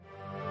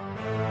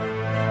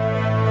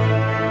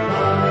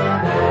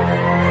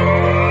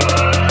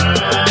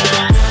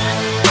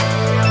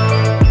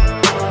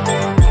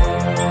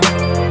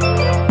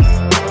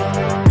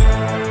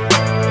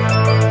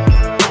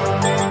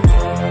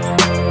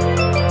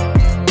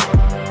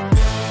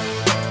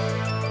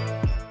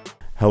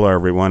Hello,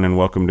 everyone, and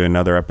welcome to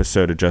another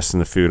episode of Justin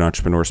the Food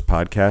Entrepreneurs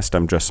Podcast.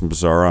 I'm Justin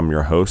Bizzarro. I'm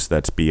your host.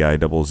 That's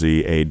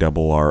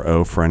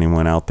BIZZARRO. For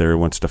anyone out there who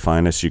wants to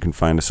find us, you can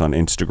find us on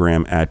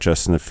Instagram at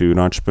Justin the Food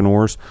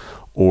Entrepreneurs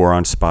or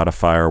on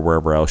Spotify or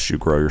wherever else you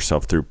grow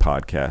yourself through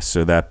podcasts.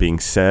 So that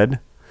being said,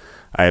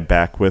 I have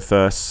back with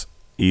us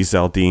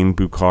Izzeldine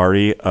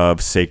Bukhari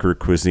of Sacred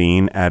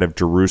Cuisine out of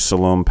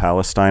Jerusalem,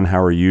 Palestine.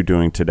 How are you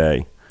doing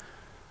today?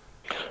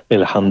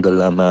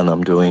 Alhamdulillah, man,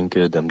 I'm doing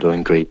good. I'm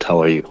doing great.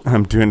 How are you?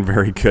 I'm doing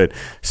very good.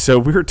 So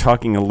we were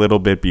talking a little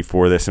bit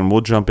before this, and we'll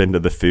jump into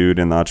the food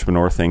and the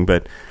entrepreneur thing,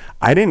 but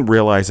I didn't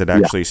realize it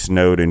actually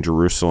snowed in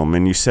Jerusalem.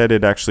 And you said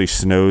it actually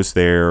snows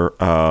there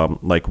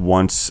like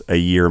once a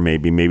year,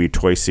 maybe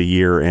twice a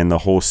year, and the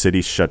whole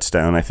city shuts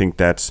down. I think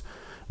that's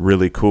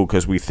really cool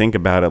because we think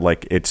about it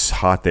like it's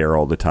hot there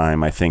all the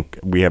time. I think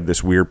we have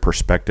this weird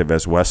perspective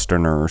as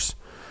Westerners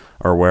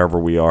or wherever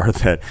we are,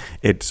 that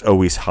it's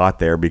always hot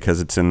there because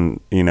it's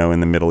in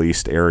the Middle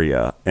East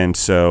area. And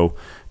so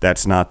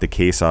that's not the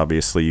case,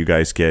 obviously. You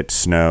guys get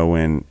snow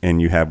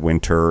and you have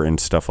winter and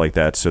stuff like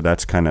that. So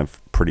that's kind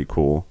of pretty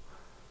cool.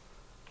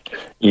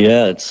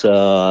 Yeah, it's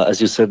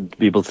as you said,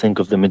 people think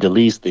of the Middle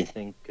East, they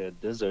think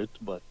desert,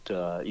 but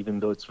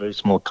even though it's a very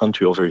small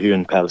country over here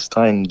in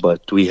Palestine,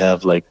 but we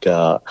have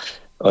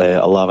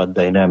a lot of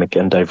dynamic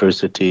and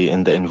diversity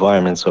in the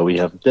environment. So we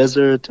have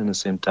desert, and at the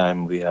same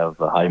time we have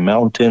a high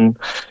mountain,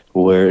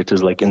 where it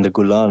is like in the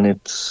Golan,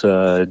 it's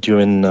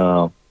during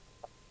the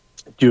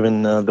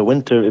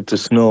winter,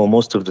 it's snow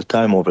most of the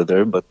time over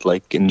there. But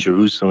like in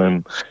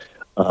Jerusalem,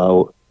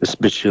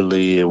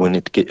 especially when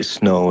it gets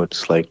snow,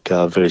 it's like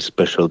very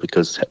special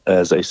because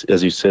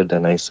as you said,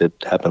 and I said,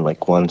 happen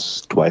like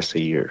once, twice a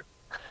year.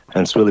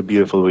 And it's really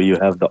beautiful where you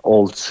have the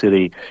old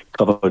city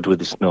covered with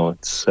the snow.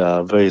 It's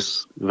very,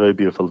 very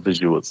beautiful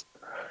visuals.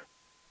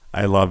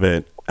 I love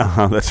it.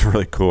 That's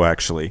really cool,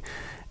 actually.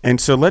 And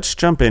so let's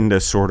jump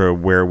into sort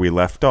of where we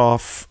left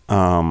off.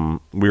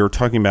 We were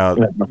talking about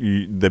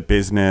the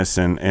business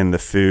and the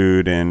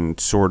food and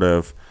sort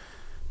of,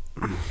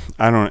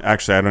 I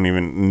don't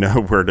even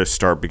know where to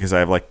start because I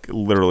have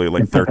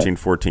literally 13,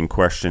 14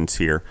 questions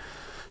here.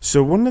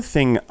 So one of the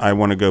things I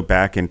want to go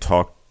back and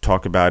talk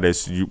about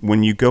is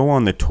when you go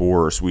on the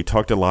tours. We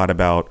talked a lot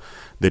about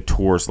the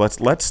tours.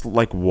 Let's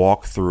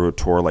walk through a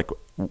tour. Like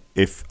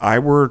if I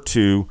were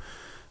to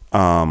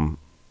come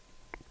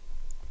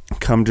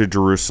to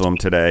Jerusalem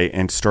today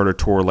and start a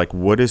tour,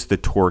 what does the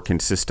tour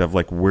consist of?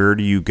 Where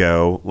do you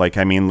go?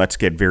 Let's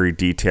get very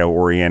detail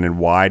oriented.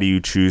 Why do you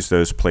choose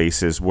those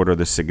places? What are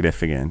the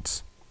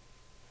significance?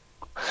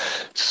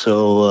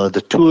 So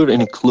the tour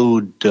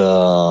include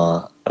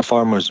a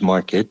farmer's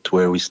market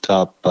where we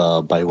stop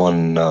by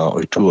one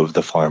or two of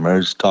the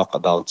farmers, talk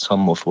about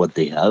some of what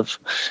they have.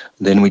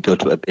 Then we go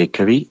to a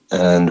bakery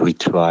and we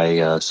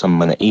try some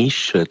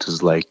manaish. It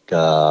is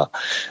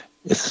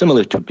it's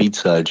similar to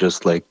pizza,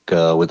 just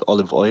with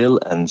olive oil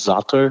and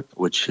za'atar,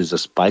 which is a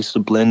spice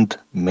blend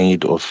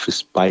made of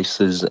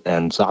spices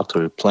and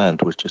za'atar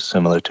plant, which is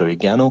similar to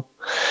oregano.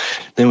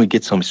 Then we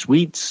get some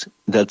sweets.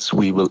 That's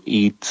we will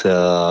eat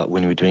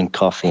when we drink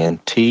coffee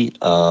and tea.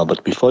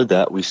 But before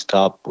that, we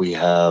stop. We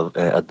have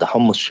at the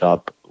hummus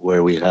shop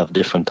where we have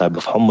different type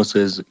of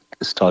hummuses,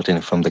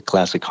 starting from the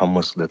classic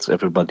hummus that's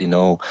everybody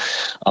know,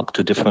 up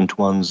to different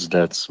ones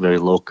that's very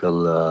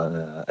local,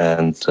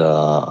 and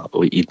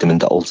we eat them in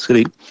the old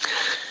city.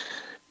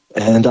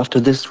 And after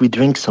this, we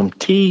drink some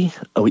tea,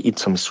 we eat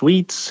some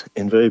sweets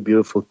in very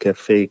beautiful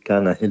cafe,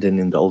 kind of hidden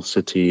in the old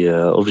city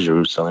of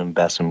Jerusalem,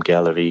 Bassem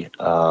Gallery.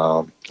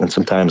 And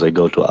sometimes I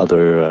go to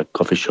other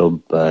coffee shop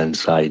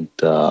inside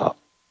the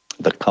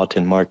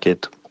cotton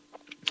market.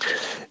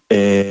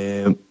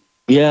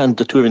 And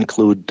the tour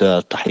include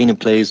tahini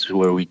place,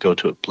 where we go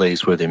to a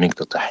place where they make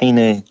the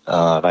tahini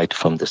right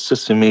from the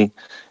sesame.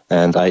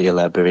 And I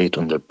elaborate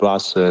on the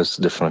process,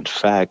 different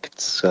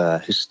facts,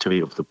 history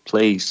of the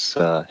place,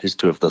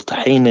 history of the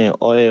tahini,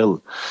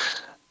 oil,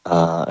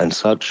 and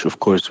such.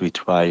 Of course, we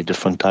try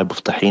different type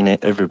of tahini.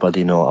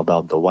 Everybody know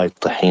about the white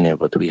tahini,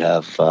 but we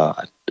have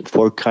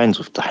 4 kinds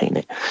of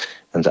tahini.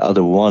 And the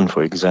other one,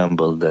 for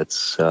example,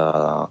 that's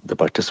the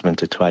participant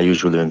to try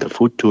usually in the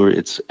food tour,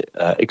 it's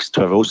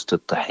extra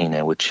roasted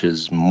tahini, which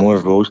is more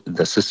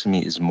the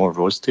sesame is more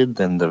roasted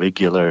than the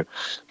regular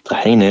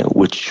tahini,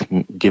 which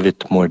give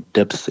it more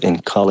depth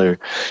in color.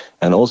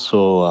 And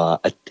also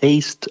a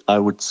taste, I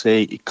would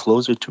say,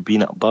 closer to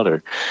peanut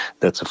butter.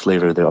 That's a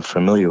flavor they are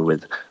familiar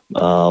with.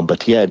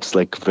 But yeah, it's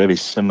very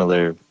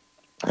similar.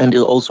 And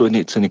it also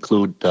needs to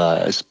include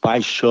a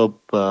spice shop.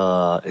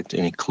 It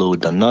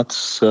include a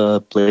nuts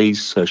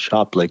place, a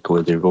shop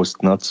where they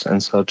roast nuts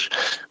and such.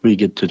 We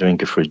get to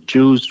drink a fruit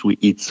juice. We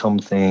eat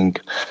something,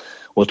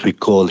 what we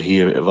call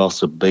here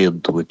ras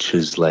al-bayd, which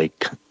is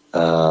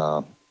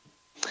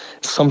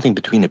something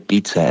between a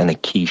pizza and a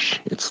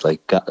quiche. It's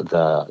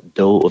the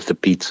dough of the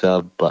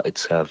pizza, but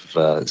it's have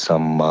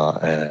some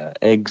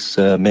eggs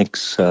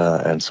mix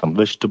and some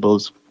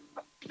vegetables.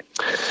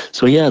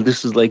 So yeah,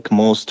 this is like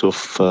most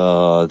of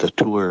the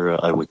tour,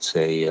 I would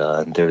say.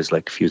 And there's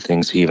like a few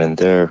things here and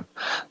there,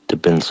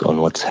 depends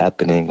on what's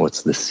happening,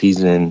 what's the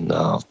season,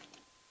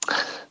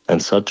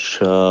 and such.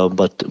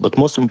 But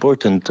most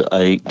important,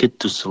 I get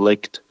to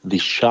select the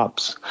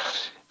shops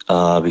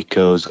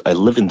because I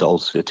live in the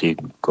old city.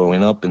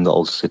 Growing up in the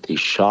old city,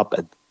 shop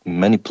at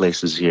many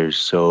places here.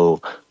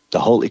 So the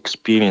whole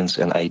experience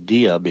and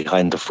idea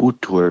behind the food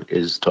tour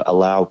is to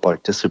allow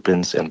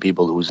participants and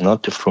people who's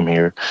not from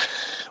here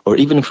or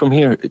even from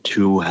here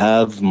to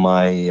have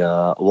my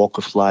walk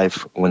of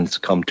life when it's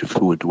come to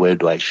food. Where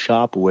do I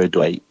shop? Where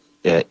do I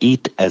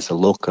eat as a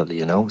local,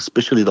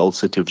 especially the old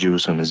city of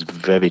Jerusalem is a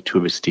very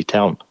touristy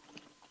town.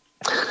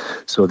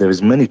 So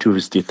there's many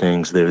touristy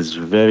things. There's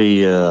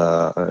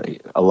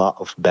a lot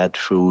of bad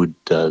food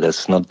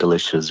that's not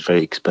delicious,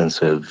 very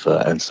expensive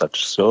and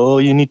such. So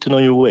you need to know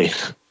your way.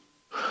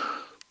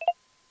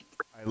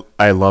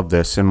 I love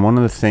this. And one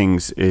of the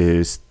things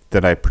is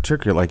that I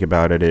particularly like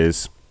about it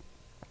is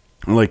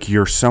like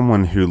you're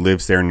someone who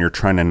lives there and you're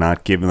trying to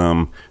not give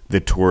them the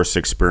tourist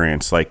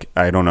experience. Like,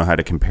 I don't know how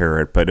to compare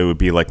it, but it would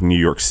be like New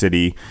York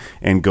City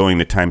and going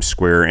to Times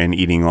Square and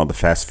eating all the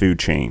fast food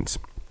chains.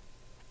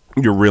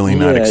 You're really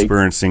not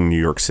experiencing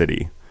New York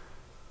City.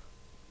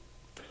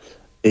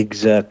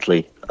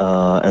 Exactly.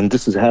 And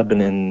this has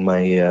happened, in my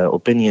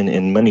opinion,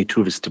 in many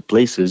touristy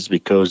places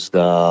because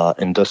the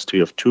industry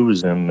of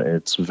tourism,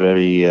 it's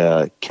very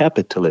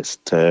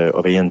capitalist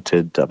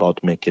oriented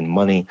about making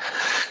money.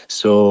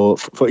 So,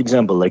 for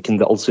example, like in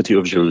the old city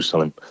of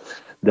Jerusalem,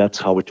 that's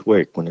how it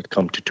worked when it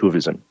comes to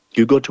tourism.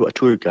 You go to a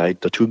tour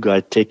guide, the tour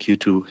guide take you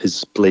to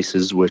his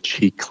places which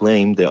he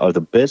claimed they are the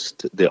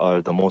best, they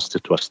are the most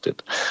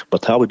trusted.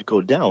 But how it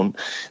go down,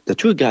 the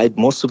tour guide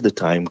most of the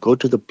time go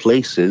to the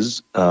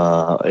places,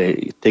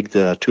 take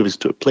the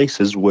tourist to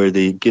places where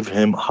they give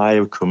him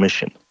higher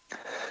commission.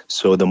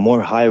 So the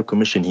more higher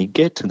commission he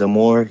get, the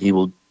more he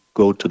will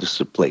go to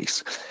this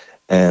place.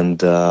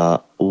 And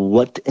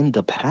what end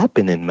up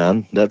happening,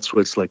 man, that's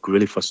what's like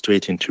really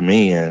frustrating to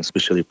me, and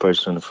especially a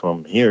person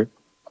from here,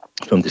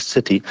 from the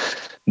city,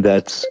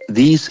 that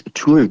these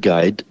tour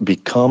guide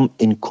become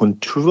in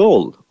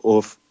control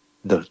of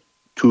the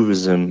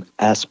tourism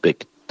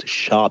aspect,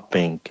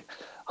 shopping,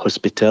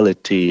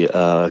 hospitality,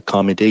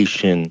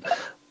 accommodation,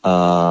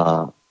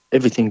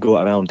 everything go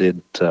around it.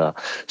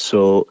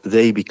 So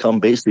they become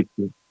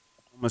basically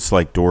almost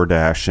like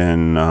DoorDash.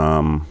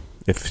 And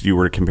if you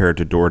were to compare it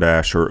to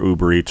DoorDash or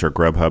Uber Eats or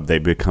Grubhub, they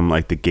become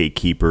like the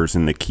gatekeepers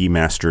and the key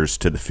masters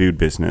to the food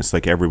business.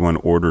 Like everyone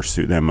orders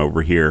through them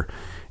over here,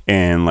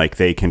 and like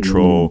they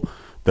control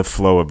the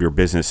flow of your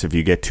business. If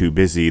you get too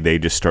busy, they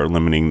just start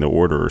limiting the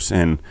orders.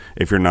 And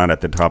if you're not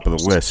at the top of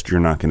the list, you're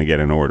not going to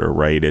get an order,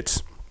 right?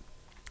 It's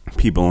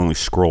people only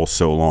scroll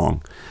so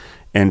long.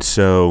 And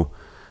so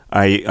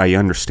I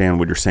understand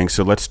what you're saying.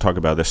 So let's talk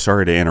about this.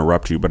 Sorry to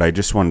interrupt you, but I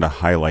just wanted to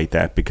highlight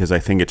that because I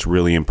think it's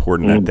really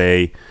important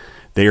that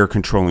they are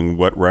controlling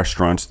what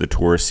restaurants the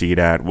tourists eat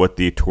at, what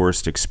the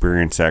tourist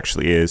experience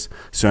actually is.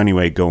 So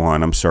anyway, go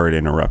on. I'm sorry to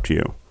interrupt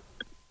you.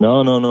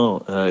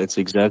 No. It's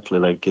exactly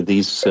like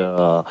these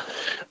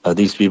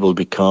people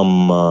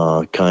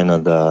become kind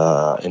of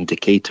the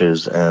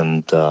indicators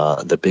and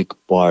the big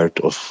part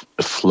of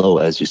the flow,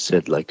 as you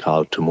said, like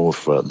how to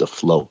move the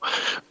flow.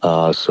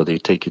 So they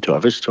take you to a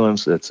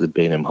restaurant that's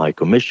paying them high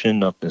commission,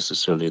 not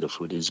necessarily the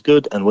food is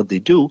good. And what they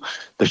do,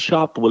 the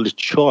shop will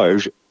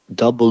charge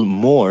double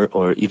more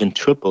or even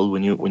triple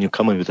when you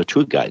come in with a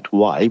tour guide.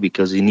 Why?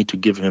 Because you need to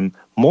give him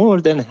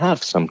more than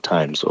half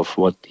sometimes of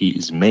what he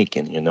is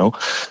making,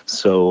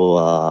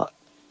 So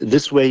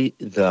this way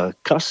the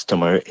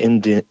customer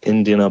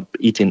ending up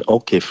eating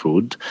okay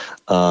food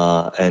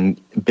and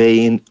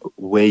paying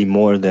way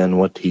more than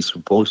what he's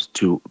supposed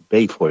to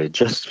pay for it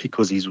just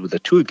because he's with a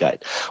tour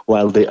guide.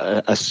 While they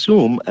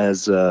assume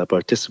as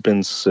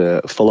participants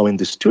following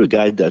this tour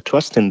guide, they're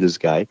trusting this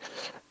guy,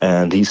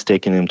 and he's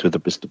taking him to the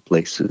best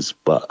places.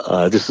 But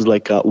this is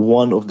like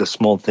one of the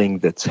small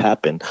things that's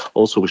happened.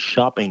 Also with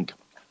shopping,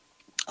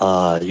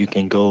 you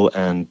can go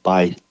and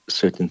buy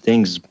certain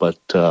things, but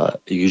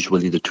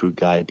usually the tour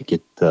guide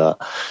get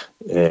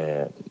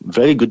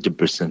very good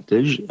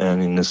percentage,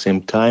 and in the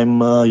same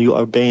time you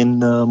are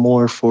paying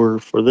more for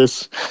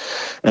this.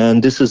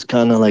 And this is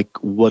kind of like,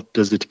 what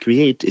does it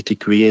create? It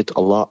create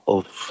a lot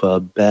of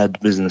bad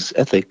business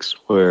ethics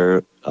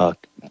where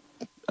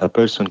a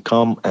person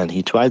come and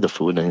he tried the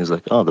food and he's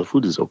like, oh, the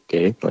food is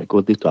okay. Like, what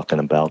are they talking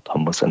about?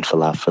 Hummus and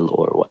falafel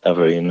or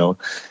whatever,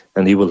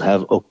 and he will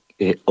have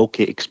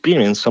okay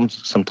experience.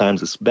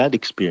 Sometimes it's bad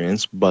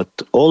experience, but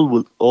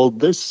all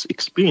this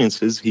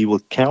experiences, he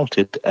will count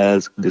it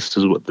as this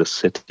is what the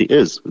city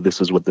is.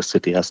 This is what the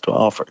city has to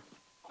offer.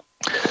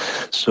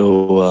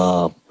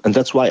 So, and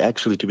that's why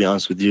actually, to be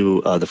honest with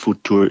you, the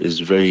food tour is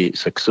very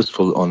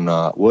successful on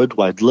a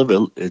worldwide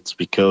level. It's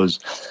because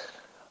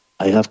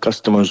I have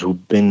customers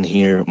who've been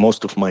here,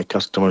 most of my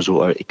customers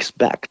who are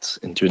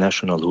expats,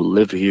 international, who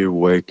live here,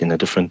 work in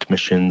different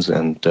missions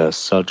and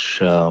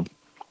such.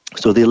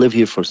 So they live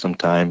here for some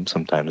time,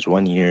 sometimes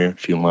 1 year, a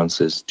few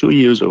months, is 2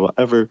 years or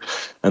whatever.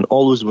 And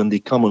always when they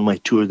come on my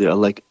tour, they're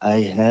like,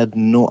 I had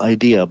no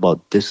idea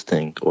about this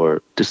thing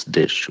or this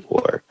dish.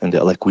 And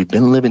they're like, we've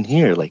been living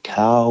here. Like,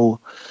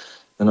 how?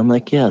 And I'm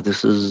like, yeah,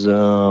 this is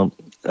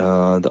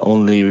the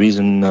only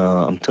reason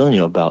I'm telling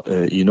you about,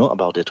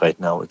 about it right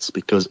now. It's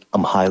because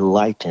I'm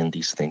highlighting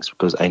these things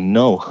because I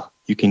know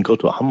you can go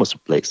to a hummus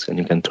place and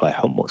you can try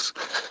hummus,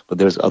 but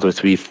there's other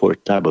 3, 4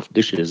 type of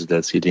dishes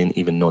that you didn't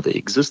even know they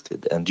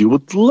existed, and you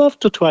would love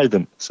to try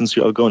them since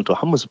you are going to a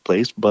hummus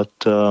place. But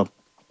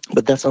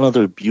that's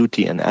another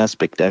beauty and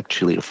aspect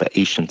actually of an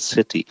Asian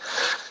city.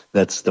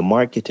 That's the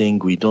marketing.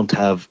 We don't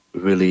have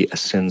really a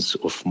sense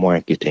of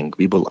marketing.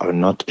 People are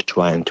not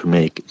trying to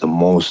make the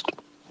most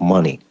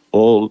money.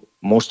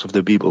 Most of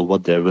the people,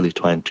 what they're really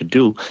trying to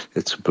do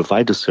is to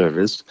provide a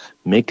service,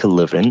 make a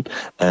living,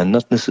 and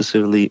not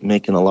necessarily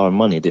making a lot of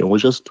money. They will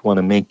just want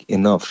to make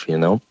enough,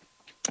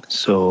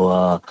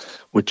 So,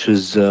 which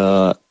is,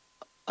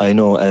 I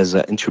know as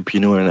an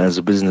entrepreneur and as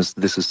a business,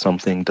 this is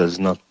something does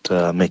not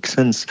make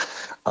sense.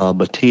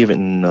 But here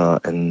in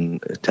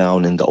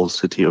town, in the old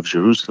city of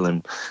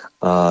Jerusalem,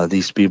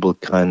 these people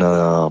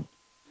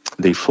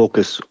they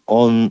focus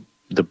on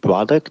the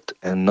product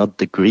and not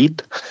the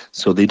greed.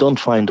 So they don't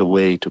find a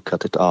way to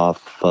cut it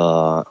off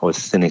or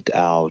thin it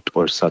out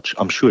or such.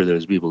 I'm sure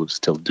there's people who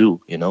still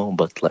do,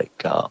 but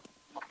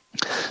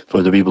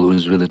for the people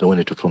who's really doing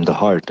it from the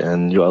heart,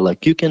 and you are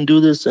like, you can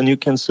do this and you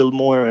can sell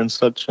more and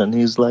such. And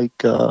he's like,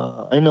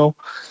 I know.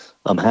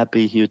 I'm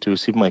happy here to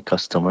receive my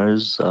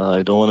customers.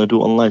 I don't want to do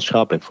online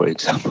shopping, for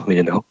example,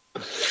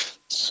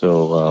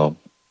 So,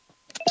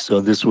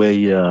 so this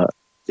way,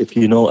 if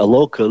you know a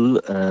local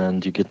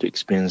and you get to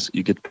experience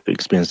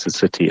the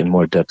city in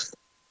more depth.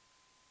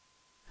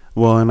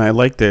 Well, and I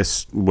like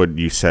what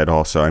you said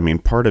also. I mean,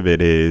 part of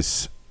it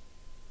is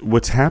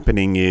what's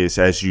happening is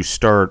as you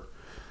start,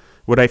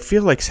 what I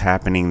feel like's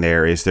happening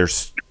there is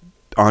there's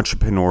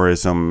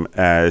entrepreneurism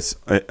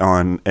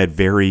on a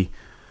very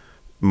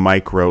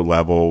micro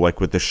level, like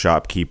with the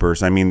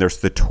shopkeepers. I mean, there's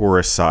the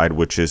tourist side,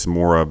 which is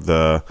more of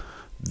the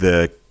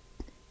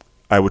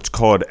I would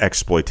call it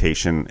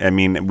exploitation. I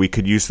mean, we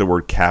could use the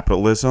word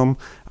capitalism.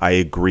 I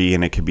agree,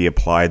 and it could be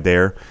applied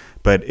there,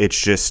 but it's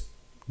just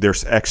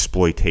there's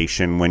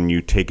exploitation when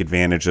you take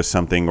advantage of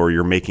something or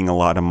you're making a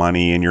lot of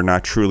money and you're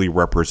not truly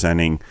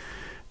representing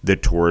the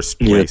tourist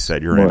place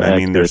that you're in. I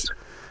mean,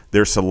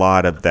 there's a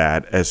lot of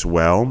that as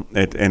well,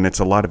 and it's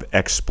a lot of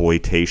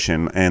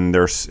exploitation, and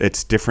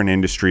it's different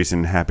industries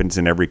and happens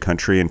in every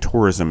country, and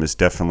tourism is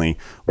definitely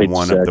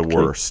one of the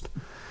worst.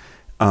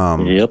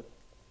 Yep.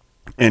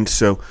 And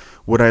so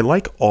what I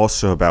like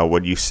also about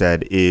what you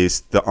said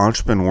is the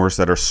entrepreneurs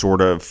that are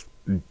sort of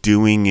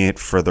doing it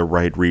for the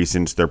right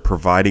reasons. They're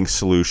providing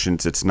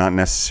solutions. It's not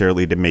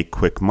necessarily to make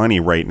quick money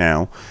right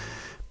now.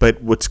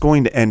 But what's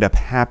going to end up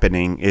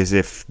happening is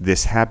if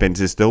this happens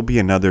is there'll be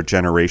another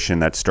generation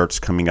that starts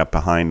coming up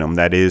behind them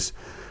that is,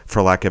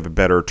 for lack of a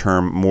better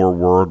term, more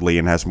worldly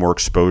and has more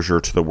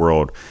exposure to the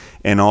world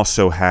and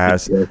also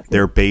has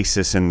their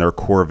basis and their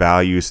core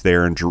values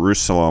there in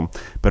Jerusalem,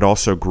 but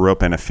also grew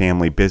up in a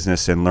family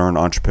business and learned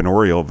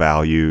entrepreneurial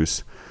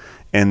values.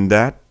 And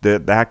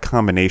that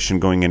combination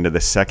going into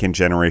the second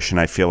generation,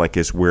 I feel like,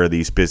 is where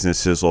these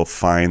businesses will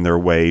find their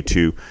way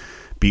to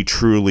be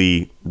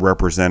truly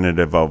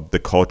representative of the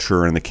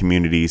culture and the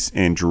communities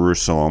in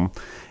Jerusalem,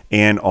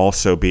 and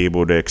also be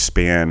able to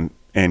expand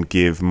and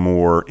give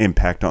more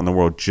impact on the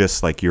world,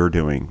 just like you're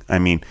doing. I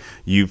mean,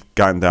 you've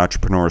gotten the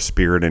entrepreneur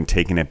spirit and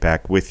taken it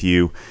back with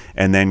you,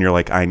 and then you're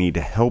like, I need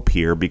to help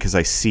here because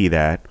I see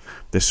that.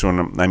 This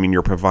one, I mean,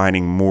 you're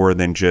providing more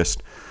than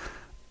just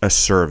a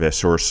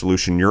service or a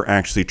solution. You're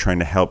actually trying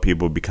to help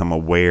people become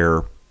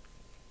aware,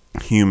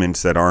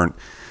 humans that aren't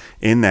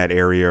in that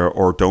area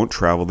or don't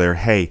travel there.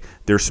 Hey,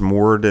 there's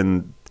more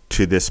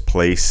to this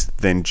place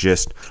than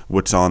just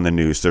what's on the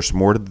news. There's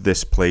more to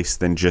this place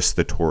than just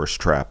the tourist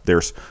trap.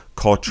 There's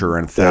culture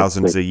and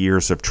thousands of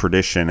years of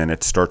tradition, and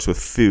it starts with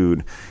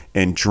food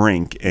and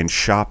drink and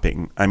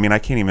shopping. I mean, I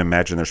can't even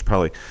imagine there's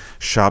probably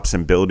shops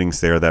and buildings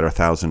there that are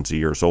thousands of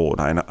years old.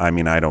 I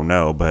mean, I don't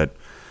know, but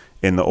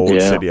in the old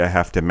city, I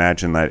have to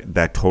imagine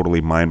that totally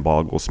mind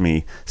boggles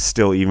me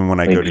still, even when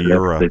I go to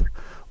Europe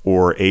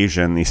or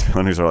Asia, and these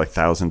buildings are like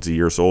thousands of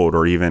years old,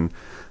 or even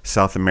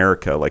South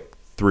America, like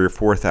 3,000 or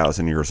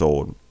 4,000 years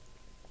old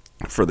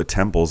for the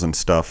temples and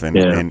stuff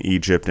in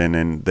Egypt and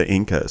in the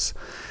Incas.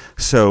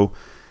 So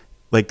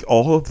like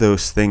all of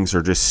those things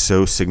are just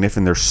so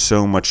significant. There's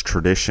so much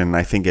tradition.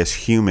 I think as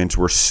humans,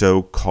 we're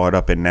so caught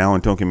up in now,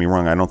 and don't get me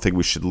wrong, I don't think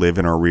we should live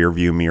in our rear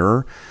view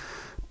mirror,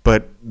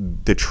 but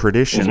the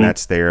tradition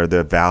that's there,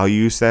 the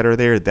values that are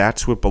there,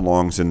 that's what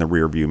belongs in the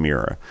rear view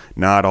mirror.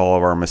 Not all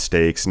of our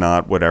mistakes,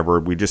 not whatever.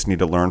 We just need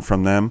to learn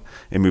from them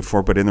and move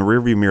forward. But in the rear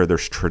view mirror,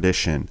 there's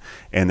tradition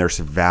and there's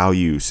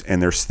values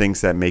and there's things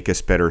that make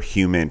us better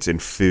humans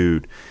and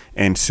food.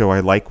 And so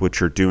I like what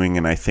you're doing.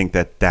 And I think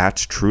that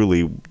that's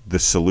truly the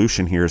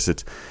solution here is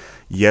it's,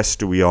 yes,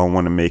 do we all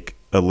want to make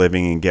a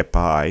living and get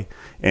by?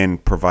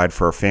 and provide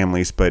for our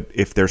families. But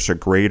if there's a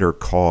greater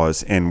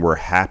cause and we're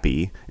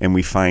happy and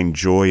we find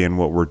joy in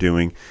what we're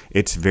doing,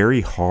 it's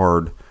very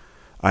hard,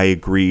 I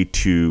agree,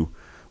 to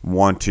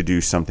want to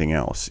do something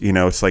else. You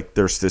know, it's like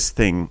there's this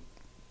thing,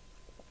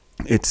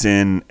 it's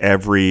in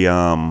every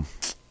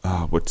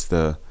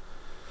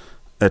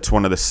that's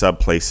one of the sub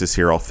places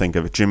here, I'll think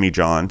of it, Jimmy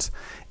John's,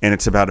 and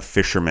it's about a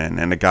fisherman,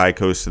 and a guy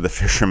goes to the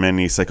fisherman and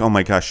he's like, oh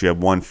my gosh, you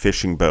have one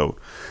fishing boat,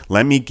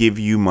 let me give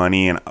you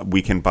money and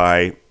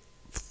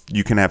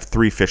you can have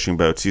 3 fishing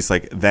boats. He's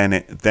like,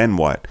 then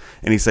what?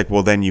 And he's like,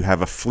 well, then you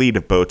have a fleet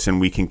of boats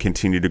and we can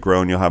continue to grow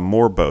and you'll have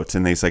more boats.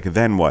 And he's like,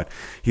 then what?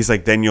 He's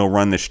like, then you'll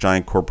run this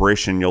giant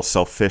corporation, you'll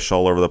sell fish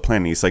all over the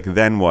planet. He's like,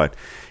 then what?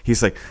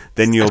 He's like,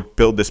 then you'll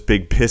build this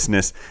big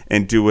business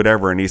and do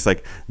whatever. And he's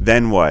like,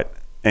 then what?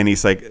 And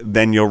he's like,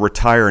 then you'll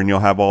retire and you'll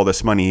have all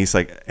this money. He's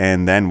like,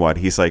 and then what?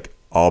 He's like,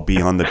 I'll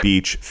be on the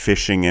beach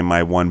fishing in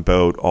my one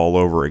boat all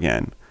over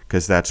again,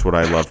 because that's what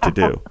I love to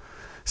do.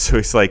 So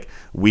it's like,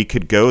 we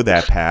could go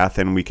that path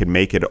and we could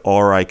make it,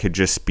 or I could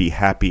just be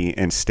happy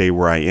and stay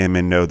where I am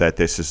and know that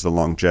this is the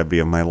longevity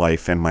of my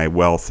life, and my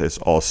wealth is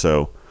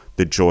also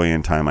the joy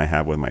and time I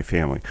have with my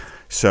family.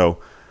 So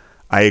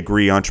I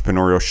agree,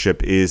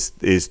 entrepreneurship is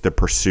the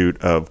pursuit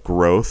of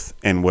growth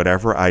and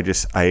whatever. I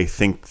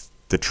think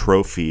the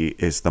trophy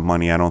is the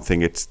money. I don't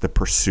think it's the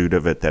pursuit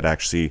of it that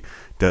actually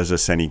does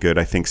us any good.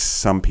 I think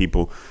some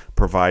people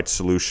provide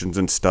solutions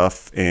and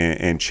stuff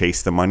and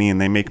chase the money and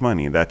they make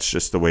money. That's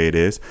just the way it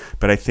is.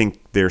 But I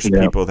think there's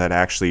people that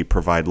actually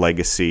provide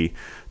legacy,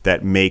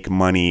 that make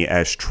money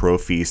as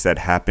trophies, that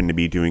happen to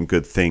be doing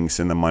good things,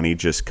 and the money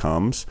just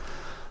comes.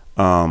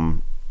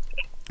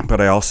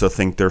 But I also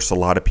think there's a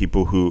lot of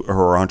people who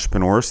are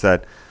entrepreneurs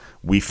that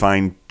we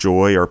find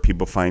joy, or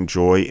people find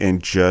joy in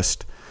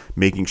just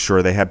making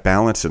sure they have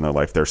balance in their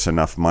life. There's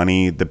enough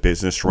money, the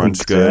business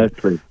runs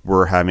good,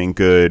 we're having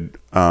good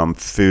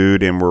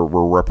food, and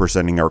we're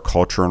representing our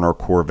culture and our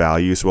core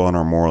values well, and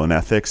our moral and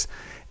ethics,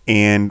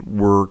 and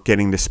we're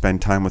getting to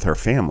spend time with our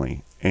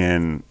family.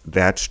 And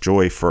that's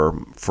joy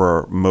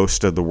for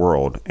most of the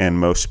world and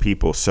most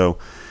people. So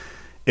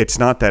it's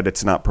not that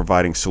it's not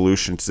providing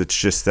solutions, it's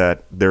just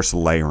that there's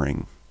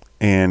layering.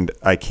 And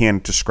I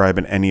can't describe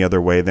it any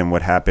other way than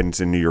what happens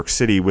in New York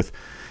City with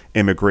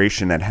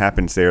immigration that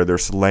happens there.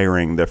 There's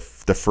layering. The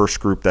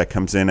first group that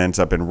comes in ends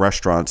up in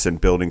restaurants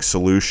and building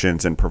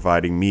solutions and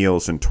providing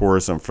meals and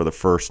tourism for the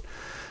first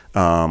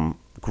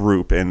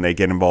group, and they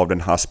get involved in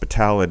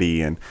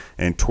hospitality and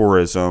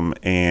tourism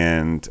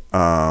and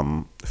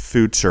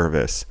food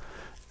service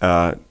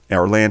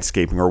or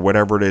landscaping or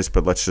whatever it is,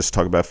 but let's just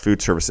talk about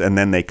food service. And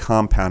then they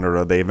compound it,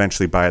 or they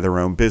eventually buy their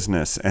own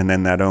business, and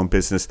then that own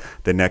business,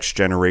 the next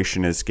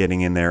generation is getting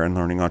in there and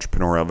learning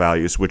entrepreneurial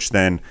values, which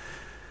then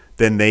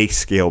they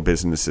scale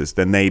businesses,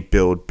 then they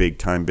build big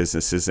time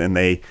businesses, and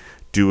they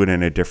do it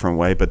in a different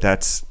way. But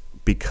that's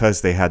because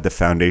they had the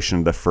foundation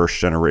of the first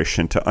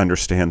generation to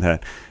understand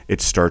that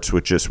it starts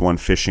with just one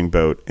fishing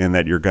boat and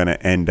that you're going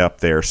to end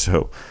up there.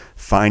 So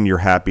find your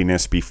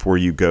happiness before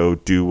you go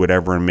do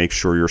whatever, and make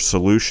sure your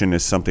solution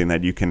is something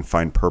that you can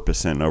find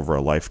purpose in over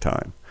a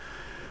lifetime.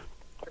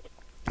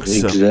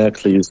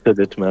 Exactly, you said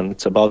it, man.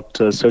 It's about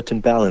a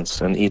certain balance,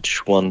 and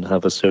each one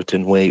have a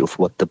certain way of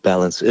what the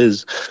balance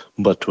is.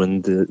 But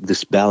when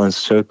this balance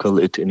circle,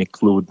 it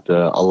include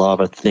a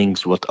lot of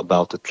things. What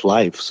about its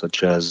life,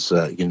 such as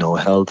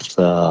health,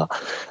 good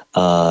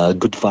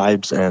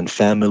vibes, and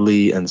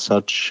family, and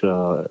such.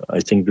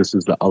 I think this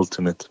is the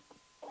ultimate.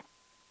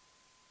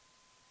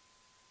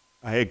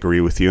 I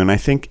agree with you, and I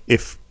think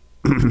if,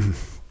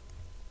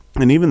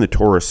 and even the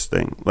tourist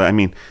thing. I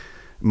mean,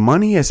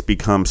 money has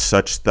become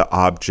such the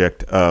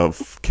object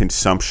of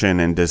consumption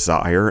and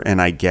desire,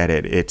 and I get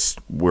it.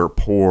 We're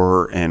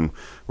poor and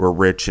we're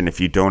rich, and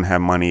if you don't have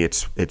money,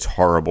 it's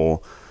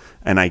horrible,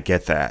 and I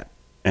get that.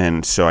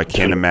 And so I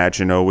can't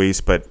imagine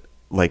always, but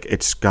like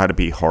it's got to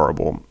be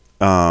horrible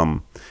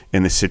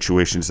in the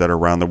situations that are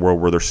around the world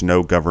where there's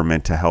no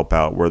government to help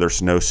out, where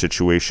there's no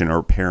situation,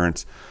 or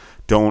parents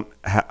don't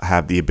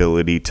have the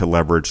ability to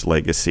leverage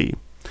legacy.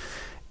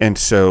 And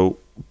so,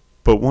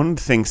 but one of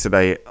the things that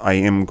I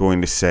am going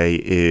to say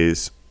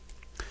is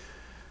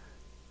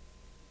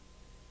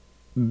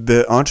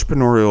the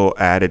entrepreneurial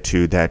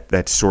attitude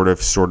that's sort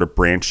of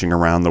branching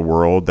around the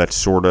world, that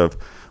sort of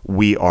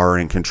we are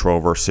in control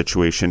of our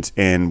situations,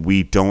 and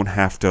we don't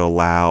have to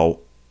allow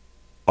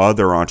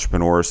other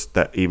entrepreneurs,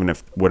 that even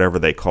if whatever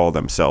they call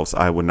themselves,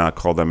 I would not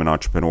call them an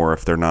entrepreneur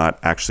if they're not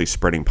actually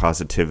spreading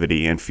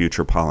positivity and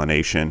future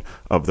pollination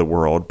of the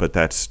world, but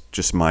that's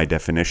just my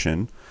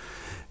definition.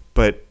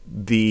 But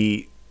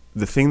the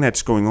thing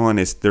that's going on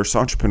is there's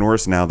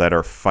entrepreneurs now that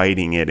are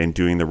fighting it and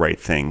doing the right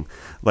thing,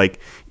 like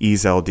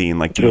Ease Aldine,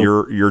 like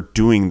you're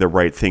doing the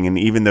right thing. And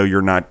even though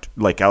you're not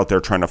like out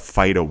there trying to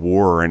fight a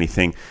war or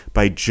anything,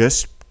 by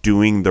just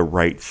doing the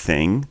right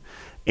thing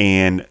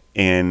and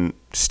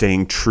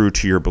staying true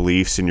to your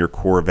beliefs and your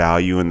core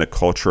value and the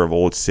culture of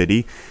Old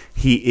City,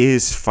 he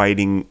is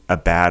fighting a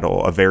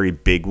battle, a very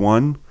big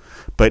one,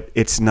 but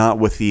it's not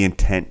with the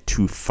intent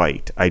to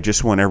fight. I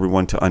just want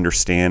everyone to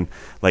understand,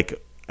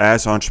 like,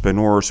 as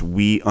entrepreneurs,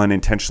 we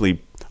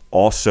unintentionally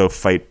also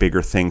fight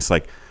bigger things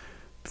like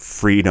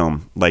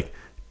freedom, like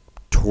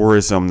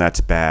tourism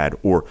that's bad,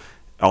 or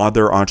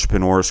other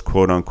entrepreneurs,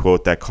 quote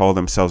unquote, that call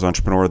themselves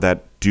entrepreneur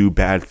that do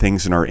bad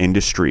things in our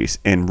industries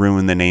and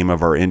ruin the name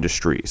of our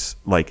industries,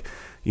 like,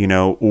 you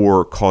know,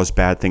 or cause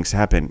bad things to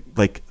happen.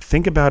 Like,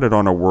 think about it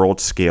on a world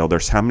scale.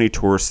 There's how many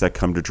tourists that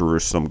come to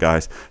Jerusalem,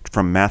 guys,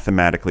 from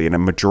mathematically, and a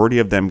majority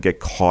of them get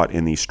caught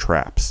in these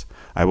traps.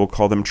 I will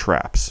call them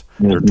traps.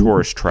 They're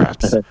tourist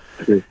traps.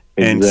 Exactly.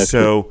 And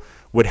so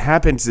what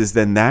happens is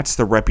then that's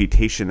the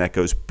reputation that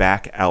goes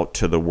back out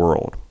to the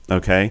world.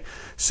 Okay,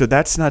 so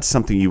that's not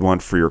something you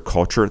want for your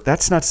culture.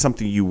 That's not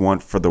something you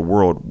want for the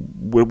world.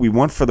 What we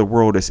want for the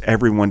world is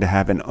everyone to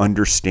have an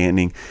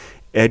understanding,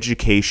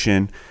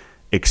 education,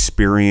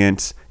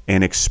 experience,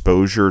 and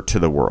exposure to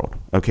the world.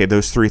 Okay,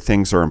 those three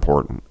things are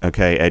important.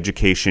 Okay,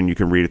 education, you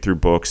can read it through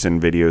books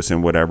and videos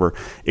and whatever.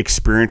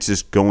 Experience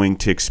is going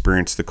to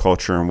experience the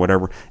culture and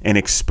whatever. And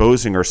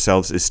exposing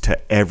ourselves is to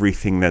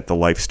everything that the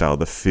lifestyle,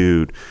 the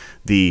food,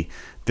 the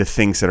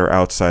things that are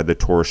outside the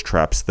tourist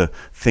traps, the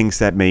things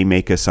that may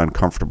make us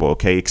uncomfortable.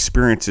 Okay,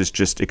 experience is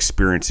just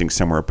experiencing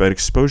somewhere, but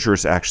exposure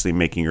is actually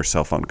making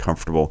yourself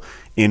uncomfortable,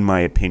 in my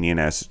opinion,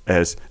 as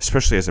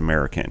especially as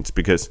Americans,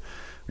 because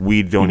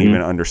we don't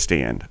even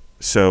understand.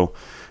 So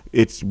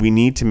we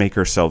need to make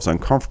ourselves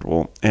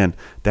uncomfortable, and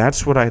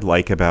that's what I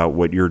like about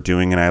what you're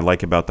doing, and I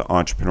like about the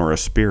entrepreneurial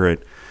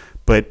spirit.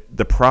 But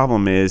the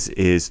problem is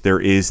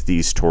there is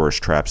these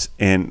tourist traps,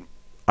 and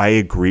I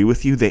agree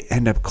with you. They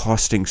end up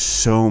costing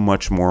so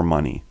much more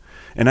money.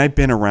 And I've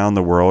been around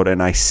the world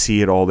and I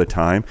see it all the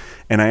time.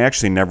 And I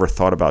actually never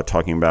thought about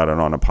talking about it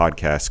on a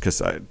podcast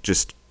because I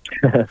just,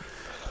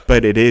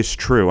 but it is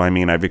true. I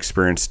mean, I've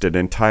experienced it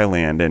in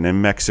Thailand and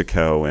in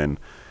Mexico and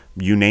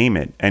you name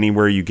it.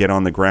 Anywhere you get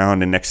on the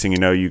ground and next thing you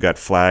know, you got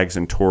flags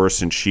and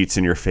tourists and sheets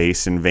in your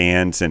face and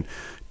vans and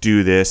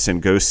do this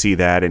and go see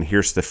that. And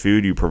here's the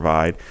food you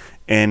provide.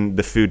 And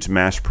the food's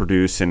mass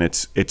produced and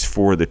it's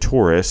for the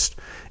tourist.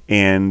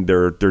 And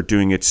they're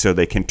doing it so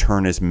they can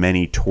turn as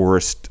many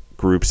tourist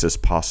groups as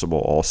possible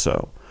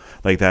also.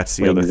 Like, that's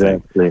the other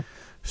thing.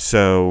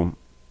 So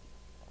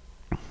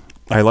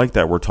I like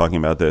that we're talking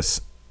about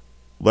this.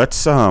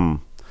 Let's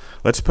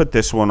put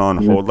this one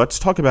on hold. Let's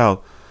talk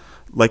about,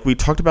 like we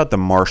talked about the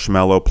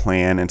marshmallow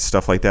plant and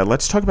stuff like that.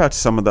 Let's talk about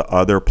some of the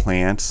other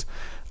plants.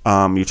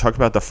 You talked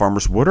about the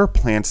farmers. What are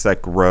plants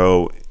that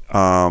grow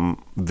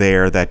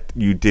there that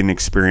you didn't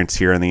experience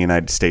here in the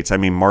United States? I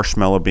mean,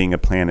 marshmallow being a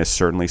plant is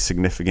certainly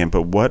significant,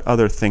 but what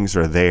other things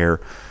are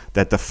there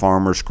that the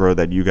farmers grow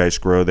that you guys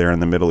grow there in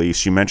the Middle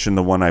East? You mentioned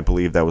the one, I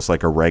believe, that was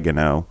like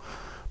oregano,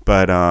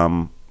 but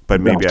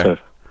maybe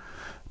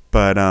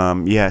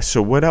yeah.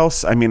 So what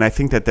else? I mean, I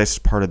think that that's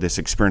part of this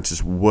experience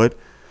is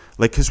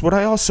because what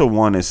I also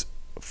want is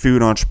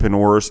food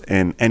entrepreneurs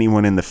and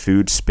anyone in the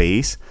food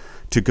space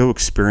to go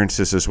experience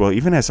this as well.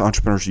 Even as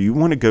entrepreneurs, you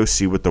want to go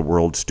see what the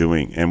world's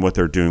doing and what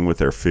they're doing with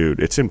their food.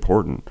 It's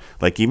important.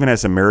 Like, even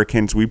as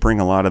Americans, we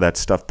bring a lot of that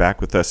stuff back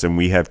with us and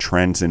we have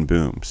trends and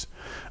booms.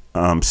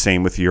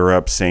 Same with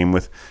Europe, same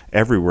with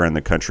everywhere in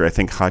the country. I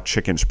think hot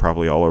chicken's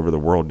probably all over the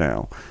world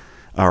now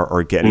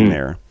are getting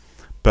there.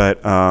 But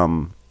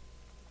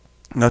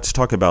let's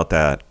talk about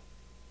that.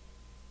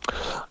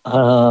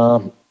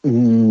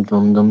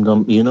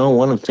 You know,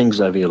 one of the things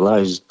I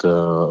realized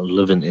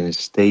living in the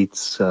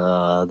States,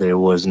 there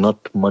was not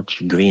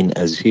much green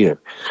as here.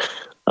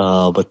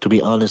 But to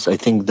be honest, I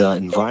think the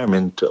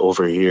environment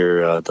over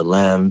here, the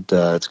land,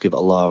 it's give a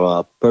lot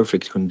of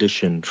perfect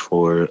condition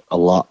for a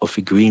lot of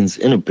greens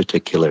in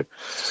particular.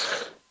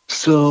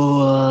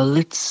 So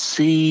let's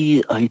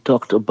see, I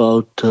talked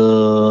about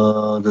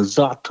the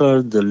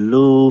za'atar, the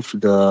loof,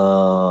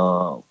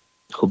 the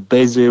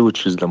khubeze,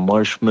 which is the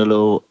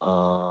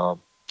marshmallow.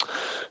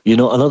 You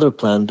know, another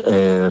plant,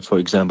 for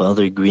example,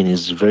 another green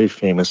is very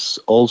famous.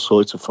 Also,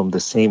 it's from the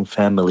same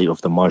family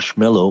of the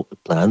marshmallow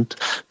plant,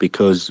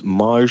 because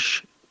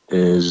marsh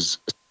is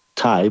a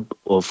type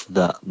of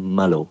the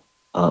mallow.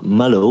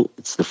 Mallow,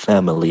 it's the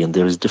family, and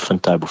there is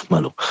different type of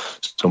mallow.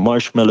 So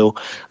marshmallow,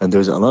 and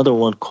there's another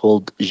one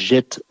called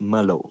jet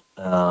mallow,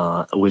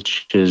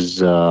 which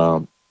is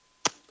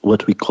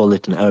what we call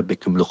it in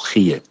Arabic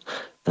mlokhiyeh.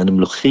 And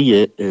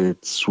mlokhiyeh,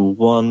 it's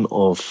one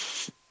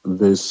of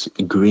these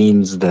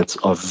greens that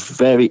are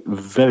very,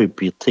 very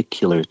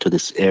particular to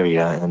this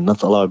area, and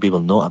not a lot of people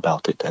know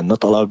about it, and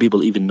not a lot of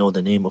people even know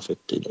the name of it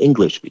in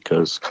English,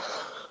 because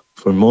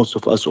for most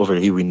of us over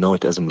here, we know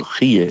it as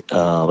mlokhiyeh,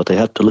 but I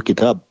had to look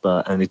it up,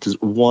 and it is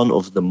one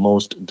of the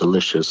most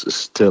delicious,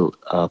 still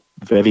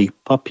very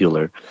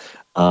popular,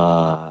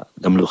 the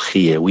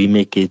mlokhiyeh. We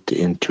make it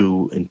in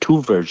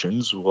two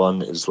versions.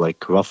 One is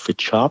like rough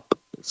chop.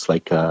 It's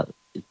like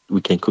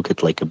we can cook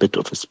it like a bit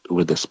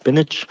with the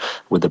spinach,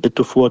 with a bit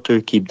of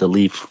water, keep the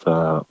leaf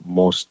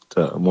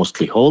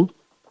mostly whole.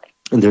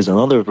 And there's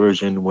another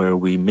version where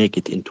we make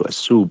it into a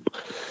soup.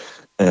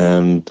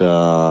 and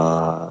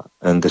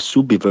the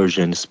soubi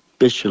version,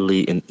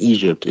 especially in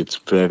Egypt, it's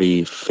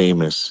very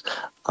famous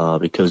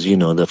because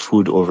the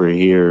food over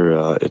here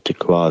it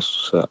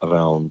across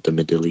around the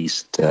Middle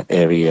East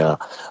area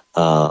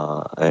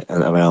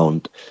and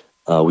around.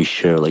 We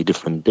share like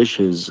different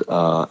dishes,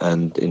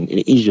 and in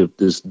Egypt,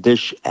 this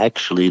dish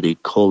actually they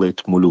call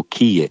it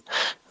mulukiye.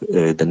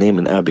 The name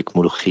in Arabic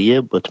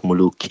mulukiye, but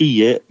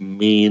mulukiye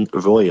mean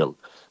royal.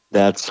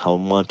 That's how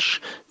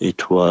much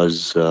it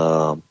was.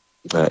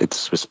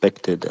 It's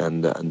respected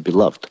and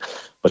beloved.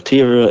 But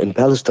here in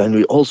Palestine,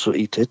 we also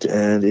eat it,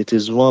 and it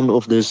is one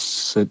of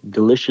these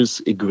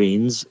delicious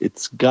greens.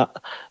 It's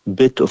got a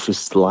bit of a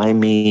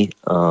slimy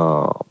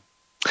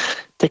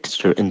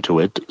texture into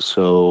it,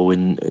 so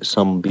when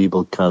some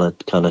people kind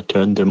of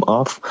turn them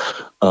off,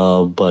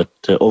 but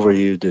over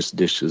here this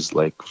dish is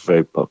like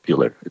very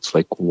popular. It's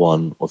like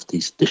one of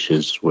these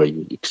dishes where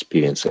you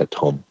experience at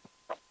home.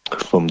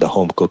 From the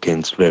home cooking,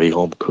 it's very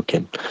home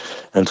cooking,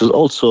 and it's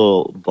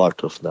also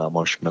part of the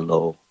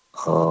marshmallow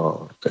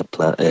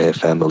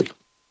family.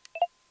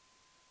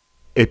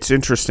 It's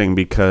interesting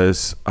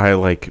because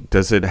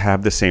does it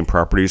have the same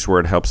properties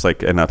where it helps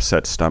like an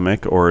upset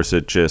stomach, or is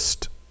it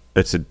just,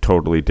 it's a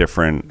totally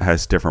different,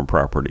 has different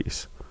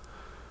properties?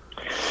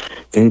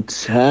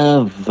 It's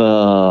have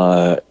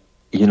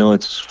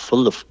it's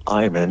full of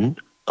iron.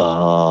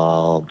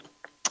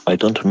 I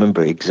don't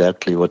remember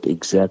exactly what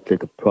exactly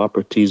the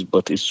properties,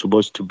 but it's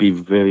supposed to be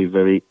very,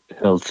 very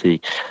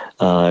healthy.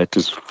 It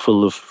is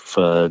full of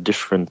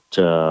different,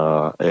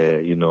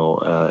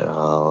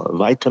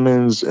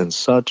 vitamins and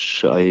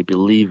such. I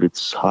believe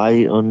it's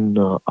high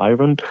on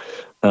iron.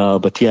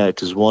 But yeah,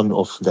 it is one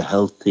of the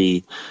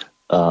healthy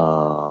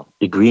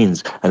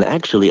greens. And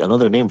actually,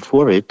 another name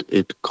for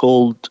it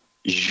called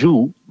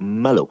jus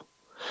mallow.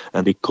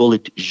 And they call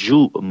it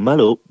jus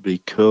mallow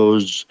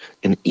because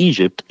in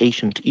Egypt,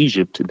 ancient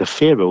Egypt, the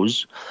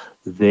pharaohs,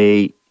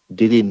 they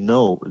didn't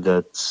know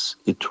that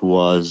it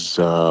was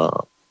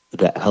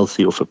that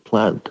healthy of a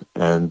plant,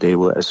 and they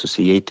were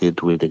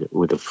associated with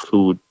a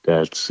food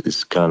that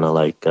is kind of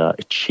like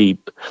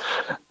cheap.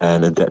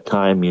 And at that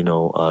time,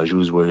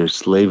 Jews were in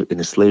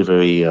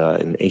slavery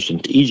in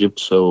ancient Egypt,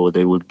 so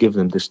they would give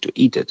them this to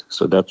eat it.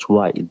 So that's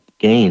why it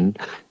gained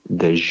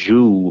the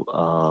jus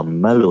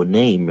mallow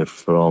name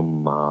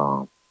from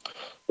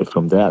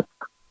that.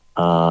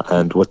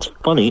 And what's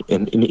funny,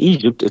 in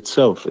Egypt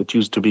itself, it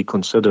used to be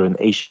considered in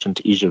ancient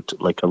Egypt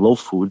like a low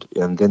food,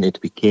 and then it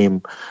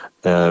became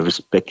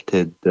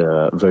respected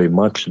very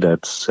much.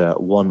 That's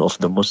one of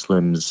the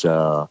Muslims,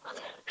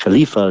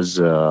 Khalifas,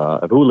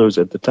 rulers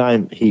at the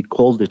time, he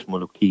called it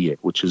Mulukiya,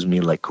 which is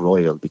mean like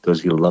royal,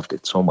 because he loved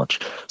it so much.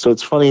 So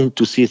it's funny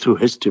to see through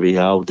history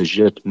how the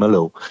jet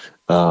mellow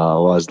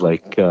was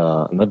like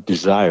not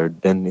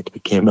desired, then it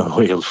became a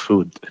royal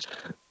food.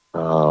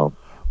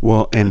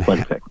 Well,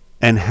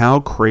 and how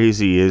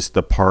crazy is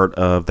the part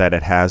of that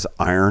it has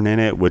iron in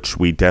it, which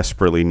we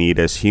desperately need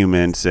as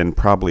humans, and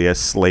probably as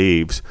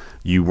slaves,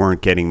 you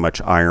weren't getting much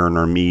iron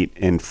or meat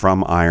and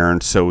from iron,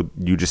 so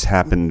you just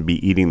happened to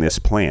be eating this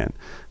plant.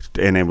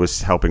 And it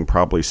was helping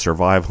probably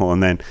survival.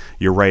 And then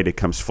you're right, it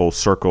comes full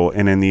circle.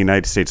 And in the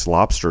United States,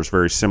 lobster is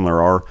very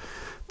similar.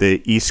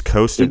 The East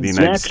Coast of the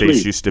United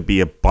States used to be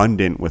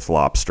abundant with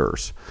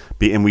lobsters,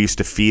 and we used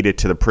to feed it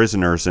to the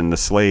prisoners and the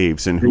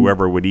slaves and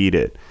whoever would eat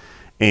it.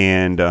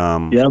 And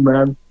yeah,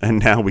 man. And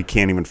now we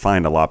can't even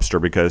find a lobster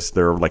because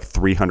they're like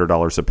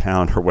 $300 a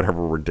pound or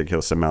whatever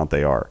ridiculous amount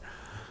they are.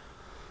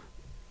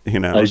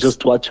 I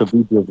just watched a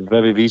video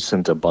very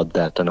recent about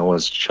that, and I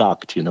was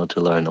shocked,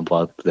 to learn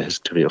about the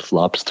history of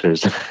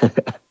lobsters.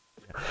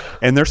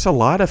 And there's a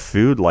lot of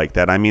food like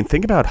that. I mean,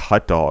 think about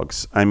hot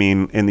dogs. I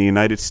mean, in the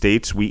United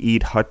States, we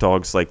eat hot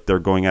dogs like they're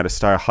going out of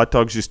style. Hot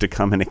dogs used to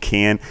come in a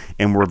can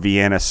and were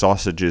Vienna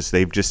sausages.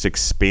 They've just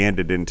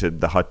expanded into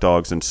the hot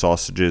dogs and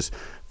sausages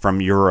from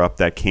Europe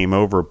that came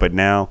over. But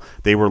now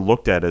they were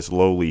looked at as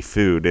lowly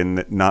food,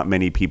 and not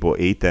many people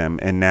ate them.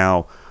 And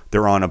now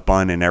they're on a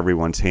bun in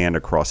everyone's hand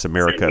across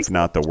America, if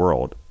not the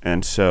world.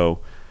 And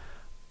so,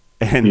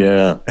 and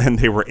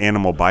they were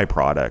animal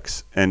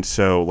byproducts. And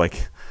so,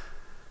 like,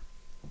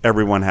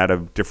 everyone had a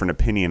different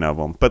opinion of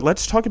them. But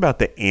let's talk about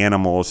the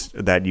animals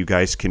that you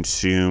guys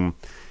consume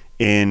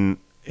in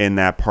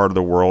that part of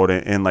the world,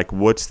 and like,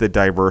 what's the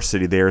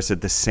diversity there? Is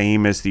it the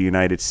same as the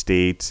United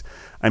States?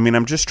 I mean,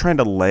 I'm just trying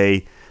to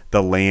lay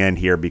the land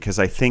here, because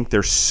I think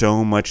there's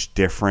so much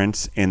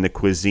difference in the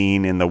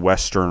cuisine in the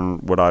Western,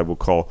 what I would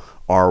call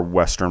our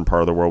Western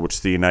part of the world, which is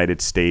the United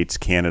States,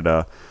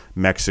 Canada,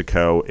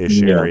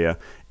 Mexico-ish area,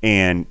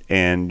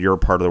 and your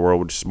part of the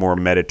world, which is more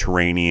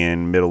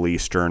Mediterranean, Middle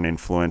Eastern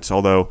influence.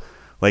 Although,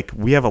 like,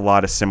 we have a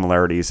lot of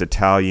similarities.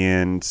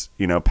 Italians,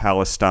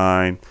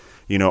 Palestine,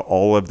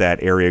 all of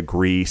that area,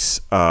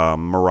 Greece,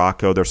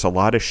 Morocco. There's a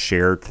lot of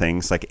shared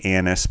things, like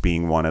anise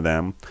being one of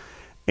them,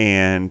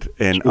 and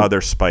other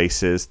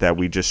spices that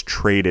we just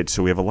traded.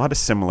 So we have a lot of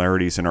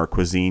similarities in our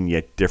cuisine,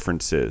 yet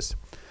differences.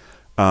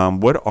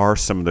 What are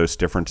some of those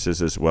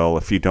differences as well,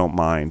 if you don't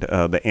mind?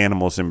 The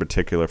animals in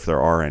particular, if there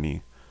are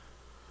any.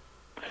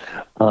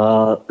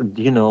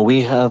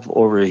 We have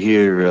over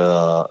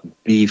here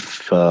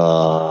beef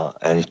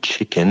and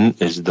chicken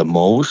is the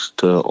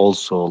most.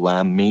 Also,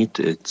 lamb meat.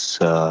 It's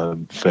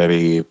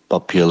very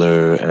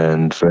popular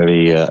and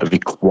very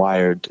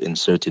required in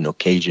certain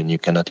occasion. You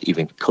cannot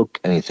even cook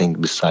anything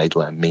beside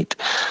lamb meat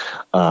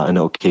on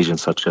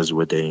occasions such as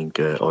wedding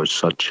or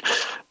such.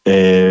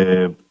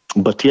 Uh,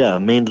 but yeah,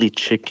 mainly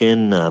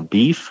chicken,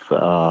 beef,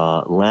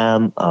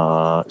 lamb.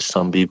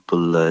 Some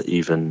people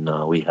even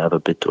we have a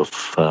bit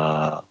of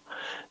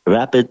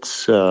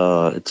rabbits.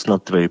 It's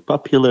not very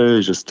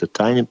popular, just a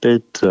tiny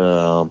bit.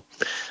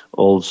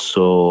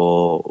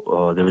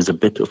 Also, there is a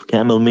bit of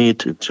camel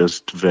meat. It's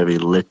just very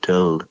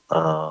little.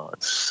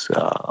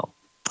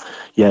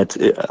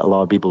 A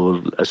lot of people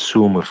will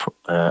assume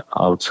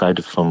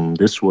outside from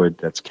this word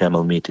that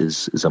camel meat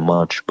is a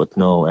much, but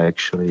no,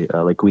 actually,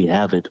 like we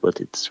have it,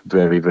 but it's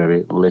very,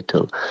 very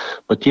little.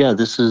 But yeah,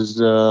 this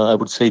is, I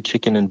would say,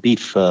 chicken and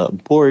beef.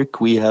 Pork,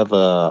 we have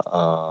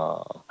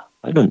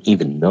I don't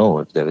even know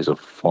if there is a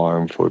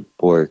farm for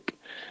pork.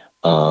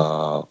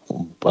 Uh,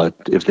 but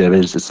if there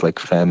is, it's like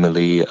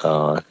family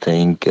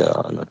thing,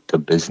 not a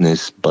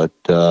business. But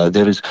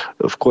there is,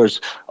 of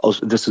course,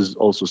 also this is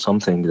also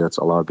something that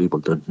a lot of people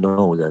don't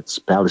know. That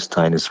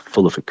Palestine is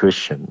full of a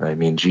Christian. I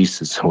mean,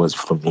 Jesus was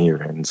from here,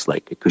 and it's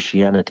like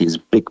Christianity is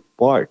a big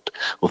part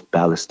of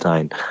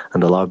Palestine,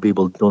 and a lot of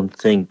people don't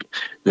think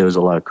there's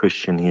a lot of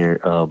Christian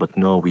here, but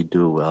no, we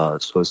do.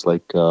 So it's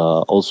like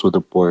also the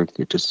pork.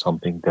 It is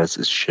something that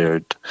is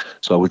shared.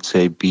 So I would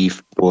say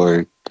beef,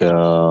 pork.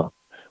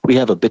 We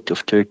have a bit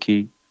of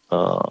turkey.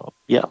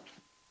 Yeah.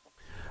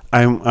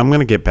 I'm going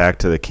to get back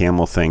to the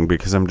camel thing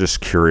because I'm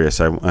just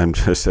curious. I'm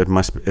just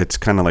it's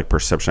kind of like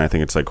perception. I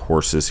think it's like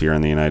horses here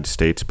in the United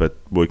States, but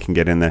we can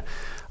get in there.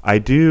 I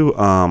do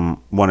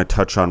want to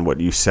touch on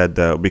what you said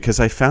though, because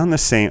I found the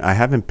same. I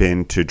haven't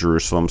been to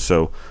Jerusalem,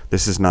 so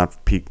this is not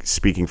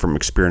speaking from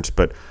experience,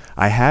 but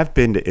I have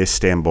been to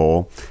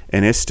Istanbul,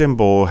 and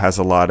Istanbul has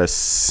a lot of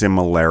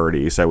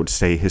similarities. I would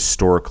say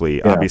historically.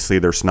 Yeah. Obviously,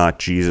 there's not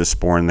Jesus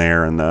born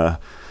there, and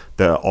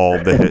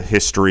all the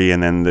history,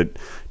 and then the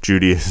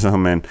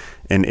Judaism and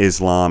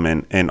Islam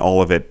and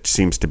all of it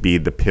seems to be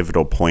the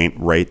pivotal point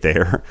right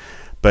there.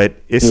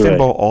 But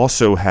Istanbul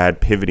also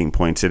had pivoting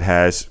points. It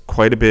has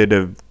quite a bit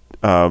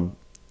of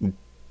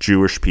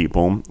Jewish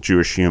people,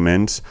 Jewish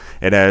humans.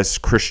 It has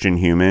Christian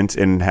humans,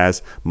 and it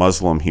has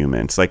Muslim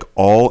humans, like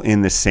all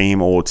in the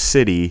same old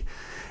city.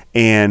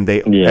 And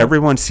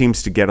everyone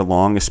seems to get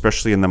along,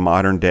 especially in the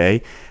modern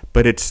day.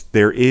 But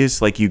there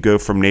is like you go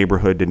from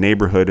neighborhood to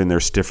neighborhood and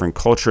there's different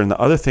culture. And the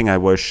other thing I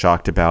was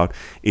shocked about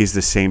is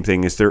the same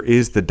thing, is there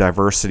is the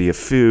diversity of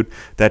food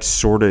that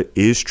sort of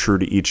is true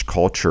to each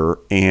culture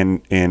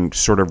and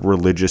sort of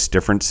religious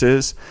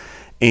differences.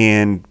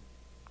 And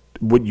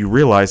what you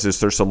realize is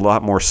there's a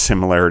lot more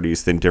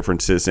similarities than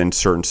differences in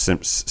certain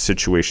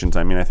situations.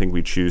 I mean, I think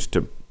we choose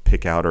to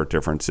pick out our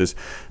differences.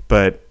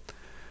 But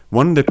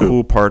one of the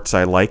cool parts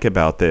I like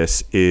about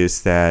this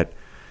is that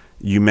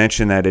you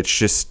mentioned that it's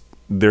just,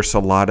 there's a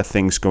lot of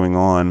things going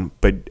on,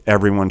 but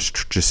everyone's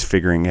just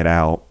figuring it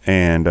out.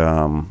 And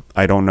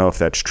I don't know if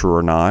that's true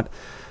or not,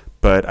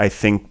 but I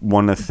think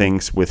one of the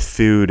things with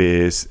food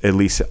is, at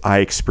least I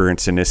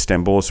experienced in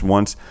Istanbul, is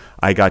once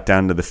I got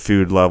down to the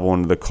food level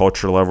and the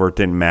culture level, it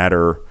didn't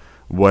matter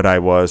what I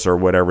was or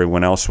what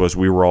everyone else was.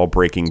 We were all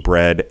breaking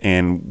bread.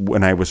 And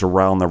when I was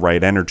around the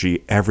right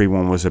energy,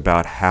 everyone was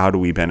about how do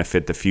we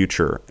benefit the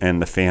future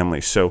and the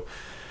family. So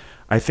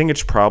I think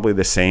it's probably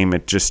the same.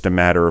 It's just a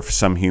matter of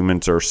some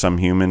humans are some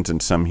humans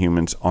and some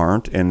humans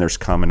aren't, and there's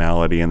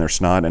commonality and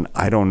there's not. And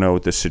I don't know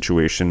what the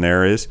situation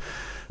there is,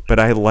 but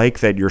I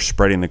like that you're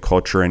spreading the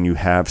culture and you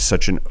have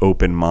such an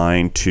open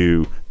mind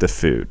to the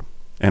food.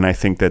 And I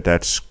think that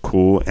that's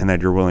cool and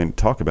that you're willing to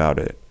talk about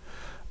it.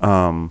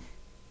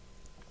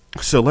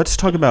 So let's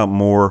talk about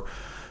more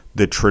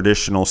the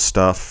traditional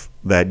stuff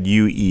that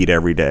you eat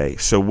every day.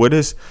 So what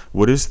is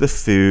the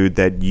food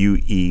that you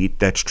eat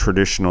that's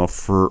traditional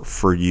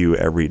for you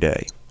every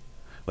day?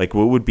 Like,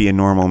 what would be a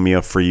normal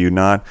meal for you?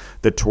 Not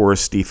the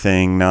touristy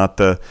thing, not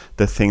the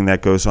thing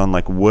that goes on.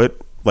 Like, what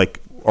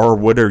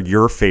are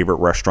your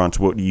favorite restaurants?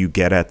 What do you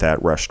get at that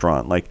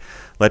restaurant? Like,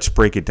 let's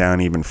break it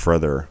down even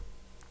further.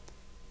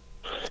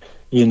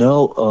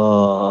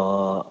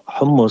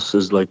 Hummus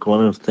is like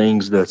one of the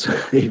things that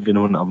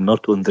even when I'm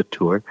not on the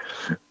tour,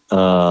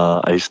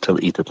 I still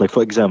eat it. Like,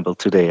 for example,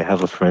 today I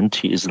have a friend.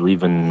 She is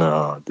leaving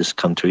this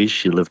country.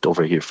 She lived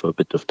over here for a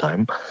bit of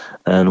time.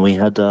 And we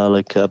had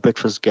like a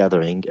breakfast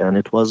gathering. And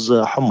it was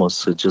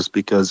hummus just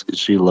because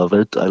she loved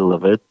it. I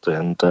love it.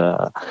 And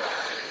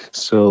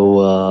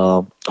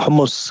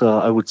hummus,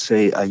 I would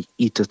say I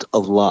eat it a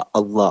lot,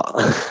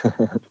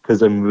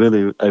 because I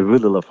really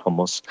love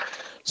hummus.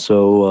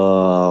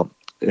 So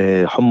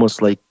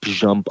hummus like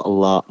jump a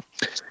lot.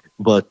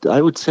 But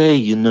I would say,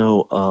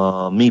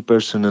 me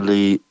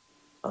personally,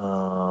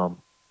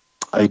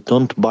 I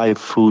don't buy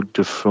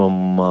food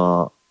from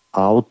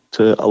out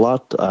a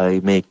lot.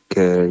 I make,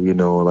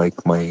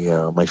 like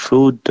my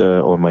food,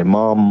 or my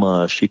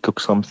mom, she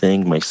cooks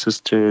something. My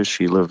sister,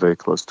 she lives very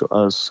close to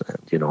us,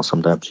 and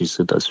sometimes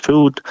she does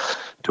food.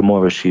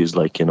 Tomorrow she's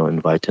like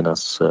inviting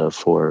us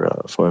for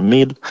a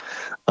meal.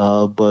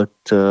 But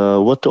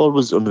what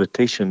always on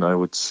rotation, I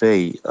would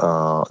say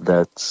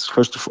that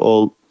first of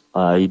all,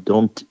 I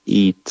don't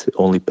eat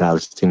only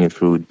Palestinian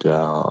food.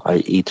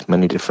 I eat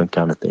many different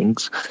kind of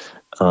things.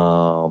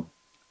 Uh,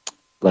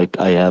 like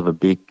I have a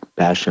big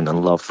passion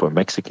and love for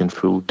Mexican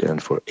food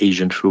and for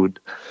Asian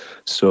food.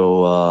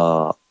 So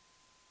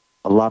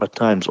a lot of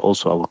times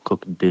also I will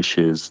cook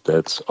dishes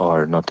that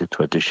are not the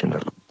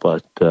traditional.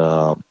 But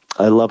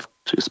I love,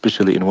 to,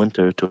 especially in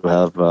winter, to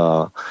have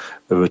a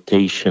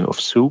rotation of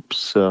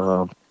soups.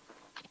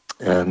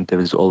 And there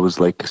is always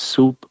like a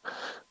soup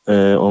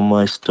on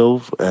my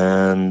stove.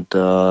 And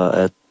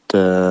at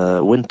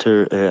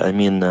winter,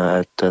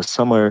 at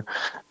summer,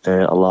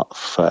 a lot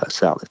of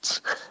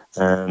salads.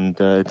 And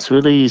it's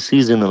really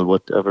seasonal.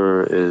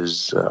 Whatever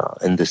is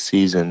in the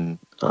season,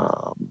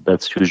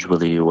 that's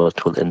usually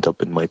what will end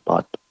up in my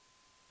pot.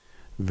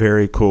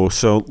 Very cool.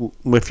 So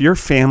if your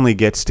family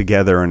gets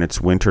together and it's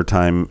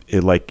wintertime,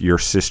 like your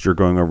sister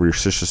going over your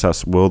sister's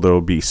house, will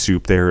there be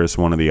soup there as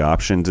one of the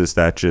options? Is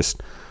that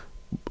just,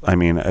 I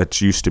mean,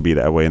 it used to be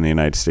that way in the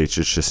United States.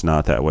 It's just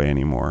not that way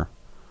anymore.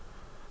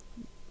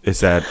 Is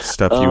that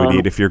stuff you would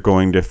eat if you're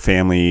going to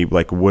family?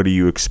 Like, what do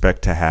you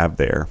expect to have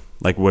there?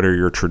 Like, what are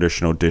your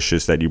traditional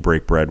dishes that you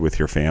break bread with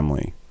your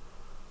family?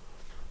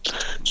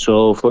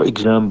 So, for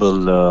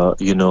example,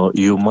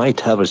 you might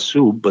have a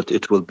soup, but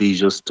it will be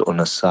just on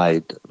a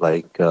side.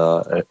 Like,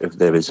 if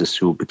there is a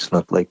soup, it's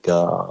not like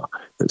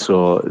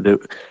so.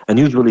 And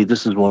usually,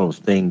 this is one of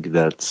the things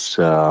that's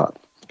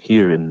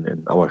here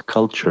in our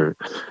culture.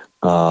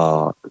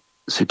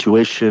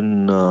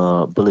 Situation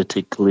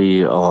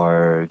politically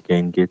are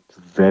can get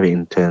very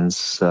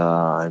intense.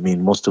 I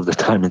mean, most of the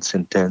time it's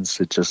intense.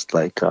 It's just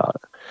like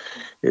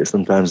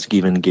sometimes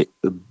even get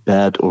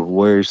bad or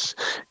worse.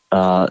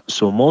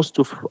 So most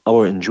of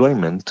our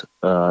enjoyment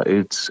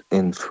it's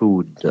in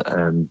food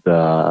and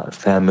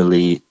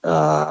family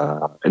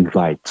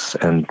invites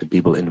and the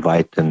people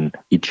inviting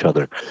each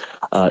other,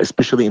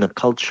 especially in a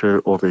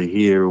culture over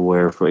here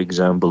where, for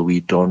example, we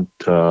don't.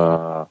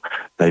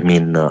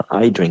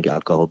 I drink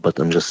alcohol, but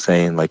I'm just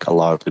saying, like a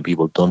lot of the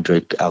people don't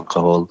drink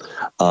alcohol,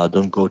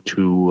 don't go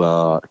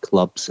to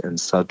clubs and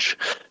such.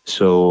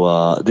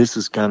 So this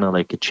is kind of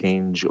like a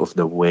change of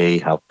the way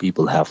how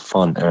people have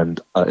fun.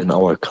 And in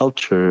our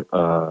culture,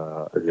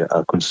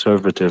 a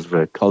conservative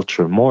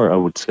culture more, I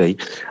would say,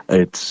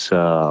 it's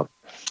meal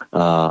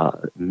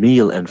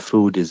and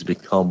food has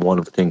become one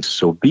of the things.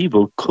 So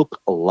people cook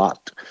a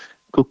lot,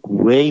 cook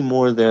way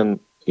more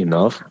than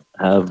enough,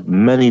 have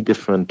many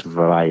different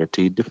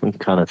variety, different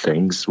kind of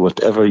things,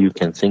 whatever you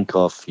can think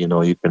of,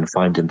 you can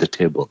find in the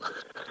table.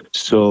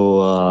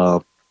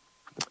 So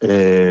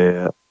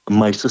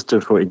my sister,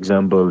 for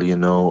example,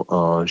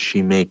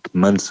 she make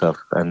mansaf,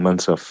 and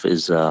mansaf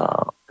is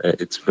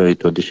it's very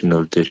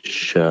traditional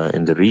dish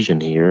in the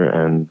region here,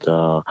 and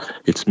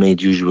it's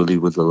made usually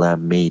with the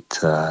lamb meat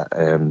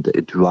and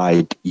a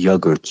dried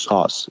yogurt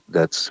sauce.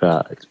 That's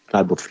a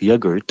type of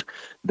yogurt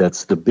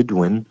that's the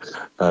Bedouin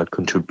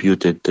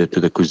contributed to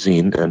the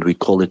cuisine, and we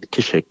call it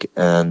kishik.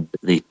 And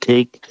they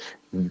take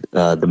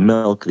the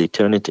milk, they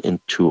turn it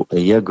into a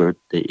yogurt,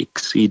 they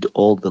exceed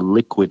all the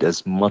liquid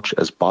as much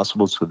as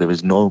possible so there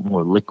is no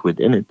more liquid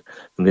in it,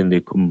 and then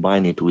they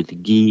combine it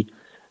with ghee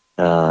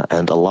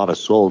and a lot of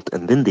salt,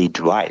 and then they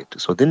dry it.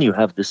 So then you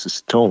have this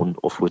stone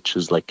of which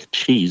is like a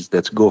cheese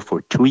that's go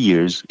for 2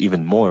 years,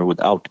 even more,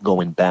 without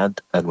going bad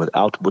and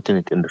without putting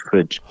it in the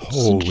fridge. It's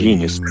Holy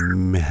genius.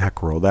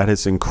 mackerel. That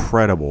is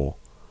incredible.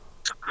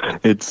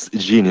 It's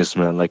genius,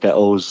 man. Like I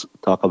always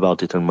talk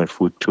about it on my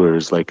food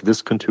tours. Like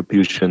this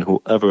contribution,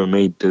 whoever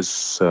made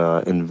this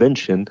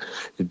invention,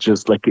 it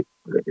just like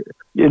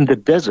in the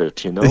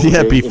desert, Yeah,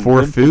 they before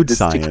invented food this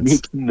science.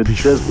 technique in the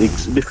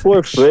desert,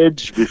 before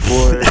fridge,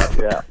 before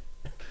yeah.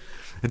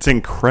 It's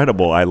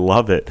incredible. I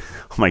love it.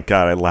 Oh my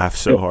God, I laugh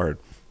so hard.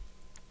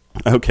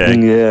 Okay.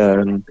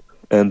 Yeah,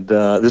 and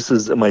this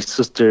is my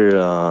sister,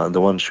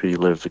 the one she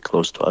lived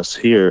close to us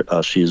here.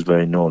 She is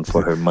very known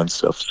for her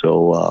mansaf.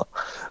 So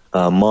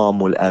mom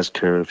will ask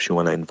her if she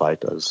want to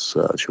invite us.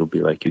 She'll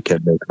be like, "You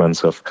can make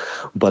mansaf."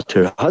 But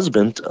her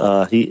husband,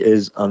 he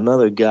is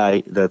another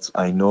guy that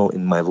I know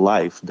in my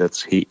life.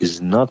 He is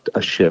not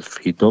a chef.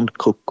 He don't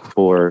cook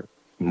for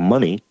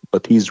money,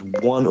 but he's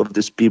one of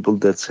these people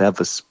that have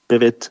a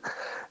spirit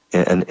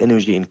and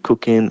energy in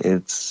cooking.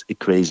 It's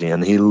crazy,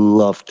 and he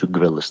loves to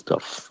grill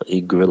stuff.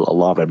 He grill a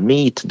lot of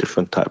meat,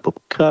 different type of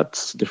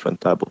cuts,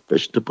 different type of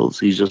vegetables.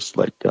 He's just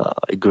like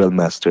a grill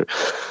master.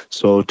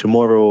 So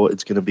tomorrow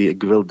it's gonna be a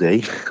grill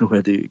day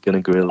where they're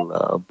gonna grill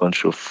a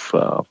bunch of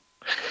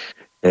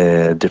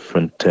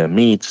different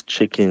meats,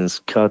 chickens,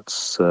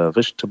 cuts,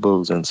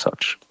 vegetables, and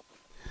such.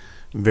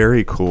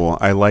 Very cool.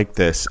 I like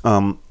this.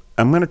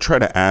 I'm going to try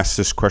to ask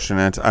this question.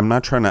 I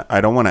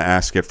don't want to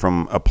ask it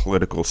from a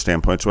political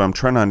standpoint. So what I'm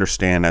trying to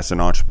understand as an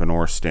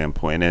entrepreneur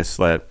standpoint is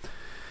that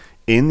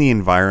in the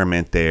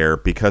environment there,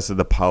 because of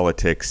the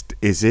politics,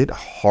 is it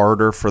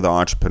harder for the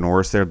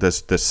entrepreneurs there?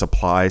 Does the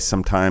supply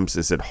sometimes,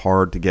 is it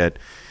hard to get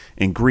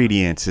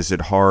ingredients? Is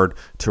it hard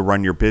to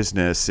run your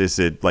business? Is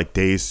it like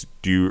days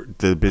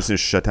the business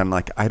shut down?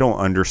 Like, I don't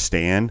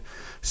understand.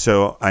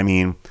 So, I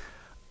mean,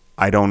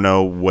 I don't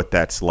know what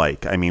that's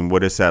like. I mean,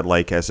 what is that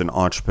like as an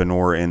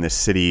entrepreneur in the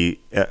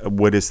city?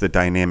 What is the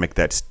dynamic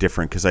that's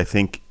different? Because I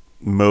think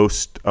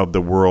most of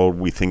the world,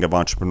 we think of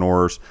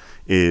entrepreneurs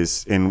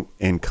is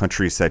in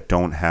countries that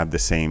don't have the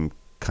same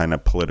kind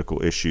of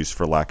political issues,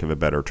 for lack of a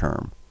better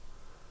term.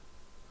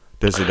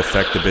 Does it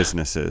affect the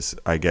businesses,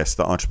 I guess,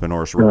 the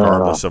entrepreneurs,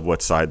 regardless of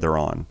what side they're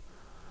on?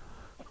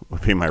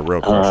 Would be my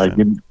real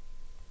question.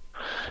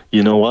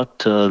 You know what?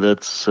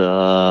 That's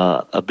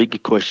a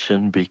big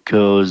question,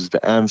 because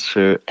the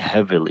answer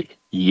heavily,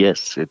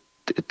 yes, it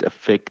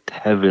affects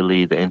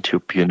heavily the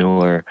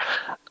entrepreneur.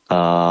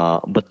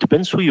 But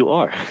depends who you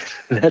are.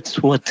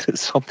 That's what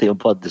something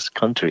about this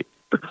country.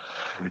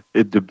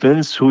 It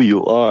depends who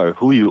you are.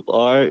 Who you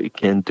are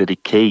can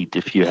dedicate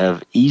if you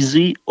have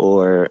easy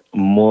or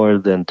more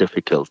than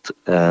difficult.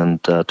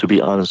 And to be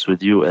honest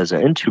with you, as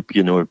an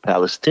entrepreneur,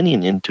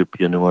 Palestinian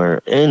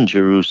entrepreneur in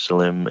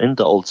Jerusalem, in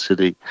the old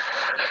city,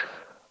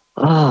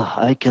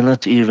 I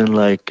cannot even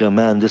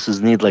man, this is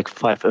need like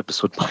 5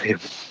 episodes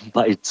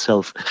by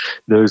itself.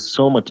 There's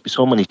so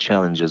many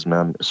challenges,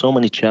 man. So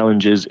many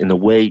challenges in a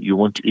way you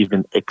won't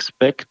even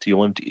expect, you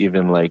won't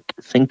even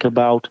think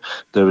about.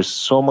 There is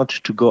so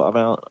much to go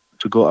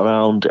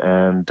around,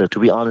 and to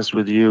be honest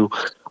with you,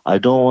 I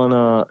don't want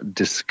to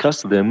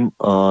discuss them,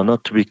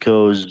 not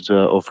because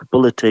of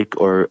politics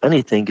or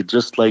anything. It's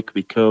just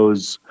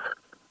because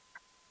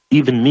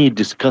even me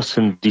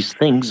discussing these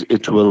things,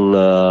 it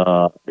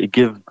will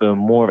give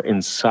more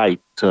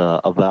insight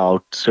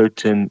about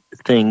certain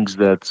things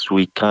that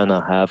we kind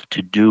of have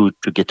to do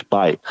to get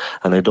by.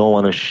 And I don't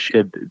want to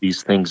shed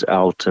these things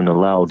out and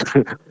aloud.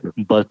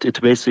 But it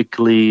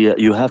basically,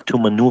 you have to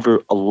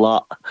maneuver a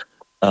lot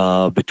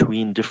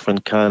between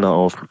different kind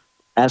of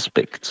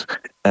aspects.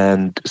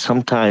 And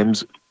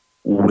sometimes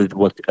with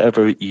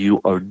whatever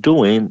you are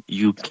doing,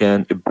 you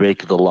can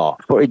break the law.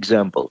 For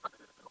example,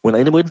 when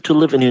I went to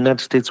live in the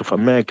United States of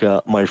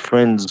America, my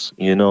friends,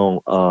 and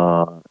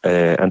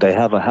I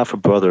have a half a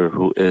brother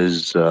who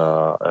is we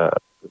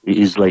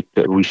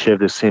share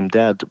the same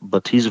dad,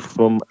 but he's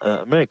from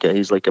America.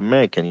 He's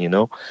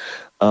American.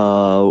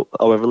 Our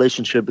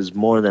relationship is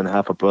more than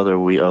half a brother.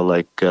 We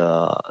are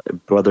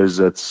brothers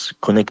that's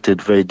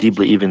connected very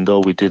deeply, even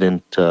though we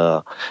didn't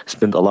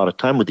spend a lot of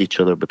time with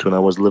each other. But when I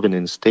was living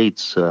in the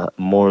States,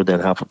 more than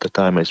half of the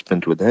time I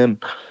spent with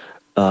him.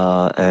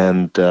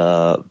 And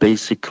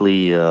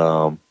basically,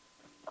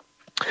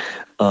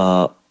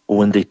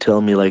 when they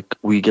tell me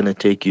we're gonna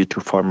take you to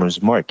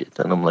farmers market,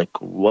 and I'm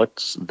like,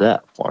 what's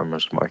that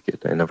farmers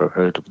market? I never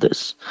heard of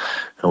this.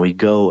 And we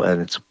go,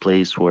 and it's a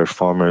place where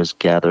farmers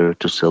gather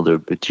to sell their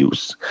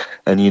produce.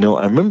 And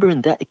I remember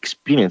in that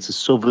experience, it's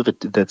so vivid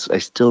that I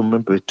still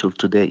remember it till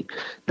today.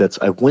 That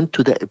I went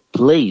to that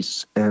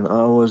place, and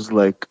I was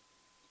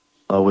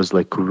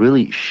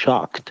really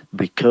shocked,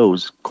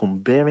 because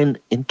comparing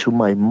into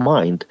my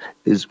mind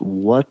is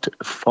what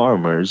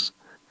farmers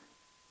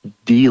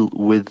deal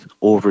with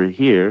over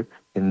here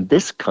in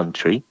this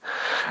country,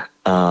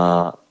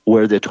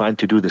 where they're trying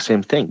to do the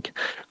same thing.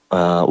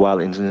 While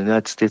in the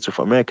United States of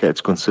America,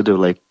 it's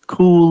considered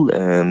cool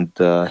and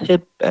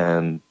hip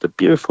and the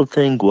beautiful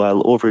thing.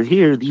 While over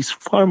here, these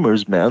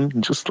farmers, man,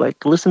 just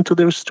listen to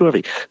their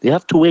story. They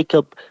have to wake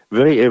up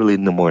very early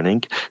in the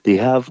morning. They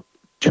have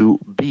to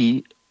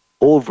be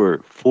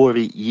over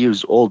 40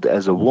 years old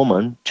as a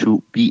woman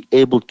to be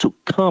able to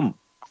come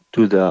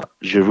to the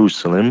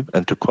Jerusalem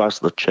and to cross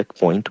the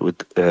checkpoint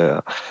with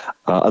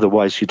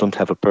otherwise she don't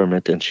have a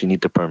permit, and she need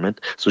the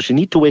permit. So she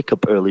need to wake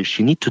up early.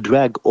 She need to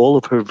drag all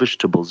of her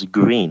vegetables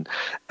green,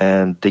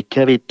 and they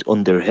carry it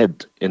on their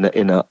head in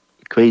a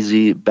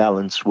crazy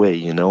balanced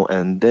way,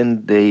 and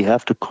then they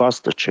have to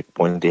cross the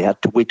checkpoint. They have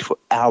to wait for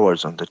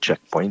hours on the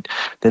checkpoint.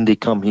 Then they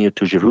come here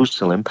to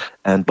Jerusalem,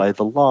 and by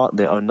the law,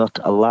 they are not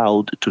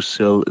allowed to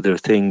sell their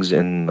things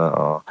in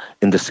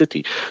the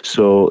city.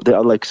 So they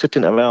are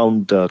sitting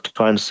around to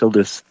try and sell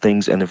their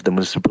things, and if the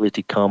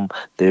municipality come,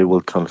 they will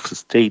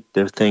confiscate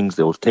their things.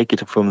 They will take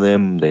it from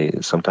them.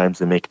 Sometimes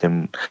they make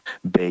them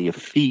pay a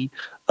fee,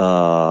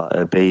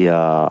 pay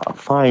a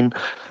fine.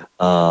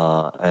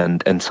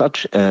 And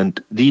such,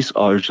 and these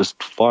are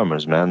just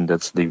farmers, man.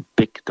 They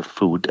pick the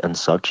food and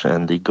such,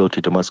 and they go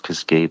to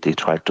Damascus Gate. They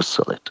try to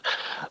sell it,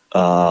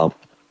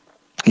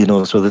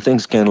 So the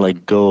things can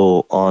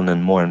go on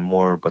and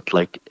more, but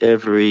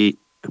every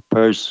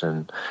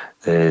person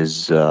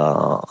is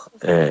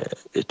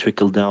it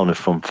trickle down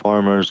from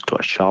farmers to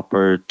a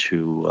shopper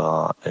to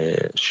a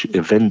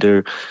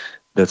vendor.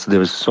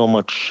 There's so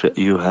much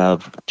you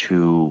have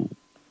to.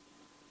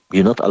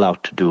 You're not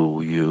allowed to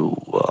do. You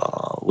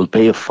will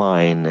pay a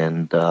fine,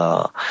 and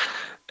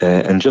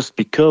And just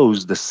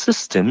because the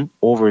system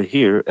over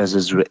here, as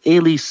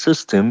Israeli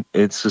system,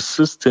 it's a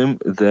system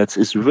that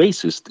is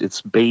racist.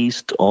 It's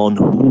based on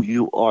who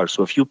you are.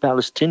 So if you're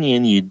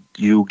Palestinian,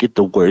 you get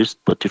the worst,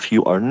 but if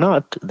you are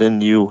not,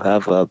 then you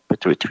have a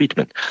better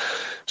treatment.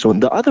 So on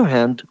the other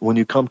hand, when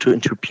you come to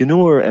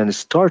entrepreneur and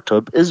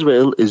startup,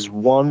 Israel is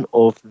one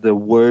of the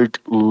world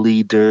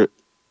leader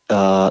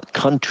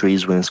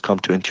countries when it's come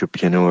to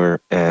entrepreneur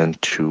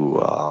and to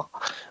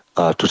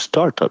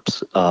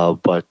startups.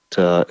 But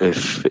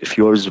if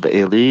you're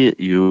Israeli,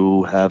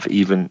 you have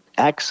even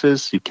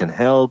access, you can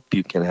help,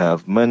 you can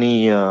have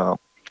money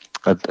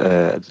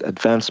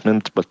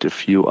advancement. But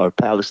if you are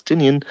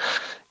Palestinian,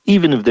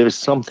 even if there is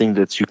something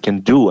that you can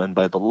do, and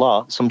by the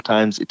law,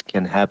 sometimes it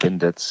can happen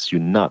that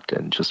you're not,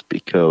 and just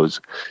because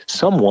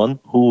someone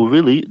who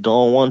really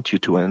don't want you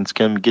to, and it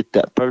can get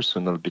that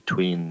personal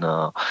between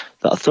the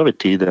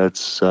authority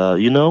that's,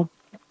 we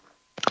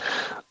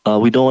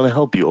don't want to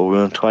help you, or we're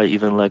going to try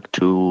even like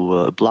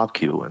to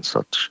block you and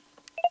such.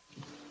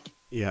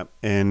 Yeah,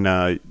 and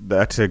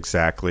that's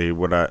exactly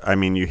what I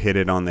mean. You hit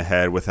it on the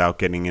head without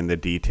getting into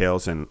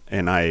details, and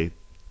I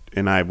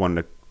want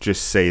to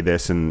just say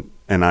this, and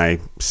I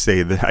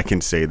say that I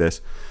can say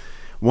this.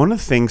 One of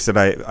the things that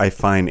I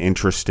find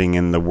interesting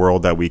in the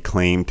world that we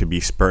claim to be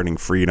spreading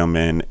freedom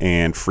in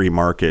and free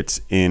markets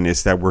in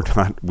is that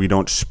we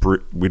don't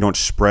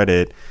spread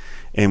it.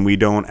 And we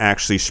don't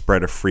actually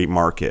spread a free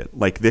market.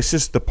 Like, this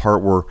is the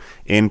part where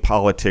in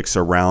politics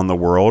around the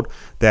world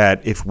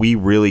that if we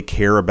really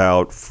care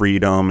about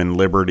freedom and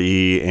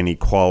liberty and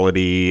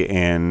equality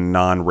and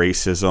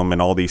non-racism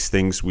and all these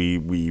things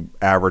we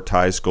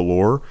advertise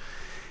galore,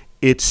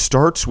 it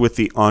starts with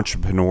the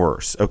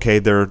entrepreneurs. Okay,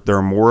 there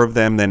are more of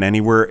them than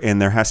anywhere,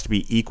 and there has to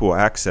be equal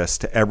access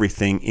to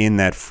everything in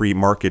that free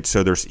market,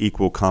 so there's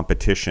equal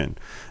competition.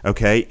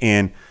 Okay,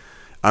 and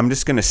I'm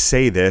just going to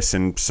say this,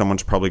 and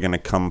someone's probably going to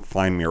come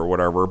find me or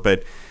whatever,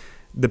 but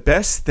the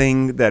best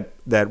thing that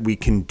we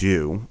can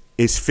do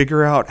is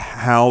figure out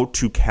how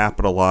to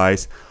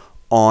capitalize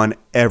on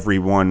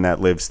everyone that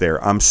lives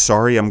there. I'm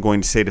sorry, I'm going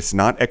to say it's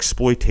not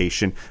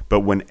exploitation, but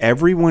when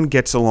everyone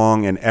gets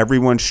along and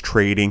everyone's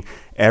trading,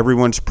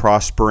 everyone's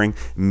prospering,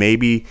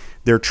 maybe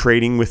they're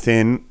trading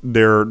within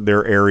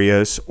their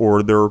areas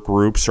or their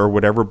groups or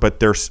whatever, but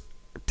there's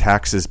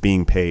taxes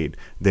being paid.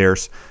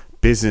 There's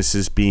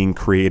businesses being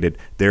created.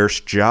 There's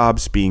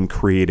jobs being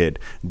created.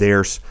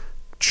 There's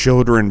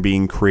children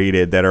being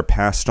created that are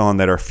passed on,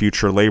 that are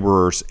future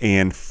laborers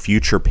and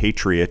future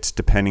patriots,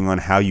 depending on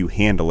how you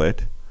handle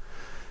it.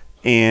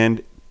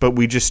 But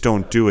we just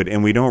don't do it.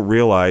 And we don't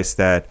realize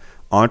that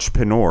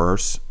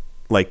entrepreneurs,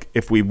 like,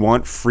 if we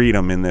want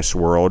freedom in this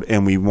world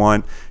and we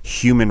want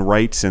human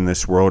rights in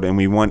this world and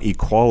we want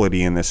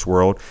equality in this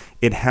world,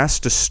 it has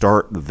to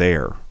start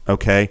there.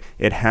 Okay,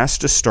 it has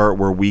to start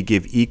where we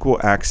give equal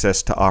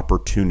access to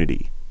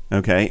opportunity.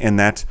 Okay, and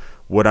that's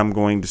what I'm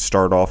going to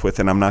start off with,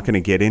 and I'm not going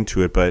to get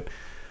into it, but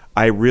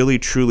I really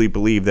truly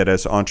believe that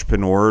as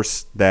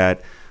entrepreneurs,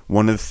 that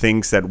one of the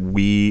things that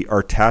we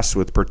are tasked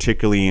with,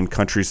 particularly in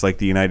countries like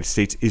the United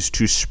States, is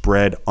to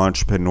spread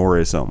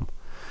entrepreneurism.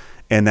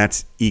 And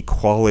that's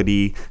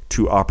equality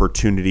to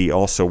opportunity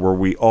also, where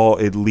we all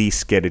at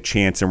least get a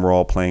chance and we're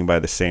all playing by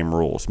the same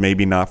rules.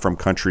 Maybe not from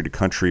country to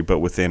country, but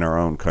within our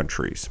own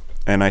countries.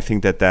 And I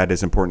think that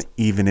is important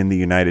even in the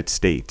United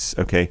States.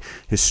 Okay,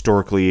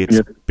 historically,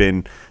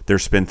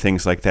 there's been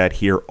things like that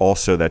here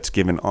also that's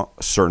given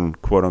certain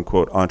quote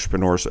unquote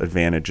entrepreneurs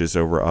advantages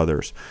over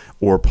others,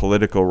 or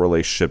political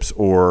relationships,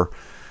 or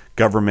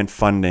government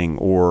funding,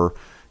 or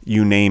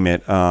you name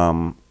it.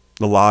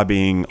 The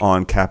lobbying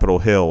on Capitol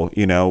Hill,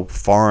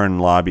 foreign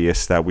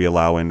lobbyists that we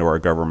allow into our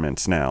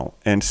governments now,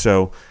 and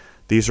so.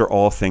 These are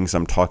all things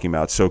I'm talking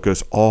about. So it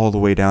goes all the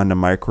way down to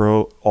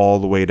micro, all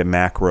the way to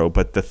macro.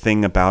 But the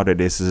thing about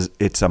it is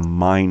it's a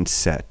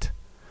mindset.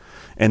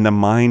 And the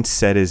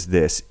mindset is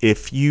this.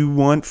 If you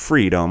want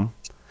freedom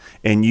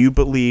and you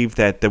believe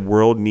that the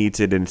world needs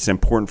it and it's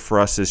important for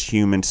us as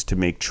humans to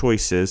make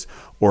choices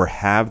or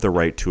have the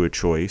right to a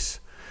choice,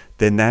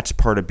 then that's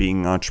part of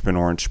being an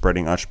entrepreneur and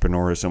spreading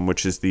entrepreneurism,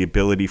 which is the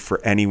ability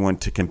for anyone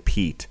to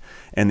compete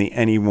and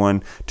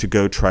anyone to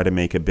go try to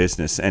make a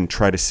business and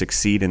try to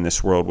succeed in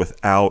this world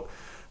without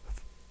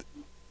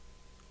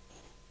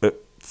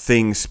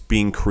things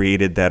being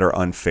created that are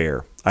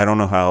unfair. I don't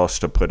know how else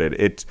to put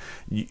it.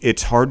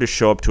 It's hard to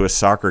show up to a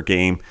soccer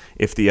game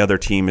if the other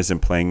team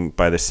isn't playing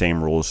by the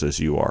same rules as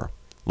you are.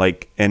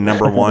 And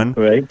number one,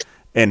 right.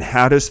 And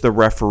how does the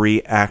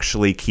referee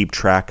actually keep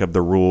track of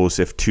the rules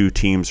if two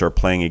teams are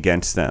playing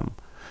against them?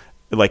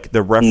 Like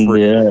the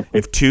referee,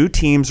 if two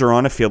teams are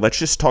on a field, let's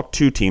just talk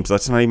two teams.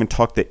 Let's not even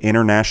talk the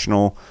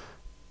international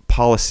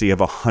policy of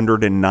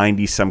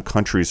 190 some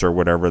countries or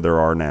whatever there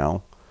are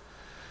now.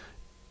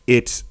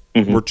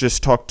 We're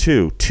just talk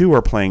two. Two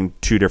are playing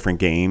two different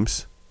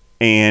games,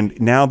 and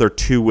now they're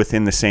two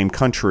within the same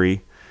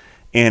country.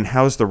 And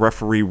how's the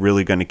referee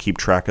really going to keep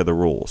track of the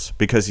rules?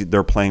 Because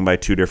they're playing by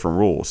two different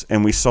rules.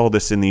 And we saw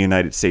this in the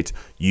United States.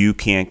 You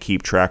can't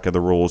keep track of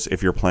the rules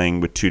if you're playing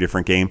with two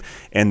different games.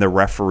 And the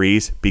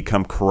referees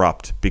become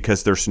corrupt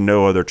because there's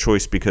no other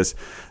choice, because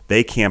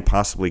they can't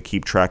possibly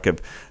keep track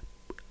of,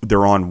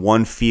 they're on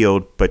one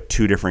field but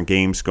two different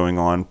games going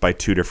on by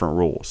two different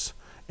rules.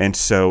 And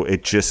so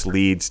it just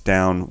leads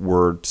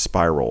downward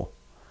spiral.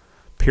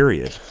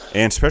 Period.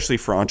 And especially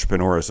for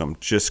entrepreneurs, I'm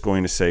just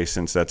going to say,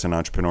 since that's an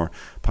entrepreneur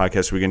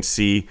podcast, we can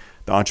see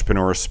the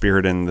entrepreneurial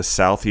spirit in the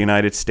South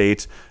United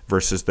States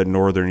versus the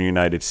Northern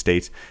United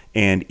States.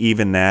 And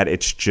even that,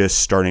 it's just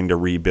starting to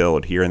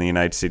rebuild here in the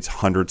United States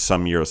 100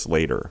 some years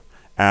later,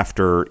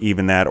 after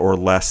even that, or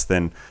less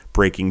than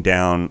breaking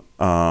down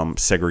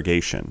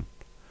segregation.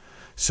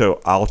 So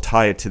I'll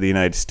tie it to the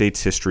United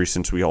States history,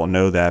 since we all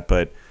know that,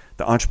 but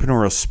the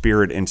entrepreneurial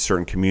spirit in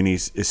certain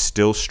communities is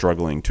still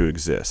struggling to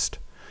exist.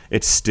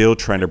 It's still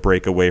trying to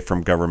break away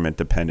from government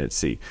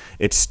dependency.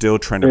 It's still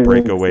trying to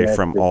break away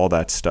from all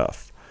that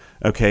stuff.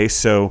 Okay,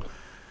 so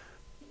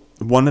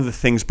one of the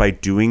things by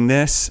doing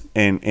this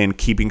and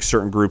keeping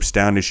certain groups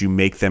down is you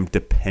make them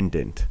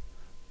dependent.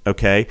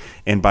 Okay,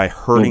 and by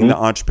hurting the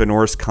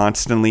entrepreneurs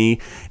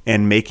constantly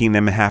and making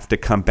them have to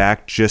come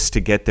back just to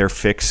get their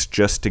fix,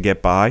 just to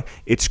get by,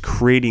 it's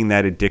creating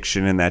that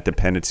addiction and that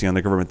dependency on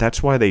the government.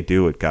 That's why they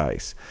do it,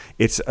 guys.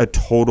 It's a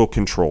total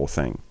control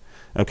thing.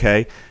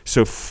 Okay,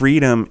 so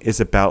freedom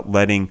is about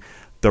letting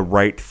the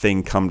right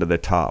thing come to the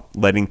top,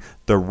 letting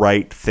the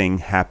right thing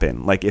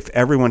happen. Like, if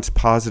everyone's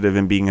positive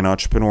in being an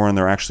entrepreneur and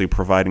they're actually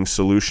providing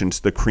solutions,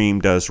 the cream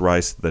does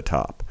rise to the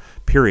top.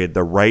 Period.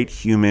 The right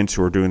humans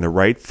who are doing the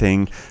right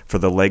thing for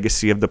the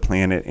legacy of the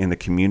planet and the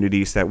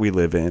communities that we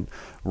live in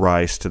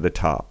rise to the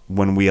top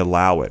when we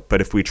allow it.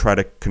 But if we try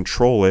to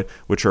control it,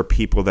 which are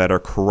people that are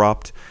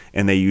corrupt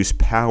and they use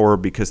power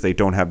because they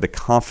don't have the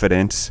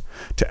confidence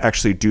to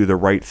actually do the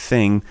right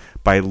thing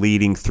by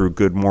leading through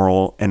good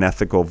moral and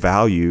ethical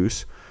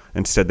values,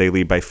 instead they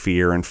lead by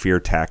fear and fear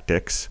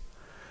tactics,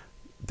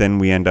 then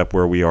we end up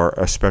where we are,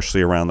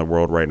 especially around the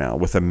world right now,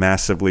 with a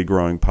massively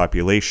growing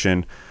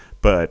population,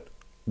 but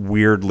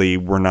weirdly,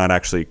 we're not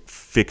actually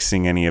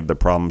fixing any of the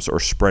problems or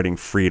spreading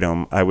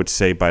freedom. I would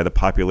say by the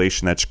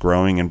population that's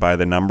growing and by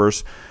the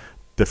numbers,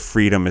 the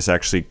freedom is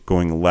actually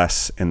going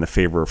less in the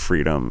favor of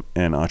freedom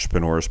and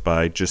entrepreneurs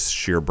by just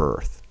sheer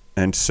birth.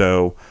 And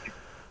so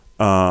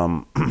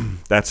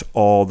that's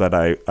all that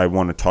I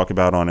want to talk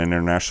about on an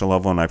international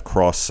level, and I've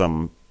crossed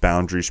some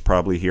boundaries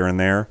probably here and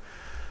there.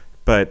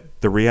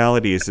 But the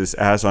reality is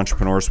as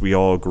entrepreneurs, we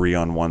all agree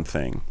on one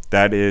thing.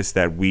 That is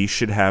that we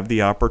should have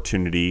the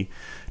opportunity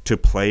to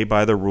play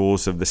by the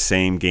rules of the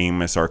same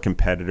game as our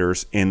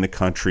competitors in the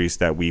countries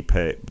that we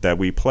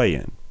play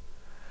in.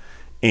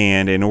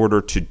 And in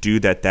order to do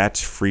that,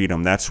 that's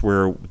freedom. That's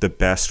where the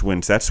best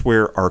wins. That's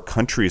where our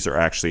countries are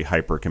actually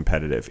hyper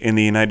competitive. In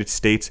the United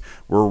States,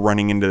 we're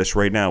running into this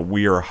right now.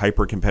 We are a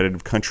hyper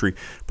competitive country,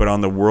 but on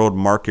the world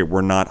market,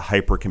 we're not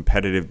hyper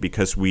competitive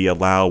because we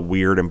allow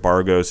weird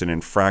embargoes and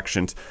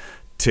infractions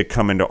to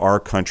come into our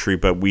country,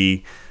 but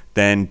we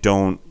then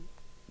don't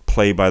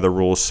play by the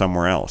rules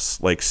somewhere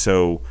else. Like,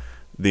 so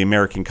the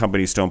American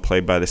companies don't play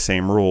by the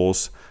same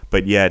rules,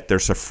 but yet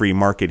there's a free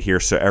market here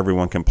so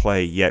everyone can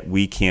play, yet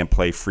we can't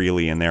play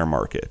freely in their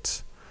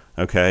markets.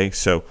 Okay,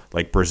 so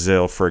like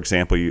Brazil, for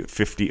example, over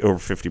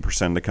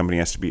 50% of the company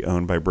has to be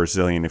owned by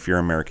Brazilian if you're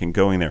American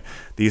going there.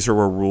 These are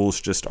where rules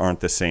just aren't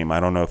the same. I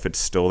don't know if it's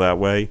still that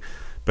way,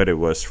 but it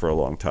was for a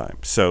long time.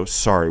 So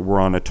sorry, we're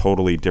on a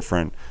totally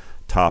different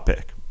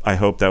topic. I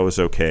hope that was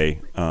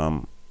okay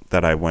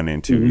that I went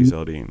into,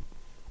 Izzeldin.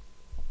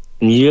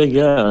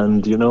 Yeah,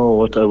 and you know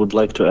what I would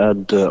like to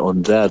add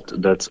on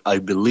that I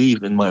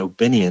believe, in my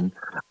opinion,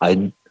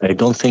 I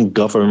don't think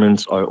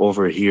governments are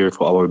over here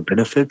for our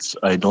benefits.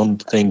 I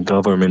don't think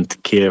government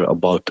care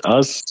about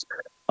us,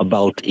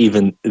 about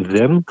even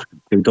them.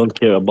 They don't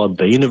care about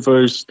the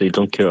universe. They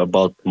don't care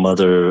about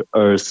Mother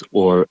Earth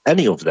or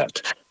any of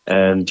that.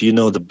 And, you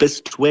know, the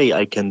best way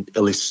I can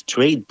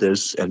illustrate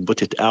this and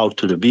put it out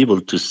to the people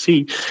to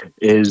see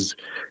is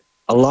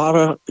a lot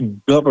of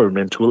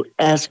government will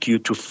ask you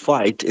to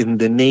fight in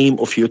the name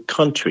of your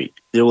country.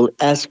 They will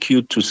ask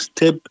you to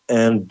step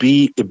and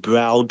be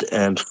proud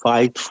and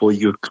fight for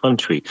your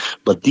country.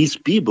 But these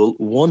people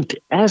won't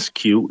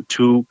ask you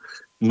to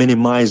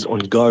minimize on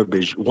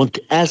garbage, won't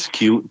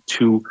ask you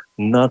to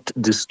not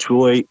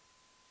destroy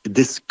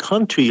this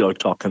country you're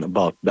talking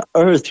about, the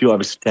earth you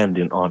are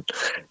standing on.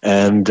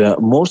 And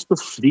most of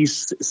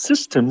these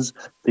systems,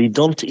 they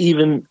don't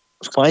even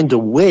find a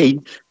way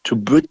to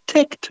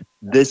protect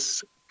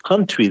this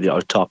country they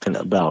are talking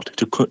about,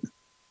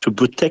 to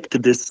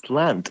protect this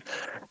land.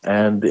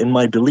 And in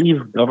my belief,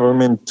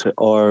 government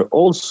are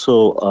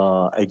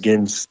also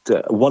against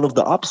one of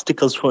the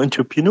obstacles for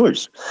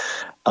entrepreneurs.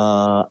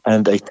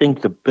 And I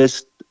think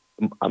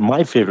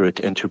my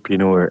favorite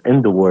entrepreneur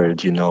in the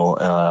world, you know,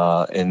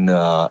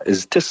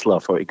 is Tesla,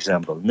 for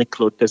example,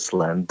 Nikola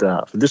Tesla. And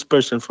this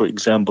person, for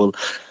example,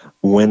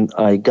 when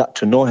I got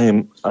to know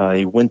him,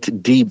 I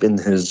went deep in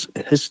his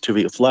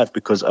history of life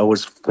because I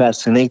was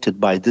fascinated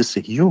by this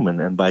human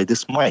and by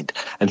this mind.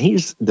 And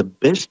he's the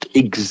best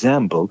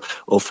example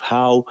of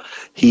how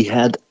he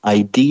had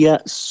idea,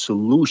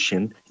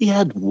 solution. He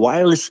had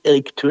wireless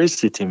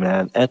electricity,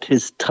 man, at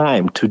his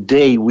time.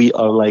 Today, we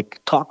are like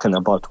talking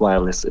about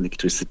wireless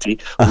electricity.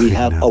 We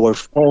have our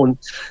phone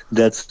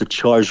that's to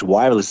charge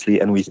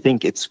wirelessly and we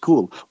think it's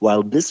cool.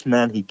 While this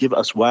man, he give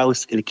us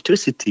wireless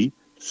electricity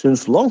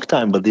since long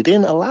time, but they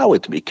didn't allow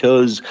it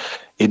because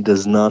it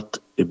does not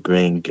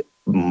bring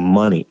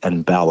money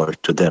and power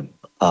to them.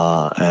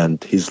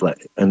 And he's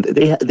like, and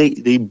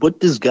they put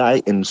this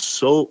guy in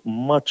so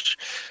much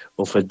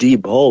of a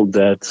deep hole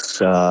that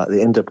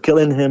they end up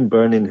killing him,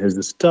 burning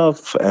his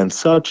stuff and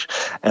such.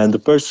 And the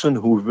person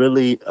who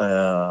really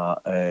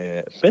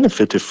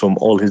benefited from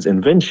all his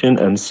invention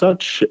and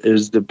such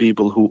is the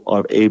people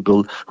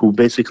who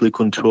basically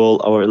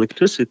control our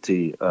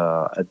electricity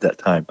at that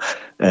time.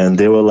 And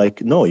they were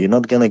like, no, you're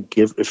not going to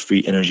give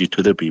free energy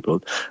to the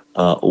people.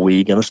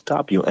 We're going to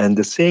stop you. And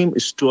the same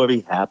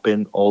story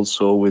happened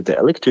also with the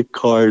electric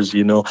cars,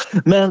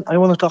 Man, I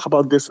want to talk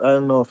about this. I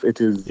don't know if it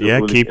is. Yeah,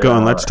 really, keep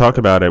going. Let's talk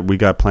about it. We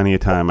got plenty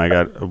of time. I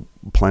got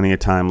plenty of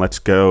time. Let's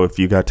go. If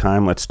you got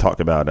time, let's talk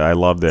about it. I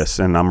love this,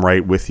 and I'm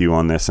right with you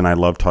on this. And I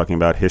love talking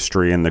about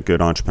history and the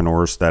good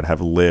entrepreneurs that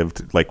have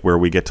lived, like where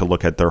we get to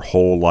look at their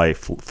whole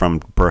life from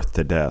birth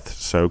to death.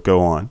 So go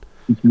on.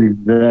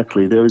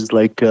 Exactly. There's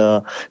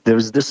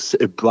this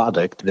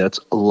product that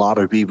a lot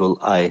of people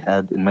I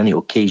had in many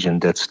occasions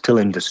that's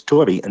telling the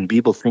story, and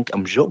people think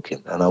I'm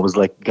joking. And I was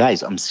like,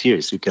 guys, I'm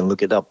serious. You can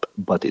look it up.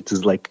 But it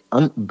is like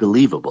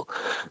unbelievable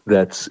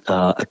that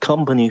a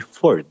company,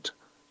 Ford,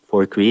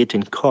 for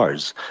creating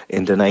cars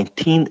in the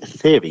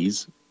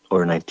 1930s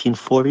or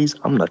 1940s,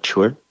 I'm not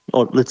sure,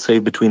 or let's say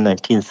between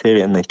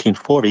 1930 and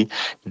 1940,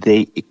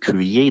 they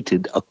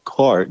created a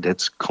car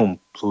that's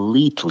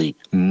completely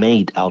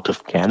made out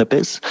of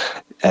cannabis,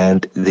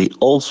 and they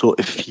also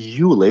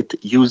fuel it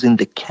using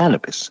the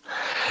cannabis.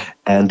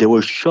 And they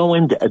were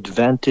showing the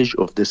advantage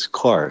of this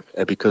car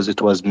because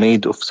it was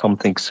made of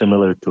something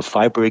similar to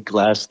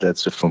fiberglass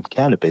that's from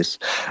cannabis.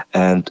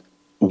 And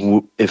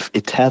if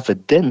it have a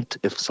dent,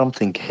 if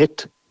something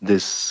hit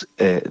this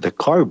the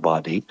car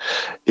body,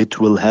 it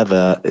will have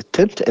a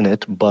dent in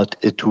it, but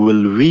it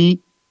will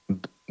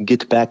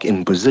get back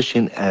in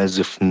position as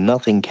if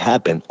nothing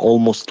happened,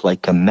 almost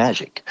like a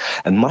magic.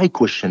 And my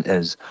question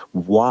is,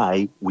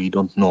 why we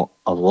don't know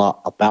a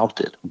lot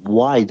about it?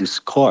 Why this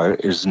car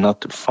is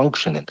not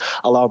functioning?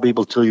 A lot of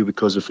people tell you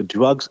because of the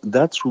drugs.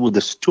 That's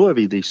the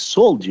story they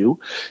sold you,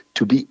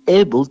 to be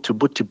able to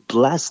put the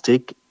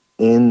plastic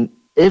in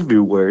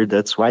everywhere.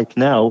 That's right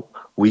now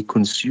we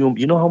consume.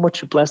 You know how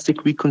much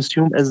plastic we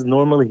consume as a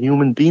normal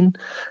human being?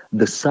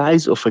 The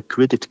size of a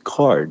credit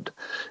card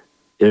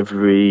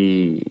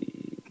every,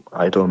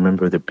 I don't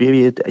remember the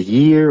period, a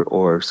year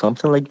or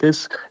something like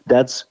this.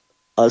 That's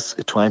us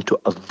trying to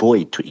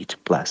avoid to eat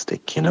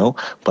plastic,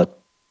 but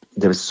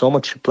there's so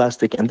much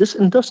plastic, and this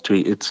industry,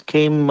 it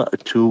came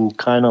to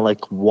kind of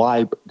like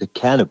wipe the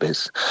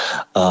cannabis.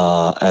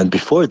 And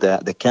before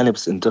that, the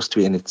cannabis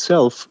industry in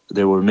itself,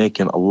 they were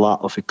making a lot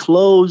of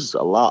clothes,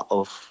 a lot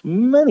of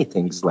many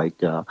things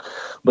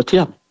but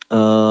yeah.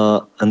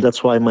 And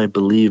that's why my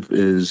belief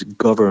is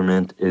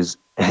government is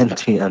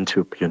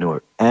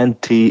anti-entrepreneur,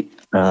 anti-solution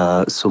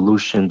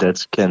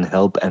that can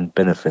help and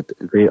benefit.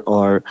 They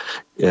are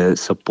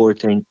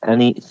supporting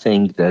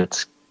anything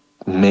that's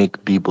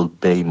make people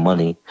pay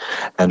money,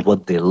 and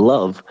what they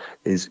love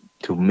is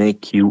to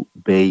make you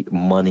pay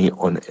money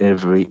on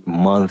every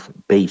month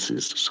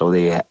basis. So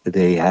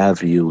they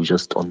have you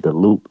just on the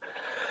loop,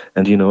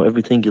 and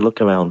everything you look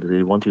around,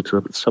 they want you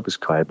to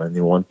subscribe and they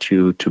want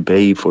you to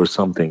pay for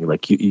something.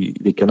 Like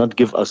they cannot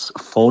give us a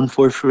phone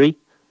for free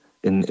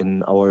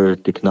in our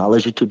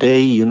technology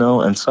today,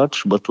 and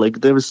such. But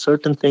like there is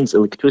certain things,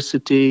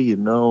 electricity,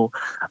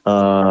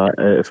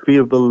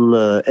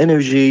 freeable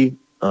energy.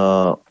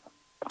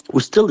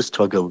 We still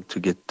struggle to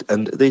get,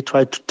 and they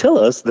try to tell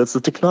us that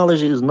the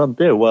technology is not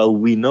there, while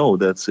we know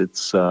that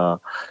it's a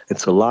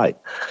lie.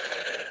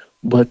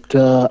 But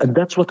and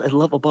that's what I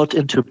love about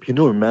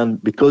entrepreneur, man,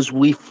 because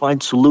we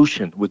find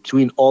solution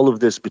between all of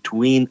this,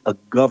 between a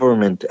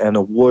government and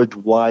a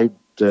worldwide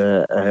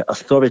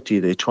authority.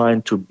 They're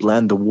trying to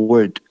blend the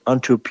word.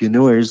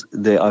 Entrepreneurs,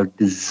 they are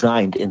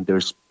designed in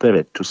their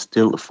spirit to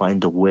still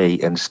find a way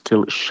and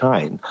still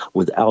shine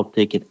without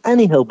taking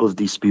any help of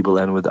these people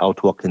and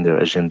without walking their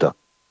agenda.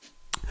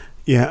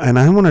 Yeah, and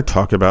I want to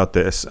talk about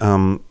this.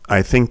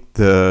 I think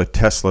the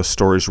Tesla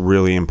story is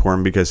really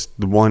important because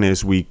the one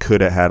is we could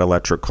have had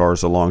electric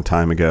cars a long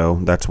time ago.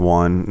 That's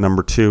one.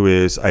 Number two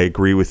is I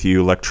agree with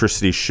you.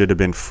 Electricity should have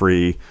been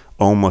free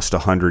almost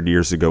 100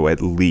 years ago at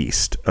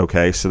least.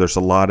 Okay, so there's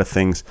a lot of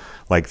things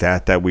like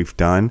that we've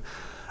done.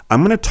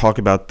 I'm going to talk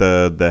about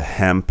the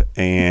hemp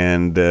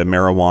and the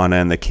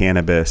marijuana and the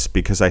cannabis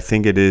because I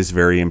think it is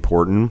very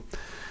important.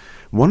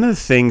 One of the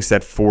things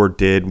that Ford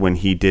did when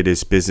he did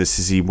his business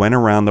is he went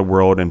around the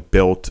world and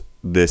built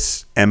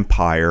this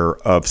empire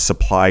of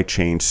supply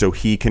chain. So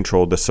he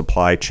controlled the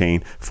supply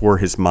chain for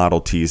his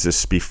Model Ts.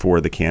 This before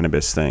the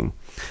cannabis thing.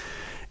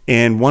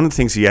 And one of the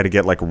things he had to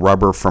get like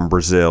rubber from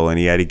Brazil, and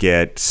he had to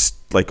get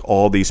like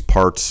all these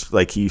parts.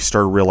 Like he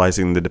started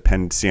realizing the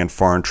dependency on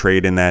foreign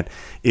trade, and that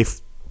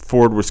if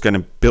Ford was going to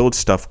build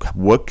stuff,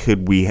 what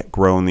could we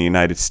grow in the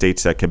United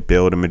States that could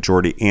build a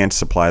majority and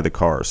supply the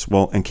cars?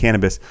 Well, in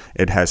cannabis,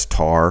 it has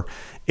tar.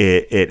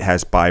 It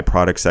has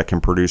byproducts that can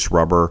produce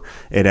rubber.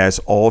 It has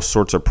all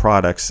sorts of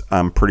products,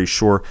 I'm pretty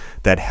sure,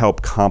 that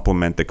help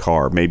complement the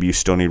car. Maybe you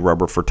still need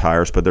rubber for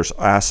tires, but there's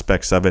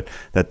aspects of it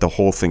that the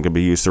whole thing can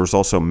be used. There's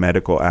also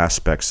medical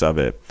aspects of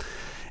it.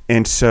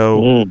 And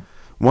so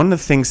one of the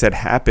things that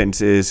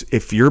happens is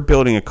if you're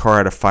building a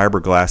car out of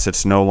fiberglass,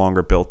 it's no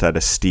longer built out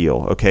of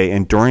steel, okay?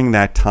 And during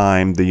that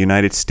time, the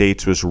United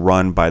States was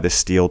run by the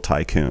steel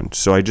tycoon.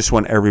 So I just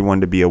want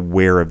everyone to be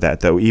aware of that,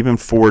 though. Even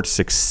Ford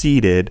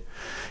succeeded.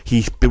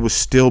 He was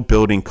still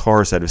building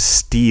cars out of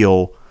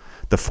steel,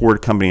 the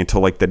Ford company,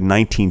 until like the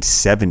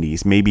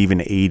 1970s, maybe even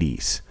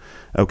 80s.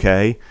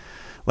 Okay?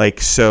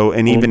 Like, so,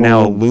 and even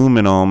now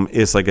aluminum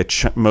is like a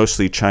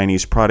mostly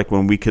Chinese product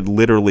when we could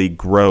literally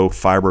grow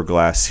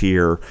fiberglass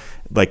here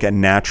like a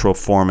natural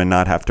form and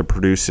not have to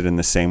produce it in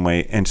the same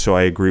way. And so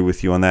I agree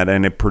with you on that.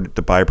 And the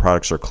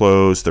byproducts are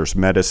clothes, there's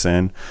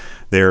medicine,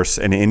 there's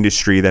an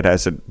industry that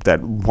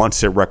that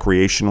wants it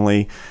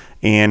recreationally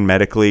and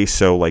medically,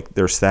 so like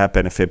there's that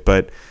benefit.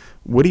 But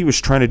what he was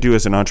trying to do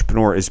as an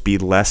entrepreneur is be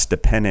less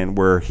dependent,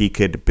 where he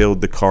could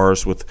build the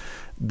cars with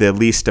the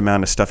least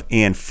amount of stuff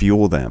and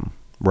fuel them,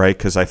 right?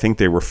 Because I think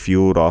they were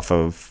fueled off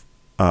of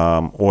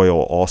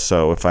oil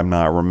also, if I'm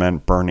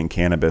not burning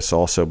cannabis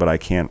also, but I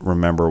can't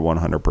remember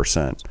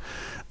 100%.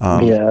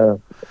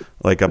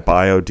 Like a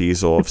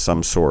biodiesel of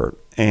some sort.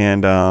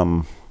 And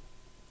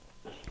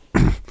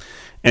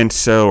and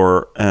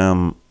so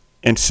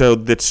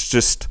that's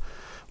just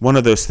one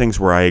of those things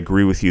where I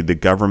agree with you. The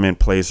government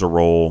plays a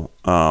role.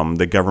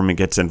 The government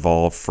gets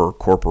involved for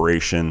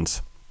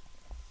corporations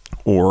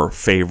or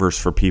favors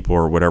for people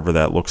or whatever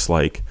that looks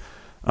like.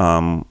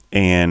 And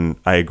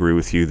I agree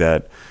with you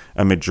that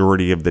a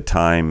majority of the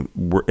time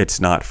it's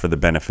not for the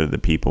benefit of the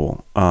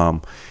people.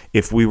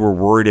 If we were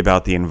worried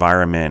about the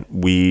environment,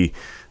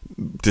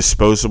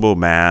 disposable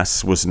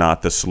mass was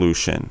not the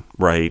solution,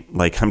 right?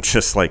 Like, I'm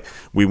just like,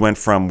 we went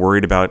from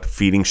worried about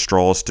feeding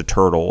straws to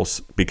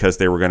turtles because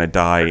they were going to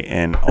die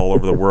and all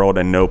over the world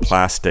and no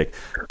plastic,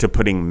 to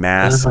putting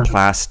mass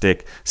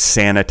plastic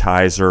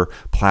sanitizer,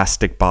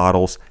 plastic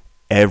bottles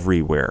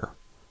everywhere,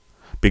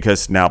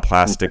 because now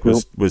plastic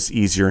was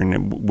easier and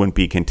it wouldn't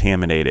be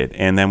contaminated.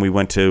 And then we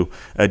went to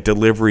a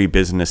delivery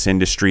business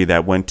industry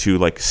that went to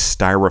like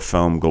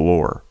styrofoam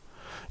galore.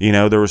 You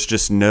know, there was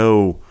just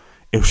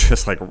it was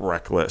just like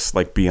reckless,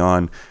 like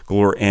beyond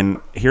galore. And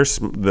here's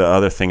the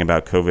other thing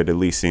about COVID, at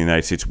least in the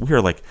United States, we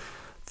are like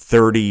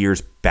 30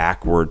 years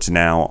backwards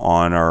now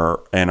on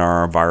our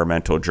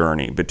environmental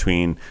journey,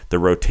 between the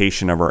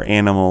rotation of our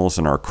animals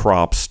and our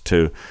crops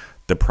to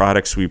the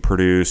products we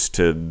produce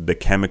to the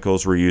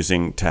chemicals we're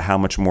using to how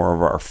much more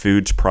of our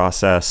food's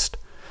processed.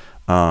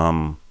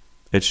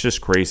 It's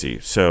just crazy.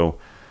 So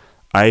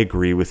I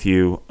agree with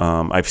you.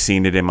 I've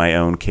seen it in my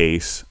own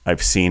case.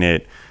 I've seen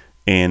it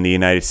in the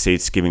United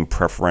States giving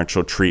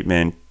preferential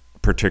treatment,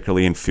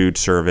 particularly in food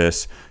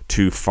service,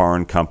 to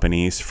foreign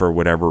companies for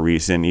whatever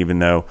reason, even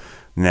though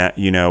that,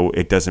 you know,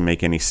 it doesn't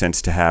make any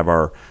sense to have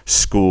our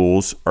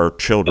schools, our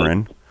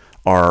children,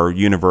 our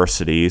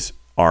universities,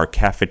 our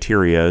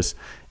cafeterias,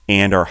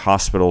 and our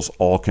hospitals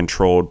all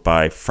controlled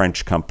by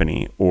French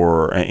company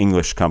or an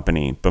English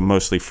company, but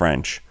mostly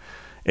French.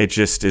 It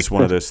just is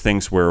one of those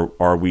things where,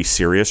 are we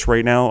serious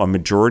right now? A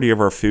majority of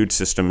our food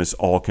system is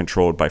all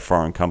controlled by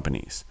foreign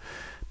companies.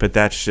 But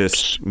that's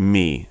just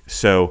me.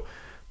 So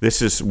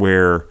this is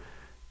where,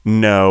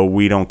 no,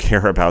 we don't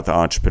care about the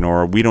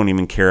entrepreneur. We don't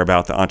even care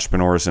about the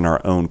entrepreneurs in our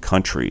own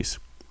countries.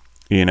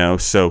 You know,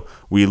 so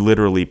we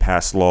literally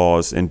pass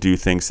laws and do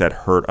things that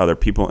hurt other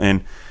people.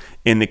 And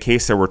in the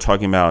case that we're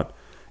talking about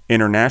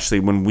internationally,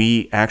 when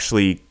we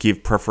actually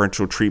give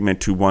preferential treatment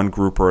to one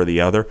group or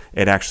the other,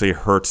 it actually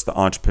hurts the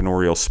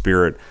entrepreneurial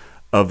spirit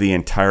of the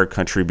entire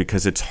country,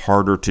 because it's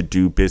harder to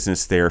do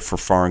business there for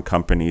foreign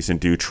companies and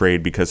do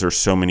trade, because there's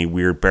so many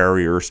weird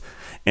barriers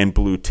and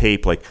blue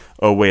tape, like,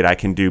 oh wait, I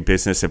can do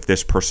business if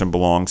this person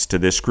belongs to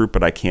this group,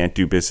 but I can't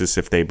do business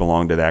if they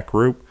belong to that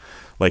group.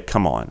 Like,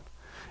 come on.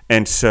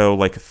 And so,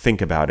 like,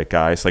 think about it,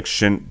 guys. Like,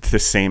 shouldn't the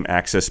same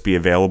access be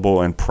available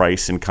and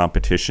price and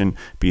competition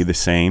be the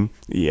same?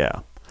 Yeah.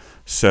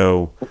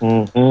 So,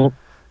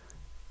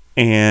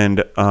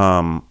 and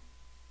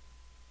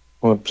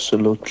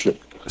absolutely.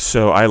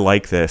 So I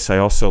like this. I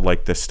also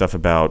like this stuff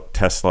about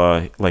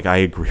Tesla. Like, I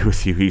agree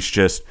with you. He's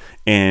just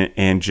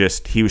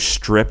he was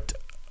stripped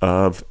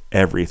of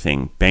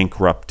everything,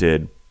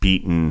 bankrupted,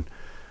 beaten,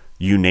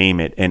 you name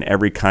it, in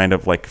every kind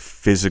of like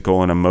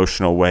physical and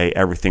emotional way.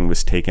 Everything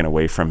was taken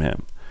away from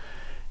him,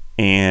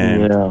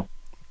 and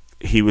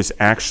he was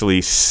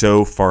actually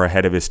so far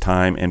ahead of his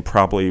time, and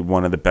probably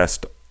one of the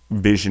best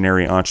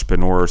visionary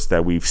entrepreneurs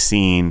that we've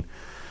seen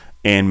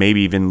and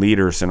maybe even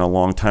leaders in a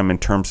long time in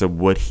terms of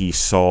what he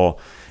saw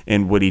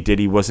and what he did.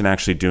 He wasn't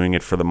actually doing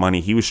it for the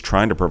money. He was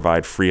trying to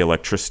provide free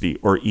electricity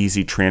or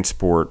easy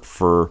transport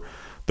for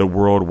the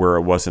world where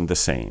it wasn't the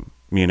same,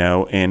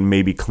 and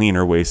maybe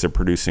cleaner ways of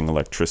producing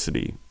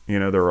electricity.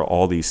 There are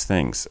all these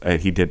things.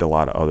 He did a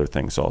lot of other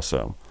things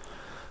also.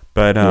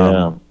 But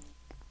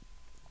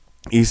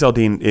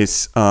Izzeldin,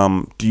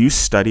 do you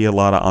study a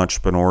lot of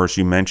entrepreneurs?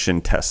 You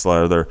mentioned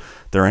Tesla. Are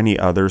there any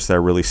others that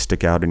really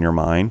stick out in your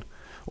mind,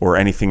 or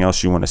anything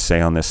else you want to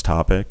say on this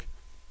topic?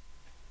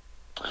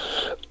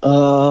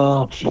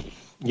 I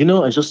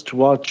just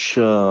watched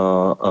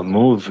a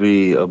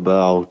movie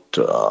about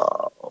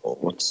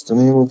what's the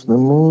name of the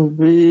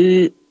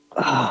movie?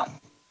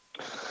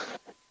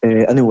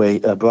 Anyway,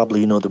 probably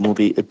you know the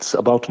movie. It's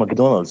about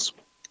McDonald's.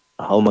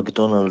 How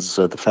McDonald's,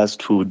 the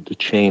fast food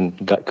chain,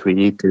 got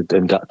created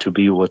and got to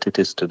be what it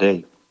is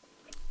today.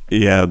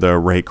 Yeah, the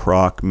Ray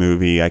Kroc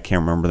movie. I can't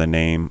remember the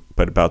name,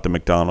 but about the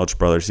McDonald's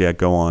brothers. Yeah,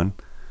 go on.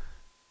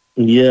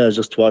 Yeah, I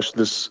just watched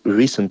this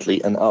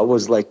recently, and I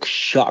was like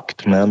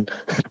shocked, man.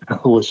 I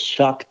was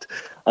shocked.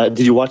 Did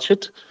you watch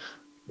it?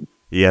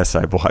 Yes,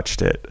 I've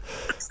watched it.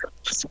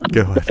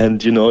 Go ahead.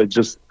 And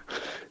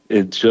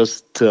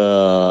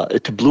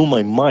it blew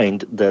my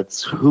mind.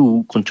 That's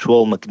who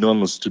control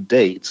McDonald's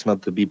today. It's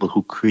not the people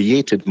who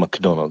created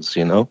McDonald's,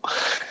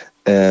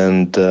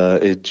 and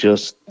it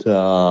just.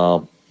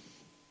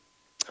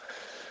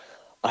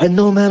 I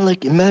know, man,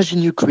 like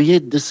imagine you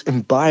create this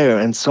empire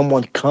and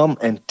someone come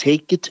and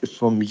take it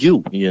from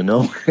you,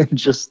 and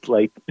just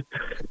like,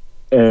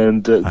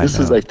 and this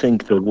is, I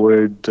think, the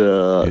word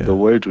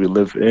we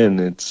live in.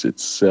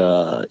 It's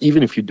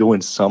even if you're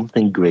doing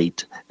something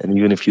great and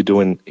even if you're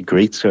doing a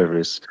great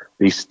service,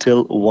 they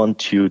still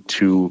want you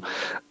to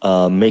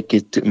make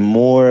it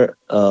more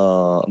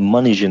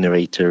money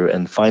generator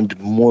and find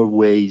more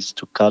ways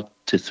to cut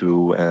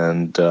through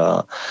and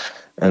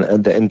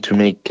at the end to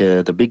make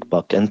the big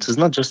buck. And it's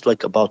not just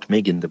like about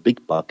making the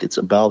big buck. It's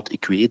about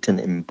creating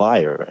an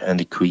empire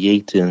and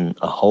creating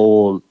a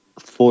whole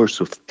force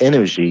of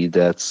energy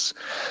that's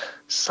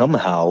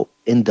somehow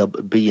end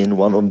up being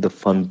one of the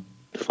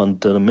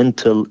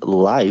fundamental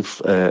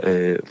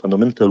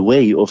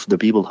way of the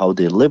people, how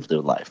they live their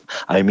life.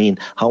 I mean,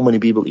 how many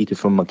people eat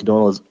from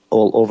McDonald's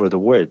all over the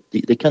world?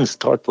 They can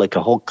start like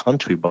a whole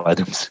country by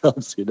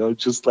themselves,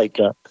 just like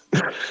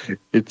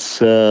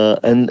it's I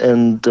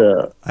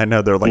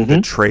know they're like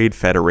the Trade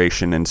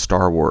Federation in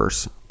Star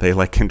Wars. They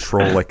like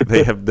control, like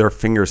they have their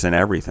fingers in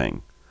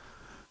everything.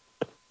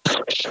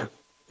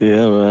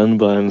 Yeah, man.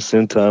 But at the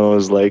same time, I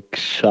was like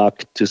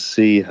shocked to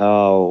see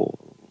how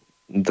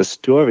the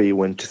story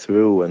went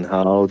through and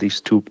how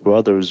these two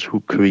brothers who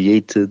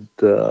created,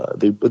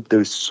 they put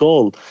their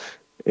soul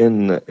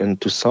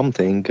into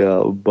something,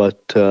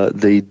 but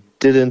they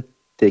didn't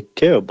take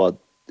care about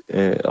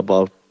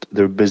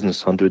their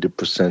business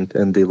 100%,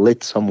 and they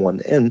let someone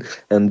in,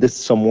 and this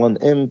someone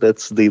in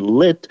that's they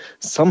let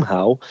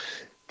somehow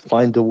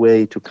find a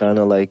way to kind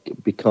of like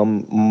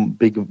become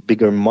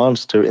bigger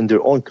monster in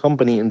their own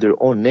company, in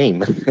their own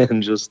name.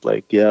 And just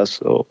like,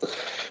 so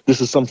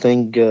this is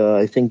something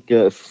I think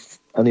if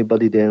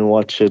anybody didn't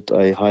watch it,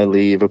 I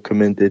highly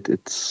recommend it.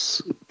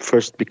 It's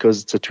first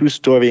because it's a true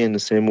story, in the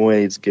same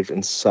way it's give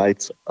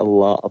insights a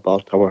lot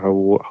about our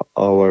world,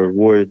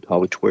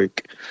 how it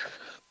works.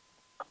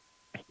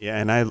 Yeah,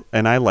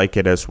 and I like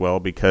it as well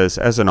because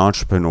as an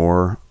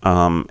entrepreneur,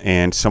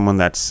 and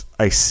someone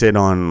I sit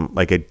on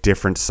like a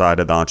different side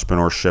of the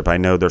entrepreneurship. I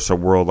know there's a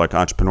world like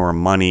entrepreneur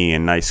money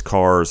and nice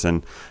cars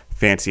and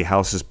fancy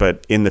houses,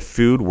 but in the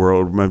food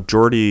world,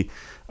 majority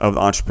of the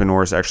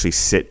entrepreneurs actually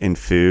sit in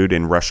food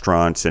and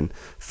restaurants and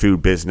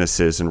food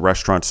businesses and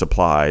restaurant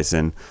supplies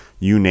and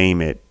you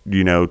name it,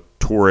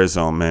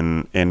 tourism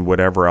and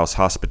whatever else,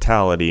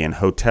 hospitality and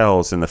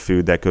hotels and the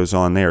food that goes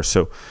on there.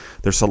 So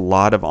there's a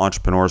lot of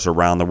entrepreneurs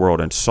around the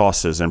world, and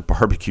sauces and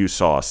barbecue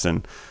sauce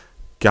and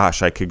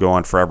gosh, I could go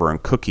on forever,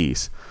 and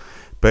cookies.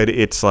 But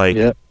it's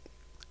like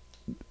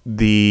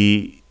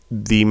the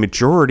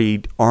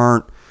majority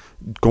aren't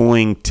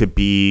going to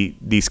be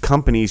these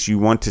companies. You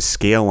want to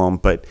scale them,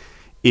 but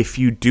if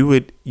you do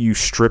it, you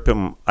strip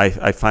them.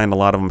 I find a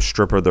lot of them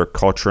strip of their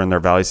culture and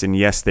their values. And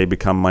yes, they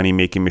become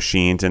money-making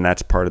machines, and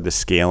that's part of the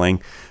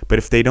scaling. But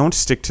if they don't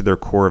stick to their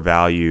core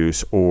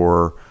values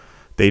or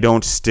they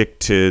don't stick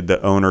to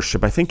the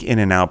ownership, I think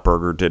In-N-Out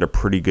Burger did a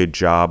pretty good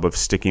job of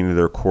sticking to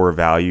their core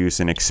values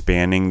and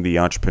expanding the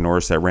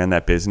entrepreneurs that ran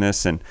that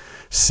business. And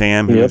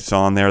Sam, who's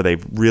on there,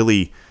 they've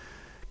really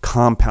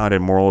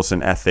compounded morals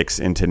and ethics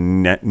into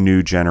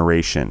new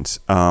generations,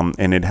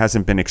 and it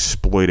hasn't been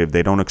exploitive.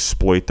 They don't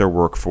exploit their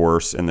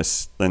workforce in the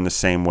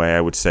same way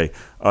I would say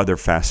other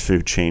fast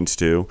food chains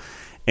do,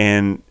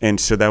 and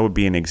so that would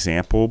be an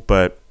example.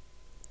 But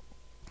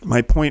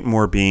my point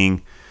more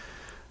being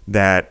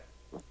that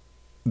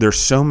there's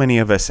so many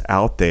of us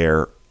out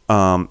there,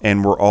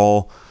 and we're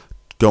all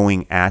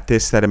going at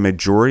this, that a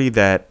majority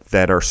that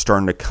are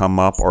starting to come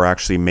up or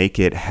actually make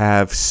it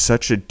have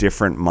such a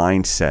different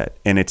mindset.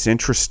 And it's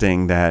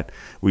interesting that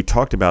we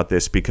talked about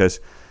this because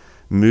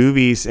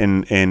movies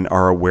and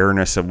our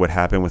awareness of what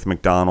happened with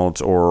McDonald's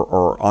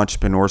or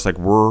entrepreneurs, like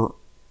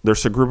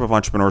there's a group of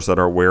entrepreneurs that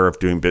are aware of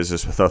doing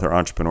business with other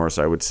entrepreneurs,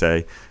 I would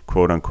say,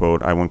 quote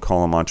unquote, I wouldn't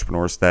call them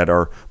entrepreneurs, that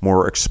are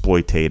more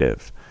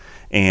exploitative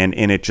and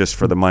in it just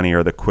for the money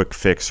or the quick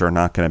fix, are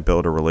not going to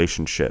build a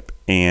relationship.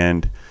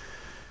 And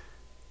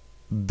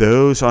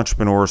those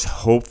entrepreneurs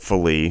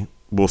hopefully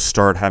will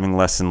start having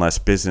less and less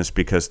business,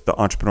 because the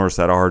entrepreneurs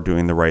that are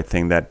doing the right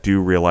thing, that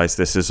do realize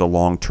this is a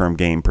long-term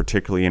game,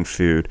 particularly in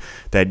food,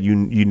 that you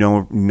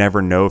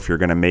never know if you're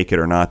going to make it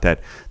or not, that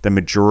the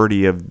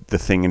majority of the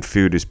thing in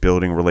food is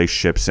building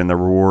relationships, and the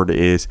reward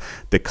is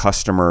the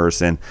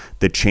customers and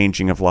the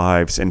changing of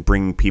lives and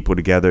bringing people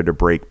together to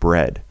break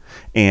bread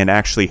and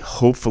actually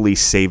hopefully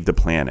save the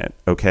planet,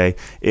 okay,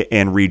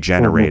 and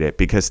regenerate it,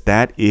 because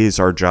that is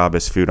our job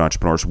as food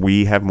entrepreneurs.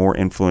 We have more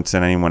influence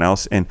than anyone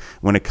else. And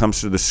when it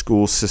comes to the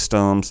school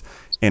systems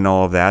and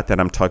all of that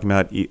I'm talking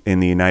about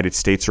in the United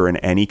States or in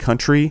any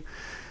country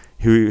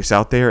who's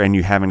out there, and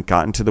you haven't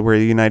gotten to where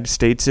the United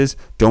States is,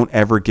 don't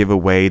ever give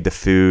away the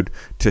food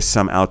to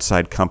some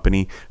outside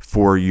company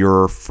for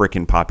your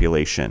freaking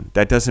population.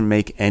 That doesn't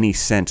make any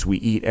sense. We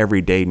eat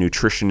every day.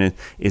 Nutrition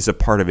is a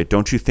part of it.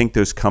 Don't you think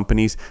those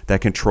companies that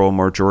control a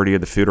majority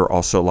of the food are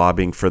also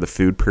lobbying for the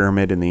food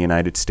pyramid in the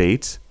United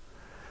States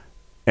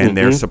and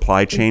their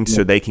supply chain,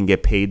 so they can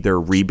get paid their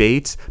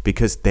rebates,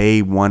 because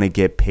they want to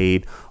get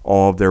paid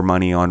all of their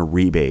money on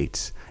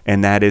rebates?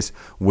 And that is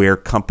where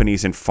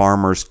companies and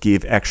farmers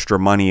give extra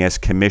money as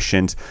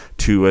commissions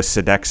to a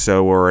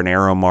Sodexo or an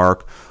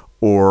Aramark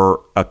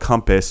or a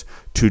Compass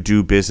to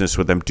do business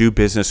with them. Do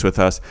business with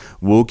us.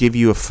 We'll give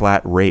you a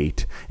flat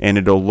rate, and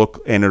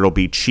it'll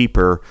be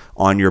cheaper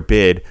on your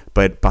bid,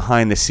 but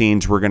behind the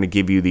scenes, we're going to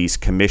give you these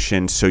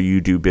commissions so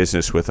you do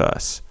business with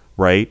us,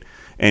 right?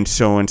 And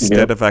so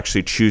instead of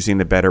actually choosing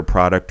the better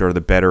product or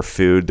the better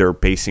food, they're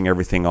basing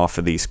everything off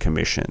of these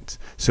commissions.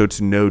 So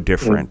it's no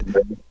different.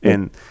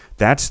 And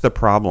that's the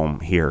problem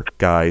here,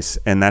 guys.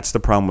 And that's the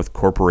problem with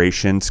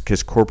corporations,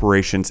 because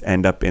corporations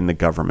end up in the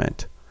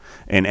government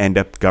and end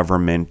up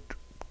government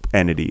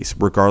entities,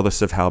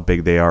 regardless of how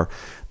big they are.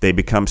 They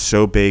become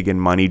so big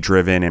and money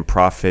driven and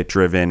profit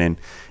driven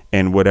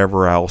and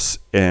whatever else.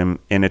 And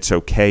it's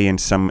okay in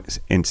some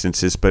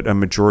instances, but a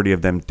majority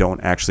of them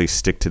don't actually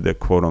stick to the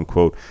quote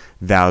unquote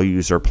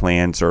values or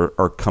plans or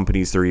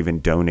companies they're even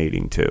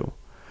donating to.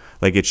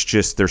 Like, it's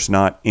just, there's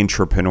not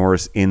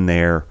entrepreneurs in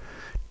there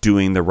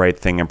doing the right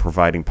thing and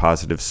providing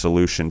positive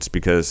solutions,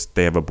 because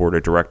they have a board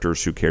of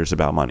directors who cares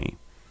about money.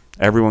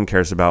 Everyone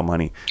cares about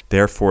money.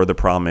 Therefore, the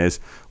problem is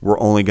we're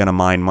only going to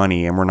mine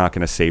money, and we're not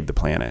going to save the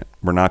planet.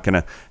 We're not going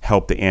to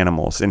help the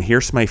animals. And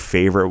here's my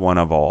favorite one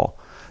of all.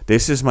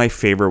 This is my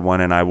favorite one,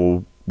 and I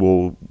will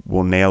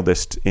nail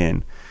this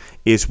in,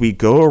 is we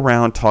go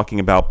around talking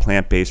about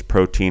plant-based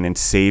protein and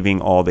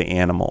saving all the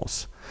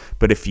animals.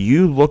 But if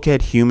you look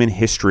at human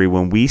history,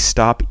 when we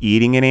stop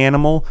eating an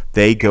animal,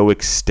 they go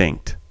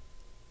extinct.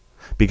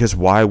 Because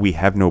why? We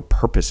have no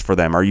purpose for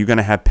them. Are you going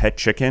to have pet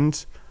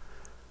chickens?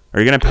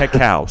 Are you going to pet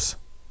cows?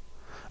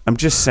 I'm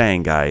just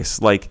saying,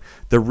 guys, like,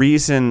 the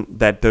reason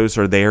that those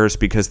are there is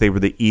because they were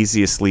the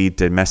easiestly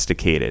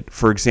domesticated.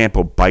 For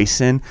example,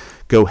 bison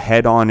go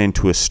head on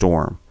into a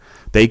storm.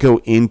 They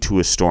go into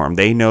a storm.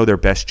 They know their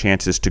best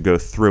chance is to go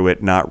through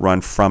it, not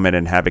run from it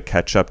and have it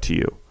catch up to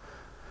you.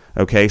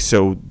 Okay,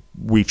 so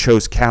we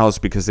chose cows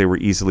because they were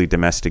easily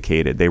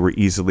domesticated.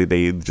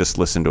 They just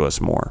listened to us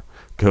more.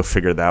 Go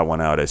figure that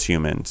one out as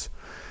humans.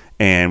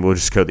 And we'll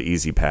just go the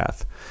easy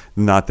path,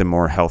 not the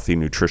more healthy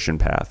nutrition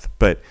path.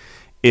 But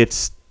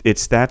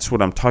that's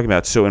what I'm talking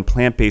about. So in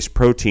plant-based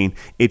protein,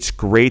 it's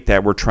great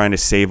that we're trying to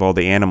save all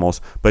the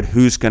animals, but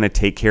who's going to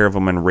take care of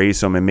them and raise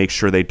them and make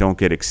sure they don't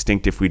get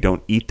extinct if we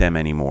don't eat them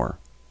anymore?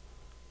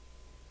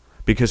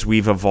 Because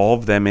we've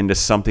evolved them into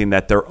something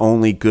that they're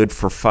only good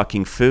for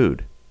fucking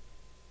food.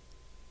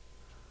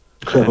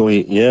 They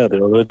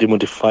already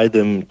modified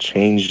them,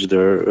 changed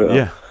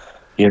their...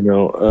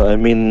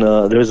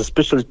 there's a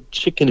special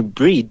chicken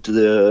breed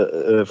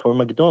for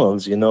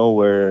McDonald's,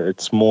 where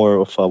it's more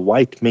of a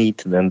white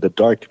meat than the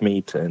dark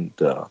meat, and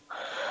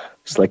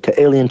it's like an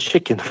alien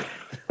chicken.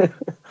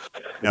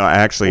 No,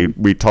 actually,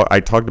 I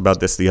talked about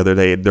this the other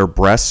day. Their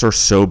breasts are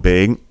so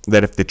big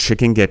that if the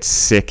chicken gets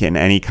sick in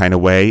any kind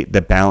of way,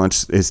 the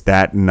balance is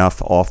that enough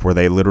off where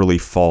they literally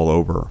fall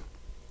over.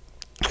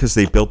 Because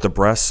they built the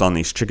breasts on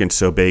these chickens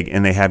so big,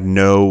 and they have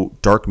no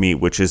dark meat,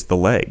 which is the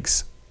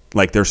legs.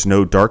 Like, there's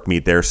no dark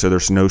meat there, so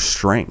there's no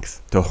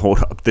strength to hold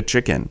up the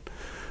chicken.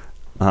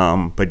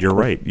 But you're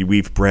right.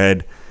 We've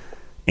bred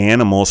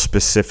animals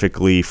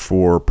specifically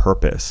for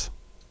purpose.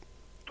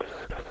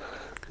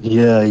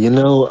 Yeah,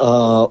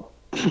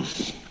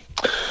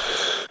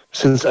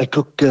 since I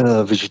cook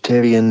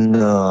vegetarian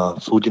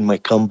food in my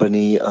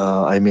company,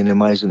 I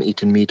minimize on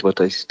eating meat,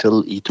 but I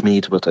still eat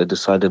meat. But I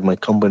decided my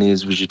company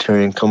is a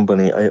vegetarian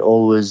company. I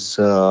always...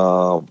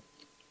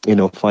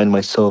 find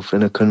myself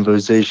in a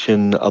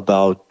conversation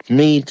about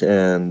meat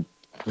and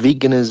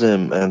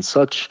veganism and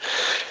such.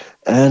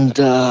 And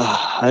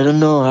I don't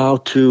know how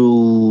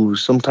to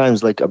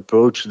sometimes like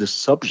approach this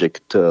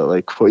subject.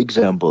 Like for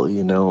example,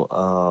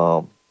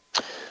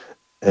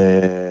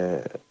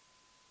 uh,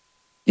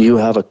 you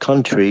have a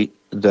country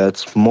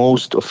that's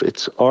most of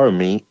its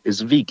army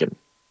is vegan,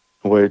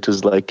 where it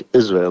is like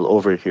Israel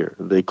over here.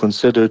 They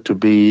consider to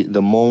be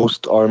the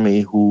most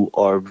army who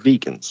are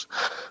vegans.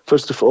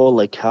 First of all,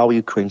 like how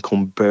you can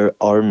compare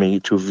army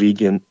to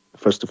vegan.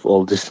 First of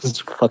all, this is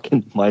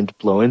fucking mind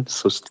blowing,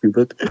 so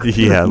stupid.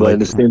 Yeah, But at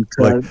the same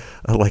like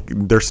time, like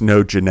there's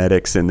no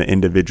genetics in the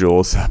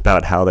individuals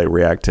about how they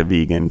react to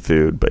vegan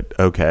food, but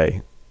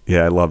okay.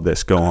 Yeah, I love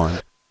this. Go on.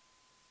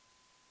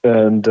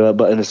 and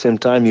but at the same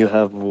time, you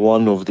have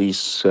one of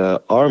these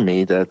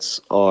army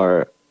that's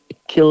are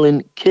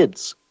killing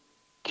kids,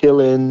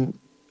 killing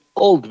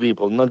old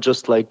people, not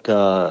just like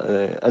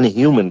any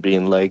human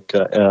being, like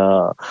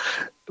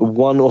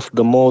one of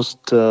the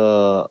most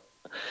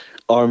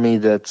army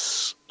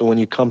that's when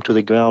you come to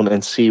the ground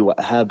and see what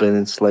happened,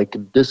 it's like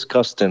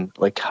disgusting.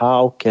 Like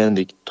how can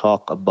they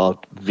talk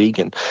about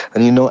vegan?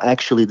 And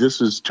actually this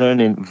is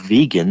turning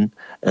vegan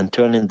and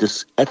turning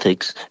this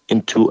ethics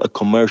into a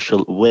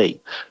commercial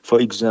way.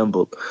 For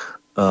example,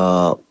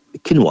 uh,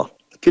 quinoa.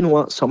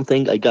 Quinoa,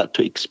 something I got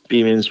to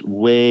experience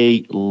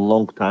way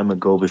long time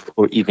ago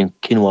before even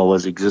quinoa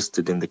was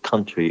existed in the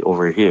country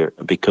over here.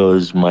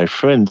 Because my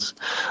friends,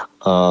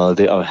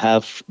 they are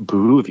half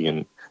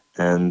Peruvian,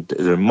 and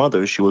their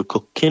mother, she will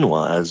cook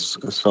quinoa as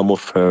some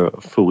of her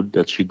food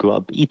that she grew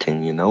up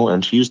eating,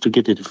 and she used to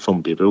get it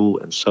from Peru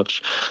and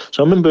such.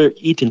 So I remember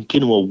eating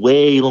quinoa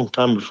way long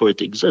time before it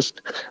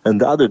exists.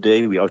 And the other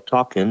day we are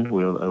talking,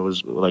 I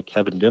was like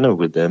having dinner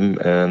with them,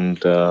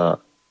 and uh,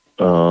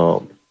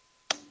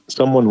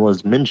 someone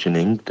was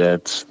mentioning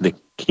that the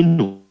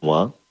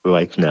quinoa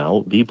right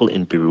now, people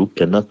in Peru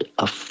cannot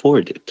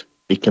afford it.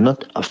 They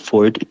cannot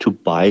afford to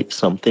buy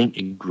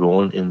something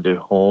grown in their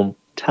hometown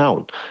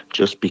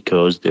just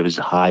because there is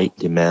high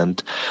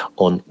demand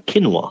on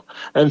quinoa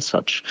and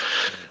such.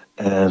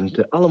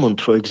 And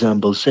almond, for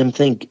example, same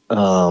thing.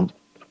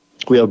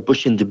 We are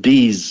pushing the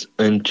bees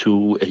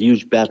into a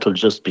huge battle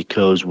just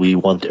because we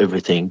want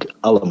everything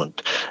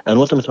element. And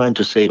what I'm trying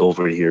to say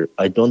over here,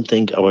 I don't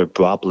think our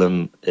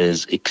problem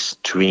is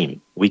extreme.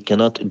 We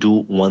cannot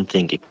do one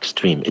thing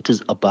extreme. It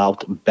is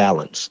about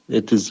balance.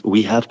 It is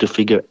we have to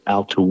figure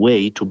out a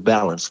way to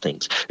balance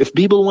things. If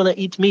people want to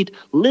eat meat,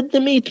 let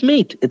them eat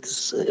meat.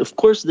 It's of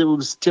course there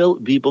will still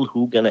people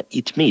who gonna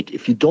eat meat.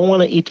 If you don't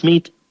want to eat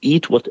meat,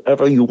 eat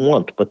whatever you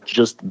want, but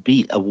just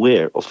be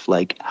aware of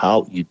like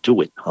how you do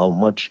it, how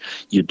much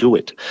you do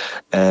it.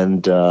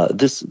 And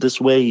this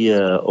way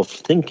of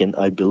thinking,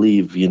 I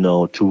believe,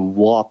 to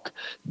walk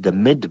the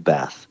mid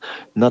path,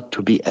 not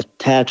to be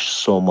attached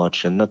so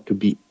much and not to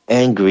be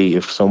angry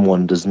if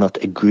someone does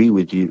not agree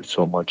with you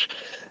so much.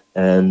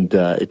 And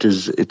it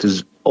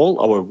is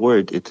all our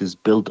word, it is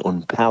built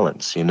on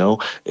balance.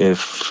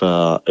 If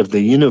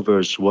the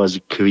universe was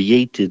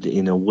created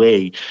in a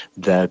way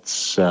that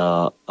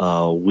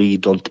we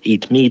don't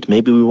eat meat,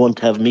 maybe we won't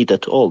have meat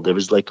at all. There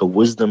is like a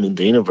wisdom in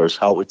the universe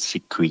how it's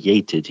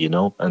created.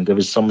 And there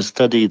is some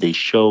study they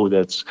show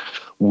that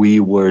we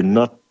were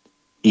not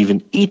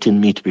even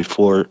eaten meat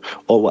before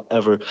or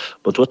whatever.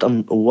 But what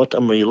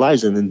I'm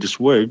realizing in this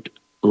world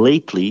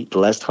lately, the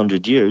last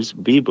 100 years,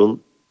 people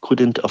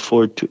couldn't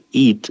afford to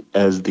eat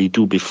as they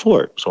do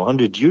before. So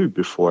 100 years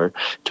before,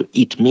 to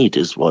eat meat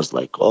is was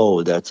like,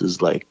 oh, that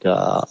is like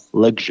a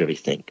luxury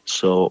thing.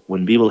 So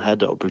when people had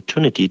the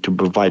opportunity to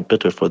provide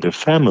better for their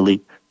family,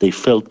 they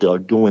felt they are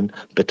doing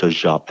better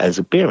job as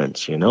a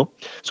parents.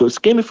 So it's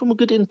came from a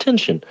good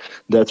intention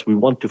that we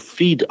want to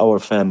feed our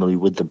family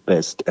with the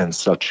best and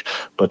such.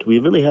 But we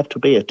really have to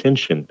pay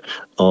attention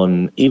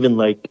on even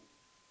like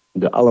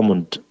the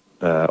almond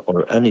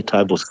or any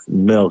type of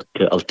milk,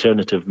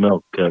 alternative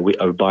milk we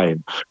are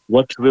buying.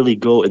 What really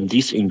go in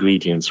these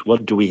ingredients?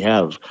 What do we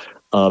have?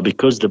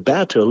 Because the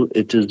battle,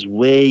 it is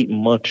way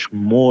much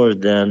more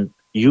than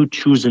you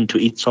choosing to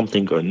eat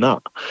something or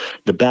not.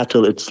 The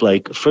battle, it's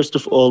like, first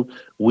of all,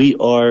 we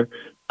are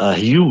a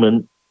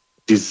human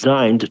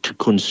designed to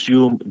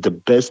consume the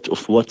best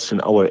of what's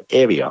in our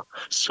area.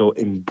 So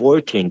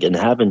importing and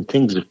having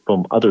things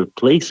from other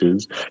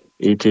places,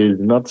 it is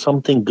not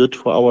something good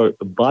for our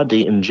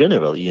body in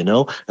general.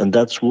 And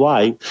that's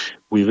why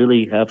we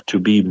really have to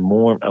be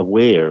more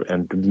aware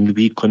and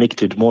be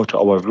connected more to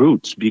our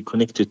roots, be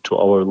connected to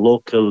our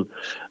local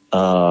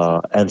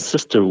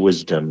ancestor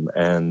wisdom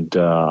and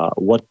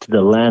what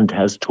the land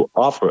has to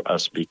offer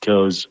us,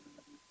 because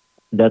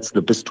that's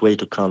the best way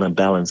to kind of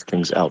balance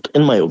things out,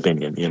 in my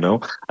opinion.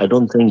 I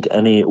don't think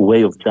any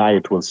way of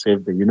diet will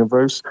save the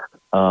universe.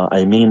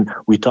 I mean,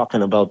 we're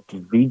talking about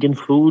vegan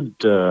food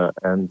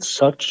and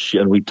such,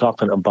 and we're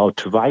talking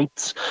about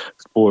rights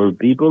for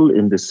people.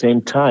 In the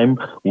same time,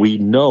 we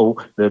know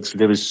that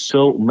there is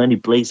so many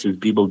places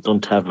people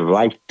don't have a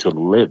right to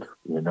live.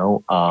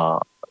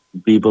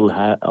 People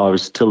are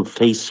still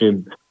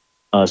facing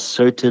a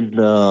certain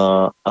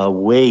a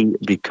way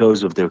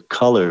because of their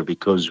color,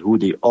 because who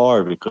they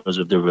are, because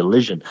of their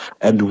religion.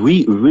 And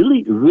we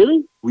really,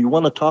 really, we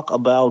want to talk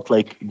about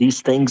like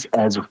these things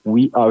as if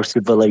we are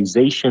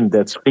civilization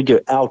that's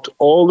figured out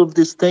all of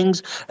these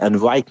things. And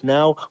right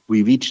now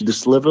we reach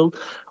this level.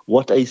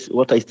 What I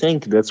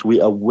think that's we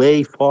are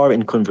way far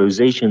in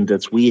conversation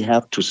that we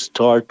have to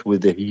start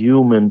with the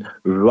human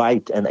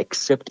right and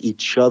accept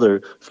each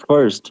other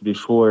first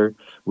before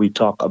we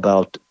talk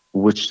about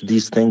which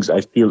these things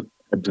I feel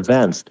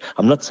advanced.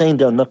 I'm not saying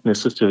they're not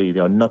necessary, they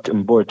are not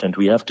important.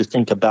 We have to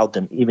think about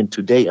them even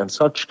today and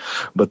such.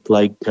 But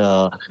like,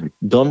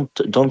 don't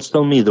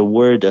tell me the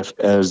word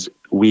as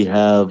we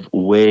have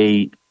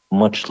way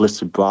much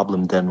less a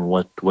problem than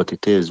what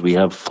it is. We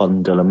have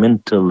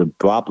fundamental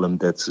problem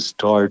that's the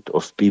start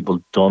of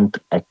people don't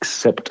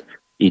accept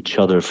each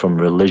other from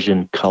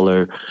religion,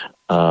 color,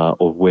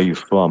 or where you're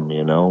from,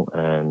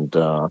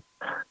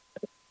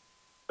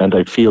 and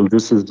I feel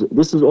this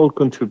is all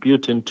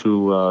contributing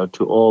to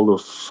all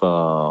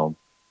of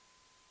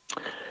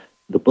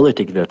the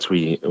politics that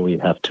we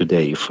have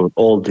today, for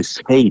all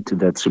this hate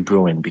that's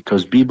brewing,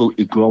 because people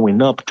are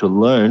growing up to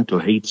learn to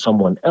hate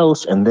someone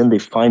else, and then they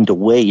find a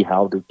way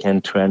how they can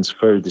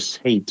transfer this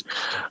hate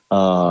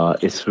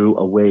through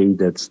a way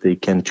that they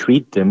can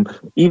treat them,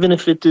 even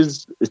if it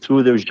is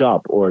through their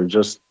job, or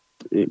just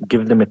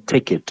give them a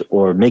ticket,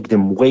 or make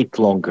them wait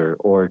longer,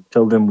 or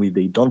tell them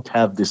they don't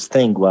have this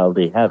thing while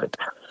they have it.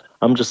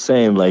 I'm just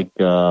saying, like,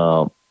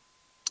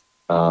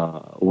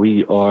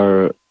 we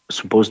are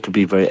supposed to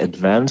be very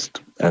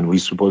advanced, and we're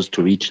supposed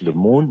to reach the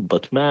moon,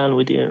 but man,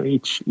 we didn't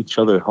reach each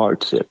other's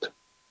hearts yet.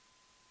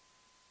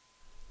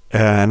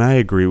 And I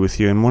agree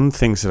with you. And one of the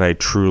things that I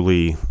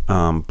truly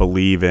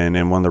believe in,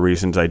 and one of the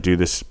reasons I do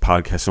this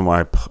podcast and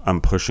why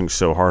I'm pushing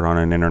so hard on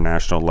an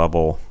international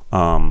level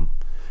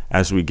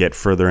as we get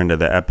further into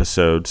the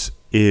episodes,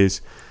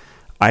 is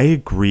I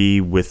agree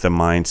with the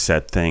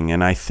mindset thing.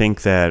 And I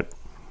think that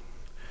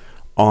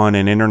on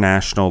an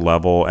international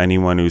level,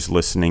 anyone who's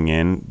listening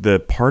in, the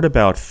part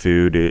about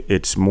food,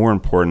 it's more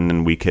important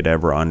than we could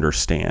ever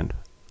understand.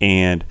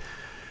 And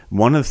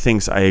one of the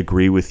things I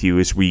agree with you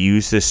is we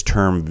use this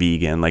term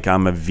vegan, like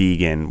I'm a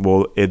vegan.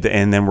 Well,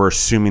 and then we're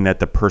assuming that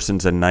the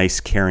person's a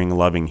nice, caring,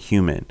 loving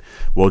human.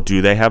 Well,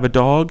 do they have a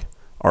dog?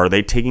 Are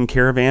they taking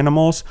care of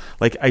animals?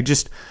 Like,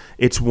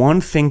 it's one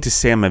thing to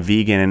say I'm a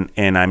vegan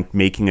and I'm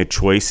making a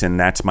choice and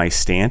that's my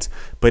stance,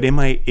 but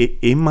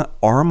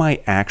are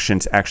my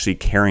actions actually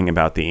caring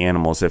about the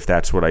animals, if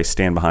that's what I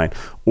stand behind?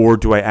 Or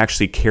do I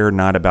actually care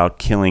not about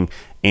killing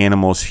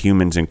animals,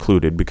 humans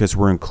included, because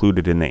we're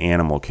included in the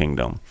animal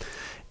kingdom?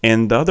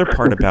 And the other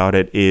part about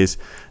it is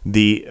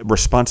the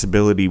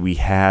responsibility we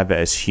have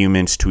as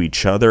humans to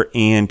each other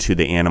and to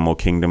the animal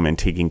kingdom and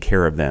taking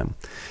care of them.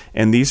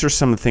 And these are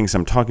some of the things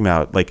I'm talking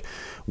about. Like,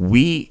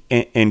 we,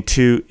 and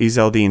to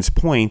Izzeldin's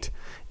point,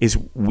 is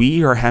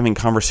we are having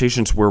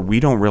conversations where we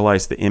don't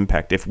realize the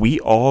impact. If we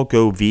all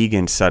go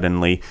vegan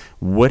suddenly,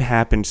 what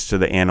happens to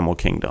the animal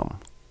kingdom?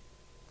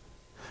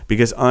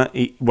 Because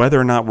whether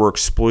or not we're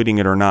exploiting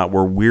it or not,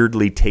 we're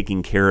weirdly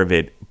taking care of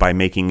it by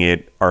making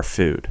it our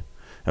food.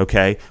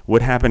 Okay?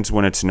 What happens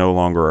when it's no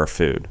longer our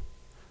food?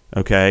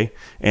 Okay?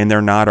 And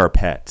they're not our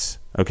pets.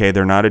 Okay,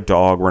 they're not a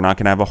dog. We're not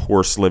going to have a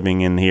horse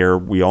living in here.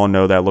 We all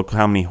know that. Look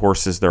how many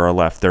horses there are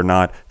left. They're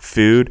not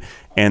food,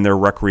 and their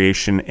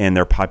recreation and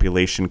their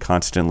population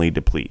constantly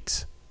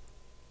depletes.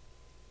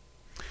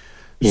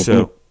 Mm-hmm.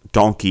 So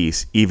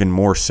donkeys, even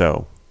more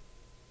so.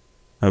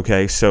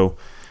 Okay, so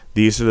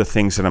these are the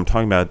things that I'm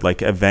talking about.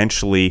 Like,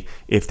 eventually,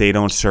 if they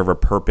don't serve a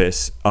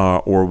purpose,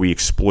 or we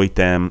exploit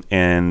them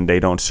and they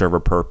don't serve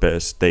a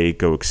purpose, they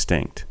go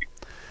extinct.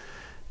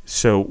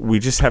 So we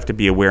just have to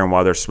be aware, and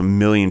while there's a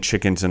million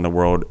chickens in the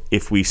world,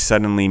 if we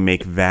suddenly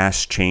make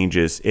vast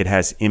changes, it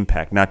has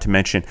impact. Not to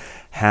mention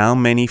how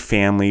many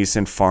families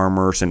and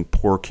farmers and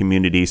poor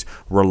communities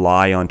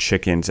rely on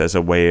chickens as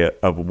a way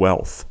of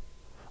wealth,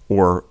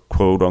 or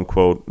quote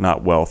unquote,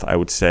 not wealth, I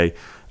would say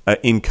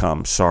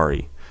income,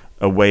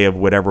 a way of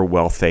whatever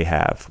wealth they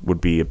have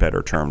would be a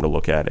better term to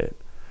look at it.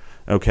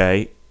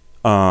 Okay.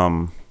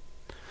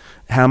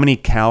 How many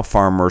cow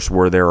farmers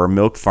were there, or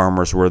milk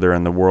farmers were there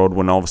in the world,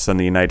 when all of a sudden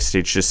the United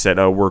States just said,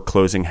 oh, we're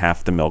closing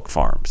half the milk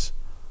farms?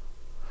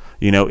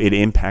 You know, it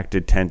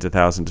impacted tens of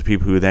thousands of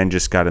people who then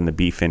just got in the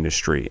beef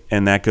industry.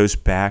 And that goes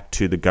back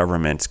to the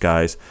governments,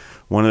 guys.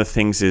 One of the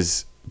things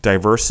is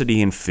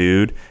diversity in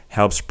food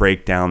helps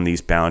break down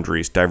these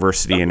boundaries.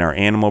 Diversity in our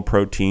animal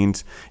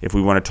proteins. If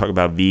we want to talk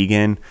about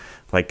vegan,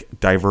 like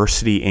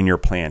diversity in your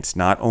plants,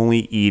 not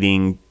only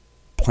eating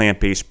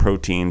plant-based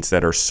proteins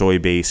that are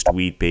soy-based,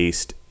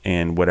 wheat-based,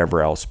 and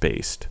whatever else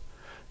based,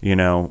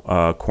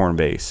 corn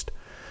based,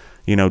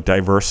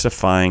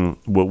 diversifying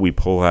what we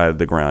pull out of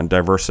the ground,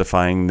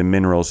 diversifying the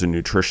minerals and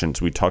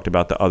nutritions. We talked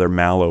about the other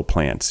mallow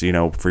plants,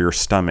 for your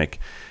stomach,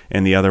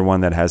 and the other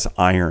one that has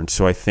iron.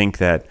 So I think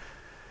that,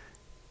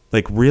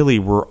 like, really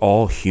we're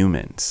all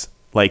humans.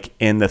 Like,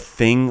 and the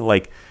thing,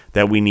 like,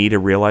 that we need to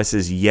realize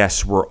is,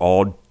 yes, we're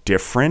all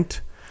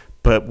different,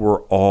 but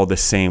we're all the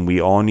same.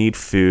 We all need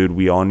food.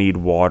 We all need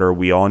water.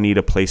 We all need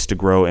a place to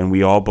grow. And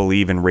we all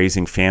believe in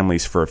raising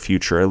families for a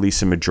future, at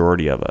least a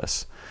majority of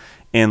us.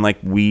 And like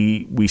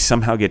we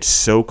somehow get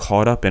so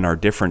caught up in our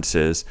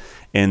differences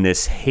and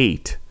this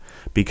hate,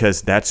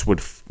 because that's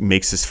what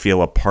makes us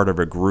feel a part of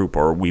a group,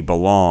 or we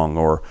belong,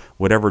 or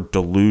whatever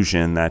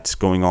delusion that's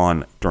going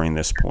on during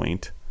this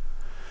point.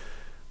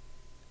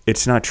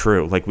 It's not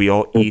true. Like, we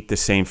all eat the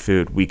same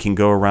food. We can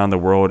go around the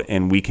world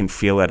and we can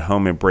feel at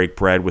home and break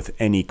bread with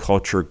any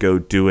culture, go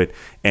do it,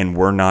 and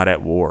we're not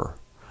at war.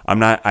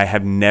 I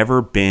have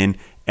never been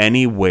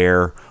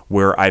anywhere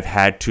where I've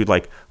had to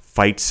like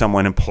fight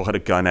someone and pull out a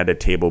gun at a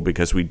table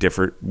because we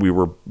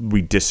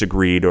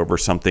disagreed over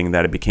something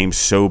that it became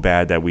so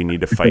bad that we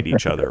need to fight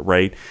each other,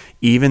 right?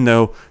 Even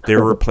though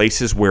there were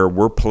places where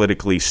we're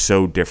politically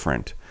so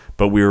different,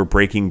 but we were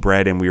breaking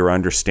bread and we were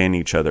understanding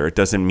each other. It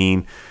doesn't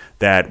mean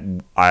that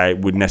I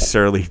would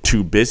necessarily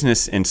do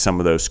business in some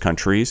of those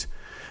countries,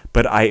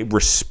 but I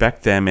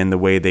respect them in the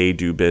way they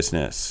do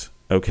business,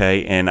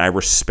 okay? And I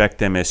respect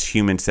them as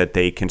humans, that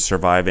they can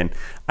survive. And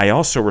I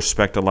also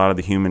respect a lot of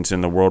the humans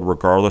in the world,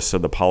 regardless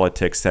of the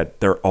politics,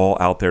 that they're all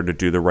out there to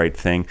do the right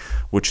thing,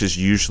 which is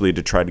usually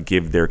to try to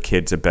give their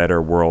kids a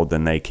better world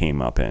than they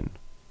came up in.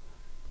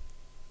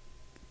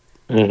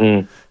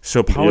 Mm-hmm.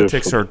 So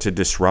politics are to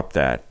disrupt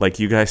that. Like,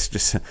 you guys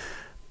just...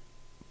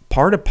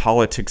 Part of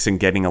politics and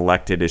getting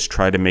elected is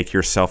try to make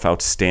yourself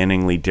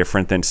outstandingly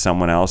different than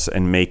someone else,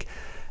 and make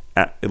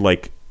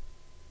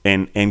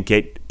and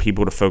get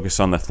people to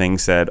focus on the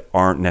things that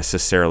aren't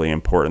necessarily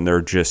important.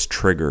 They're just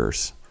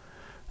triggers.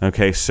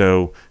 Okay,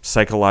 so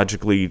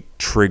psychologically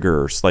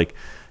triggers. Like,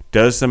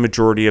 does the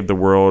majority of the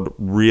world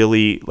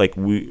really like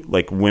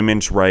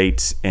women's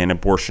rights and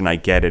abortion? I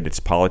get it. It's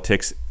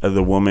politics.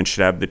 The woman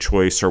should have the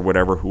choice, or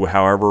whatever,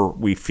 however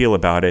we feel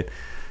about it,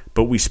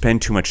 but we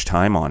spend too much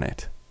time on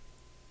it.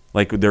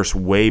 Like, there's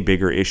way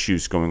bigger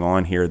issues going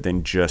on here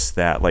than just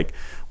that. Like,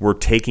 we're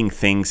taking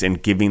things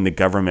and giving the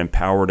government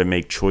power to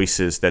make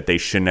choices that they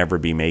should never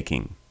be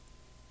making.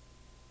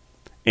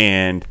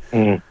 And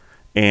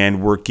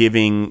we're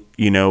giving,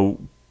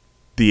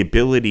 the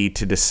ability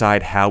to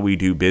decide how we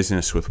do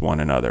business with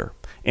one another,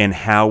 and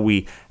how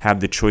we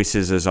have the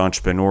choices as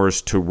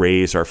entrepreneurs to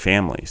raise our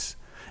families.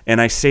 And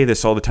I say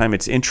this all the time.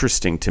 It's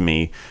interesting to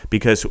me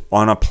because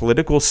on a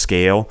political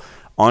scale,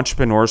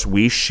 entrepreneurs,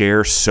 we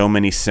share so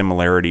many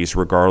similarities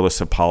regardless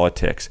of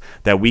politics,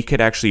 that we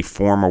could actually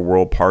form a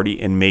world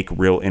party and make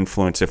real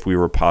influence if we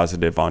were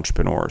positive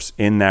entrepreneurs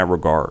in that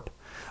regard.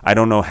 I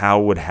don't know how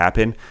it would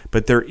happen,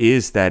 but there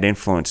is that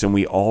influence, and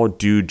we all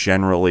do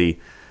generally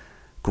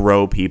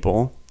grow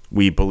people.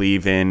 We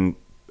believe in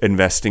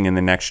investing in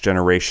the next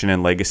generation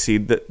and legacy,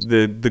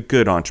 the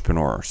good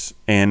entrepreneurs.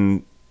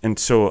 And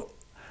so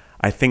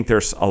I think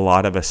there's a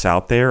lot of us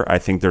out there. I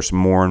think there's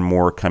more and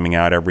more coming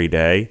out every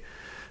day.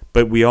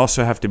 But we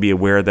also have to be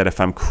aware that if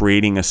I'm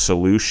creating a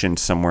solution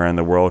somewhere in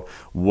the world,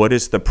 what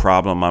is the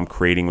problem I'm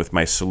creating with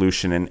my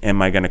solution, and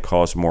am I going to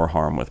cause more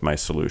harm with my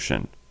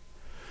solution?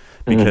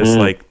 Because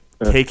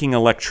taking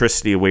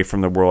electricity away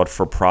from the world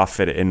for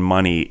profit and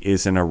money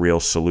isn't a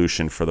real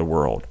solution for the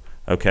world,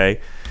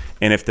 okay?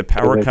 And if the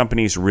power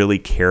companies really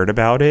cared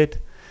about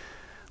it,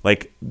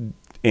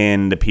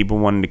 and the people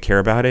wanted to care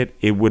about it,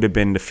 it would have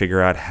been to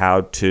figure out how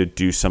to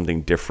do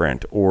something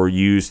different, or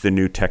use the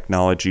new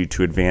technology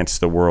to advance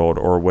the world,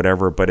 or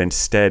whatever. But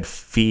instead,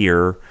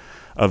 fear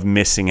of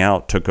missing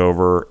out took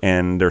over,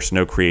 and there's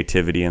no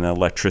creativity in the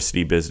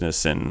electricity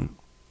business in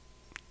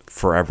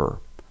forever.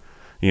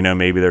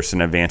 Maybe there's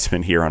an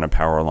advancement here on a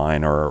power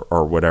line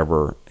or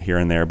whatever here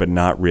and there, but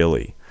not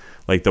really.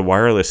 Like, the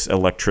wireless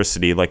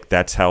electricity,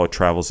 that's how it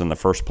travels in the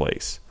first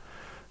place.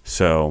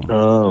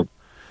 So...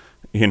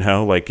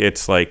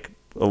 it's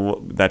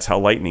that's how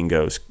lightning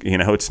goes.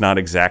 It's not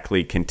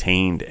exactly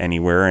contained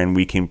anywhere, and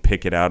we can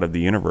pick it out of the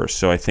universe.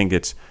 So I think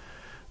it's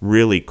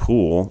really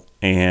cool.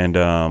 And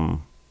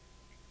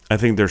I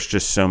think there's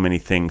just so many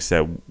things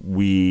that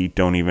we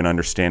don't even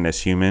understand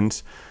as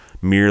humans,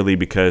 merely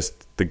because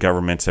the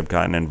governments have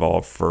gotten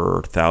involved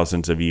for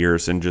thousands of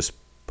years and just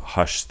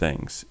hush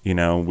things.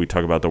 We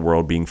talk about the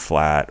world being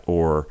flat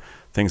or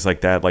things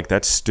like that. Like,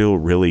 that still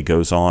really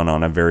goes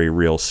on a very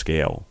real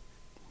scale.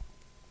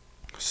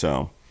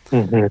 So,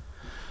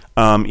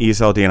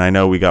 ESLD, and I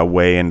know we got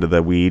way into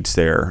the weeds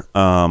there,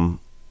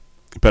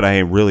 but I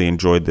really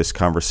enjoyed this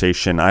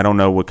conversation. I don't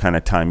know what kind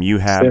of time you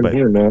had, Same but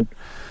here, man.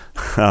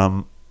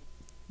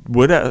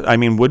 What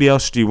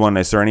else do you want?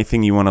 Is there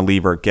anything you want to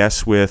leave our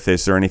guests with?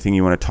 Is there anything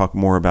you want to talk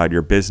more about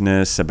your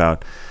business,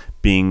 about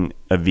being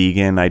a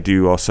vegan? I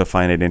do also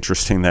find it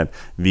interesting that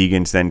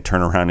vegans then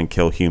turn around and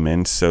kill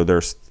humans. So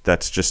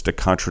that's just a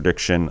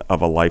contradiction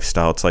of a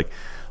lifestyle. It's like,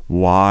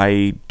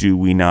 why do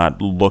we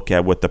not look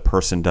at what the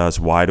person does?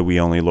 Why do we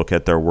only look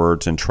at their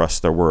words and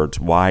trust their words?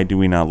 Why do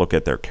we not look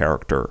at their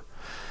character?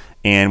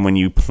 And when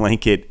you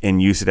blanket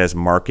and use it as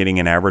marketing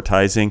and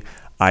advertising,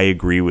 I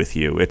agree with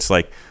you. It's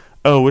like,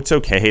 oh, it's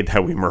okay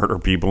that we murder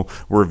people.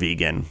 We're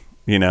vegan.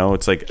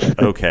 It's like,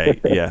 okay,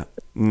 yeah.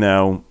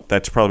 no,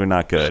 that's probably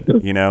not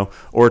good, you know?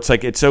 Or it's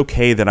like, it's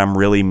okay that I'm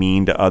really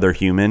mean to other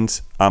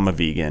humans. I'm a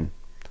vegan.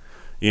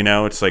 You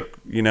know, it's like,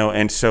 you know,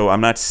 and so I'm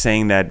not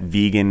saying that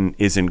vegan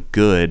isn't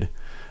good.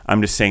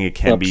 I'm just saying it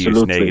can be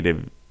used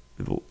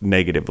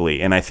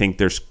negatively. And I think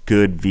there's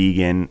good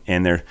vegan,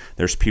 and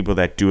there's people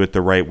that do it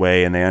the right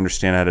way, and they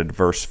understand how to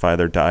diversify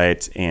their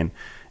diets and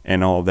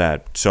all of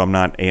that. So I'm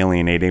not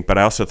alienating, but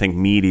I also think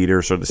meat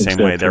eaters are the same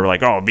way. They're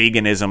like, oh,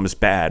 veganism is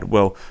bad.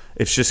 Well,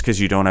 it's just because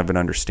you don't have an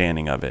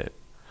understanding of it.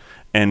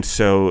 And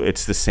so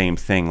it's the same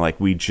thing. Like,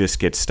 we just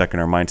get stuck in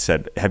our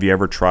mindset. Have you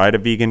ever tried a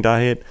vegan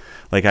diet?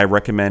 Like, I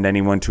recommend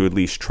anyone to at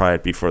least try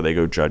it before they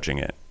go judging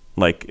it.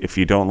 Like, if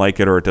you don't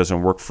like it or it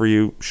doesn't work for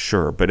you,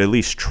 sure, but at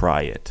least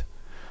try it.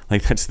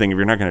 Like, that's the thing. If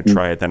you're not going to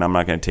try it, then I'm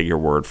not going to take your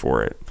word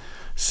for it.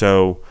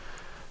 So,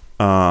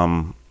 yeah,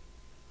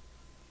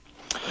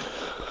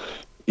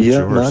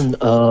 man.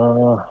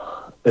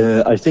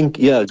 I think,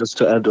 just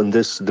to add on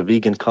this, the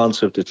vegan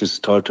concept, it just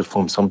started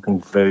from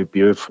something very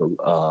beautiful,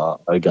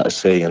 I gotta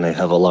say, and I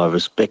have a lot of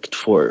respect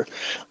for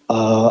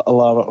a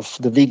lot of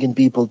the vegan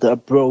people, the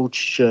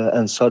approach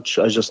and such.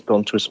 I just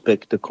don't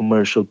respect the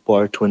commercial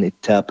part when it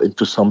tap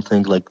into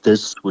something like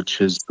this,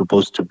 which is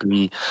supposed to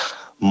be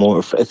more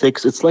of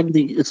ethics. It's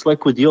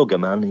like with yoga,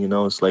 man. You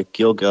know, it's like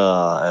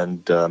yoga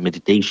and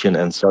meditation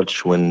and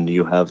such. When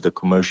you have the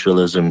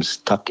commercialism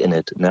stuck in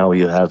it, now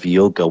you have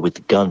yoga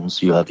with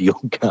guns. You have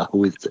yoga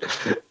with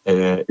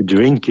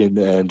drinking,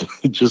 and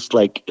just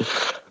like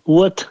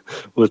what?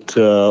 But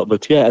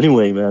yeah.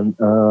 Anyway, man.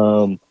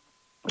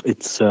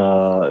 It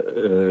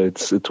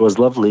was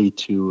lovely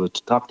to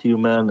talk to you,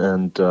 man,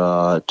 and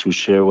to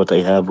share what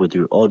I have with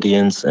your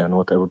audience and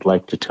what I would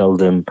like to tell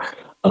them.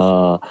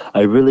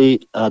 I really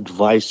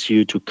advise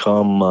you to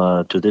come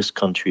to this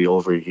country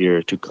over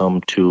here, to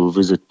come to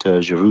visit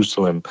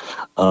Jerusalem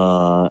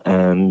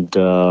and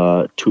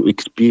to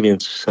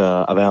experience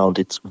around.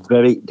 It's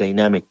very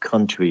dynamic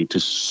country. It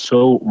is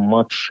so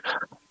much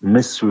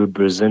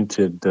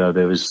misrepresented.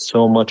 There is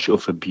so much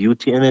of a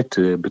beauty in it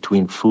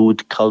between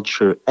food,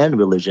 culture, and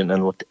religion.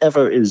 And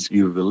whatever is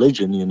your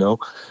religion, you know,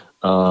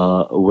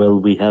 well,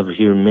 we have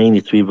here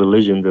mainly three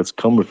religions that's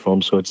come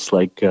from. So it's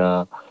like...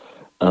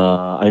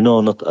 I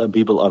know not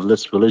people are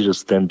less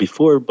religious than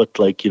before, but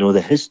like, you know,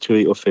 the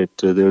history of it,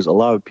 there's a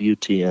lot of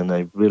beauty, and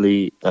I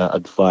really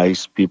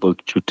advise people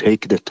to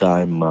take the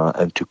time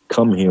and to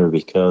come here,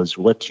 because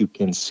what you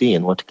can see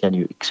and what can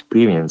you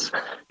experience,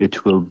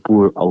 it will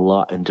pour a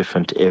lot in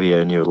different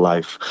area in your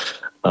life.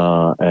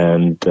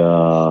 And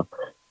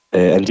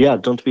yeah,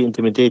 don't be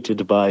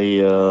intimidated by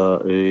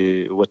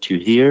what you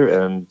hear,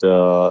 and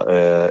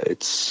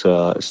it's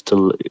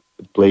still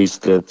a place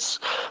that's,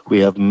 we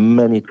have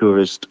many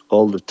tourists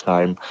all the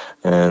time,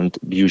 and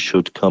you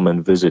should come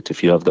and visit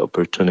if you have the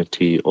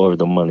opportunity or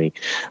the money.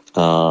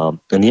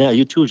 And yeah,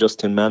 you too,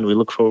 Justin, man. We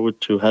look forward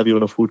to have you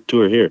on a food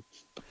tour here.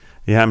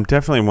 Yeah, I'm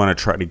definitely want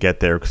to try to get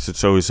there, because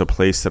it's always a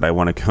place that I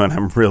want to go.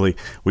 And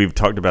we've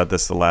talked about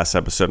this the last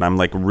episode, and I'm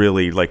like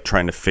really like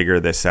trying to figure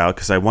this out,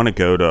 because I want to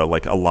go to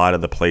like a lot of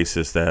the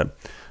places that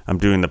I'm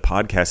doing the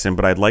podcast in,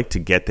 but I'd like to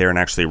get there and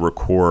actually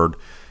record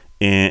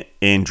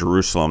in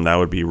Jerusalem. That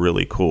would be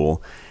really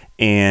cool.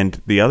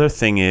 And the other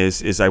thing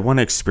is I want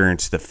to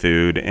experience the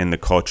food and the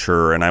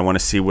culture, and I want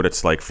to see what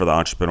it's like for the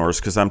entrepreneurs,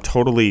 because I'm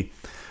totally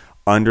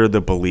under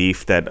the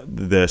belief that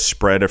the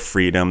spread of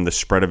freedom, the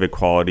spread of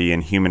equality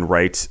and human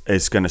rights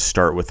is going to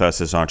start with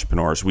us as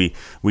entrepreneurs.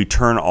 We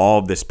turn all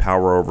of this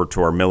power over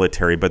to our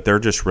military, but they're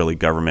just really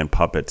government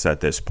puppets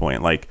at this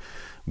point. Like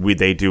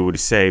they do what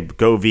say,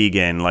 go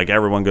vegan, like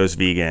everyone goes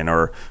vegan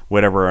or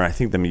whatever. I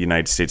think the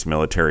United States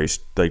military is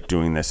like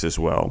doing this as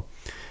well.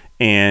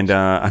 And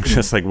I'm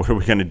just like, what are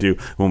we going to do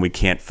when we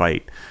can't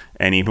fight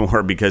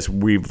anymore? Because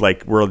we're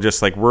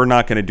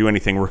not going to do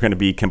anything. We're going to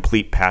be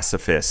complete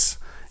pacifists.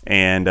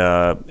 And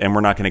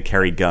we're not going to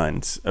carry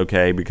guns,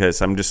 okay?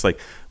 Because I'm just like,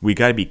 we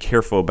got to be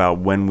careful about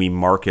when we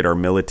market our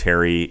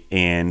military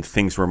and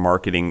things we're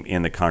marketing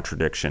and the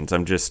contradictions.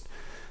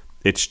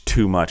 It's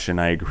too much, and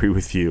I agree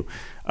with you.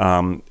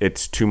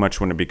 It's too much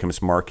when it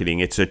becomes marketing.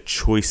 It's a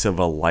choice of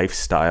a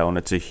lifestyle, and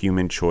it's a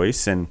human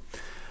choice. And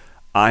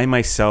I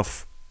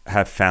myself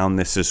have found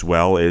this as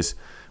well, is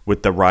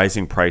with the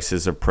rising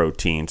prices of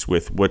proteins,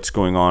 with what's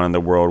going on in the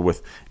world,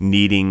 with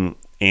needing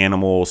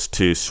animals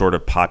to sort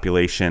of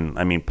population.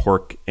 I mean,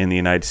 pork in the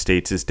United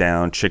States is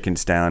down,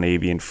 chicken's down,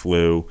 avian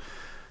flu.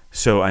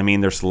 So, I mean,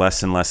 there's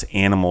less and less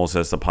animals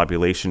as the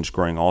population's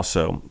growing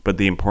also. But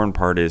the important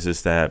part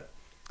is that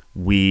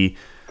we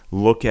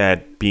look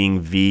at being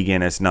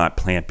vegan as not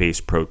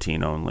plant-based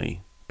protein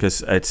only,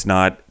 because it's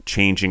not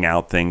changing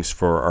out things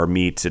for our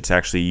meats. It's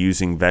actually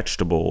using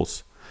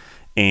vegetables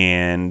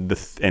and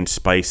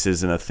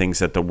spices and the things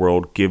that the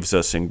world gives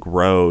us and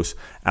grows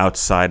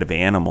outside of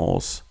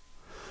animals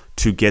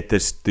to get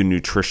the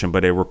nutrition.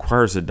 But it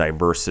requires a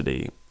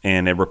diversity,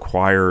 and it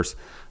requires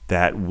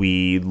that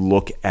we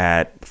look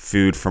at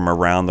food from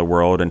around the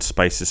world and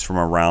spices from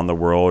around the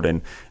world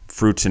and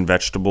fruits and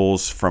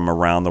vegetables from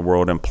around the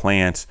world and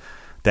plants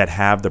that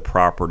have the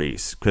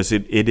properties, because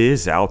it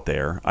is out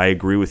there. I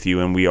agree with you,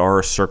 and we are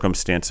a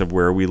circumstance of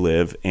where we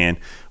live, and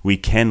we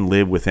can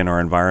live within our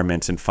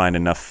environments and find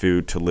enough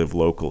food to live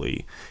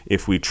locally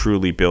if we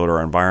truly build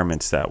our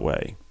environments that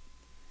way.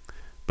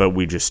 But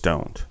we just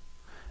don't.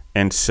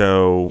 And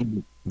so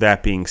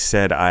that being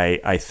said,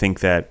 I think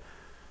that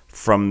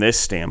from this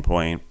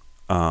standpoint,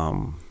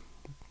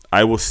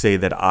 I will say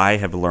that I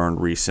have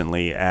learned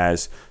recently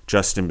as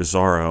Justin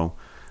Bizzarro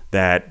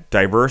that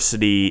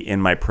diversity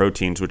in my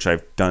proteins, which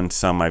I've done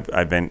some, I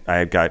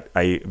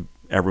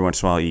every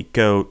once in a while I eat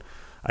goat.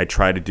 I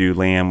try to do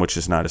lamb, which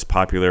is not as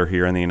popular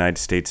here in the United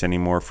States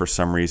anymore for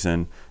some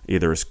reason,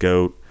 either as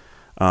goat.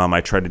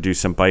 I try to do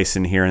some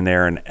bison here and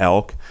there and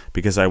elk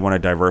because I want to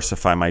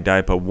diversify my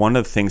diet. But one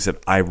of the things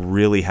that I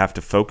really have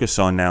to focus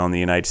on now in the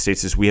United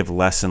States is we have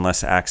less and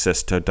less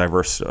access to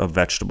diverse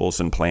vegetables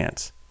and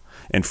plants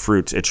and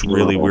fruits. It's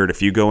really weird.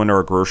 If you go into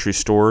our grocery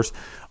stores,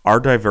 our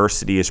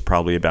diversity is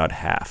probably about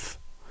half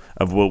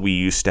of what we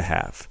used to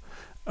have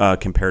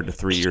compared to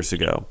 3 years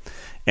ago.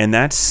 And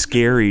that's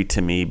scary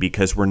to me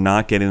because we're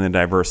not getting the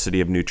diversity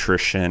of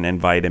nutrition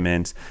and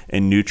vitamins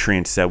and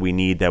nutrients that we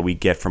need, that we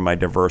get from a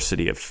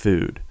diversity of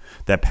food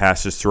that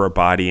passes through our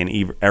body.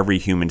 And every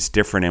human's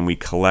different, and we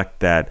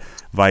collect that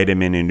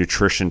vitamin and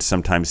nutrition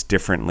sometimes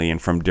differently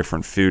and from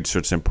different foods. So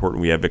it's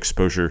important we have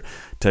exposure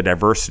to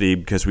diversity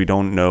because we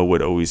don't know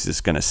what always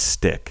is going to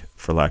stick,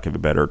 for lack of a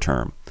better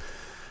term.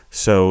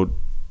 So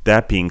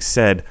that being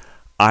said,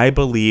 I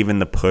believe in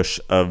the push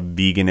of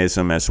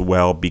veganism as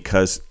well,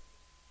 because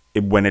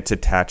when it's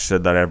attached to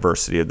the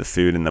diversity of the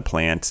food and the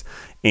plants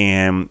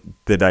and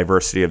the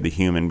diversity of the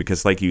human,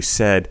 because like you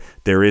said,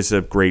 there is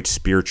a great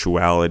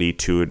spirituality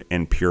to it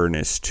and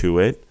pureness to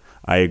it.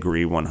 I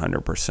agree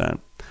 100%.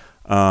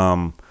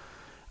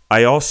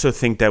 I also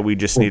think that we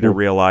just need to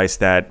realize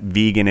that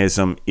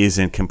veganism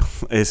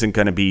isn't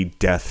going to be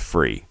death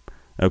free.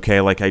 Okay.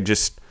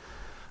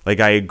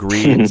 I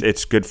agree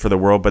it's good for the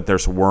world, but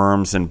there's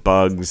worms and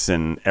bugs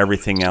and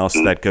everything else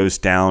that goes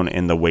down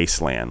in the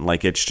wasteland.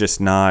 Like, it's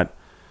just not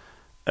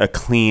as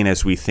clean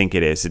as we think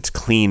it is. It's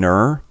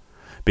cleaner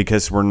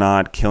because we're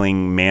not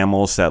killing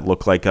mammals that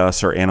look like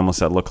us or animals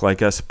that look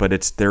like us, but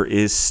there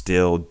is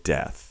still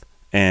death.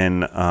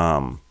 And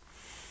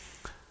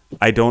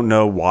I don't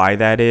know why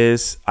that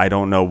is. I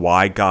don't know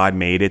why God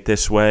made it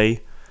this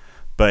way,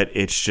 but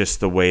it's just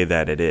the way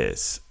that it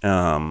is.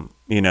 Or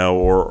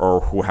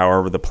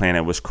however the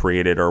planet was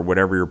created, or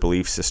whatever your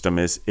belief system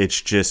is. It's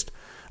just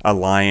a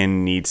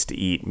lion needs to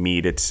eat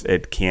meat.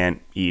 It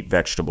can't eat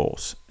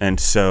vegetables. And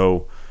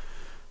so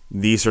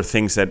these are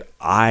things that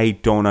I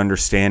don't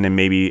understand, and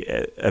maybe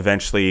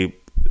eventually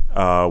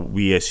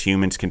we as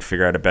humans can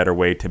figure out a better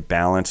way to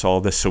balance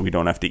all this so we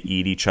don't have to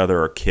eat each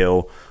other or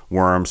kill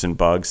worms and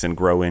bugs and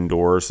grow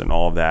indoors and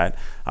all of that,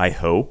 I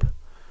hope.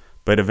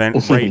 But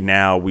right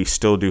now, we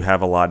still do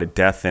have a lot of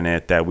death in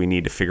it that we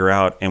need to figure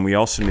out. And we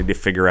also need to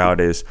figure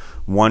out is,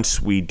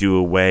 once we do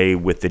away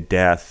with the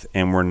death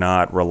and we're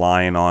not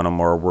relying on them,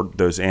 or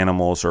those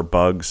animals or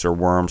bugs or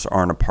worms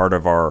aren't a part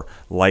of our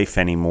life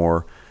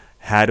anymore,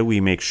 how do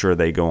we make sure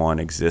they go on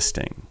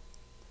existing?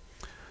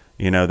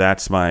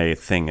 That's my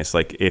thing. It's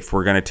like, if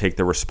we're going to take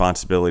the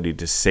responsibility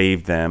to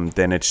save them,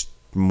 then it's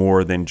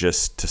more than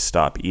just to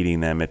stop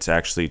eating them. It's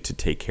actually to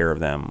take care of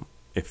them.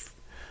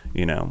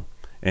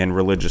 And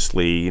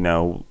religiously,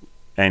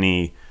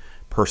 any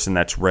person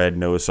that's read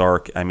Noah's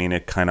Ark,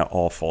 it kind of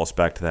all falls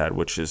back to that,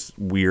 which is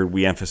weird.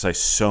 We emphasize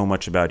so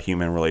much about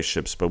human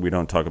relationships, but we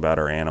don't talk about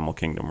our animal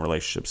kingdom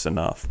relationships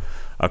enough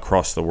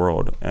across the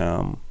world.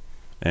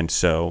 And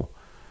so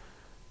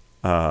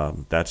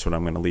that's what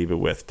I'm going to leave it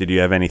with. Did you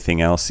have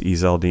anything else,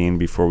 Ezeldine,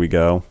 before we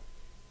go?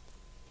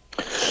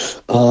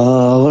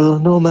 Well,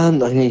 no,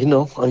 man.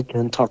 I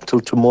can talk till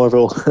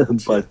tomorrow,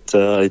 but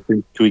I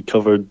think we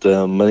covered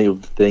many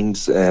of the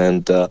things.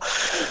 And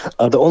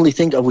the only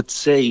thing I would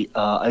say,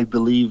 I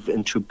believe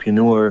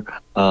entrepreneur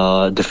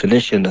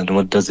definition and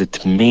what does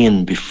it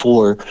mean.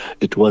 Before,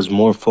 it was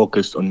more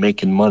focused on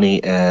making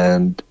money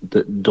and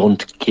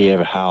don't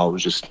care how,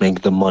 just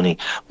make the money.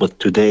 But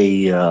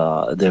today,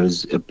 there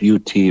is a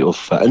beauty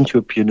of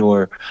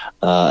entrepreneur,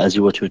 as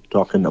you were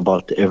talking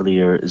about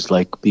earlier, is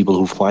like people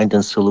who find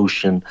a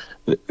solution,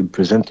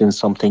 presenting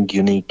something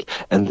unique.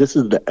 And this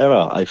is the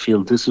era, I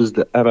feel this is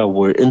the era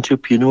where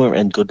entrepreneur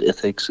and good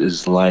ethics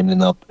is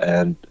lining up.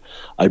 And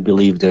I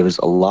believe there is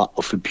a lot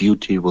of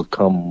beauty will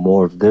come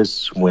more of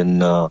this when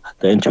the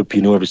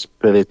entrepreneur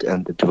spirit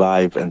and the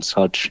drive and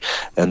such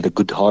and the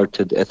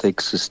good-hearted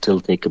ethics still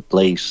take a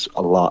place.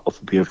 A lot of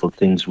beautiful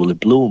things will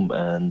bloom,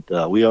 and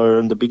we are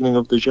in the beginning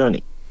of the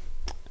journey.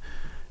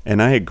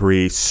 And I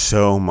agree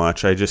so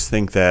much. I just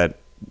think that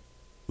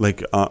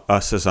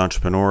us as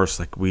entrepreneurs,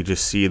 we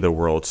just see the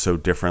world so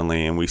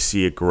differently, and we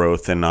see a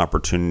growth and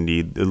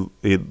opportunity.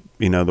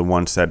 The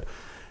ones that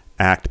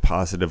act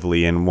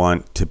positively and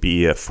want to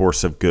be a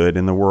force of good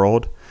in the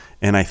world.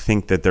 And I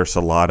think that there's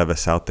a lot of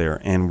us out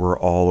there, and we're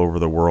all over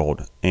the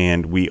world,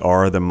 and we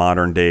are the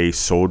modern day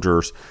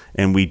soldiers,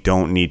 and we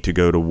don't need to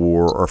go to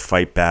war or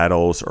fight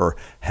battles or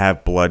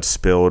have blood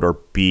spilled or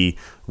be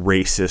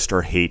racist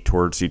or hate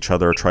towards each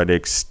other or try to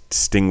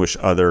extinguish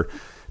other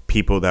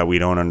people that we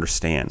don't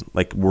understand.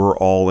 Like, we're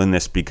all in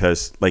this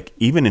because, like,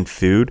 even in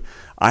food,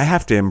 I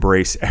have to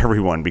embrace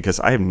everyone because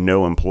I have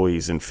no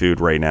employees in food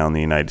right now in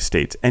the United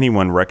States.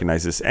 Anyone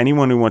recognizes,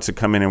 anyone who wants to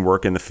come in and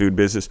work in the food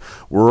business,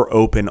 we're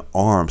open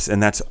arms.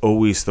 And that's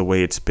always the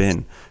way it's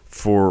been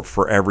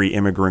for every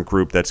immigrant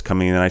group that's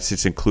coming in the United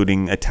States,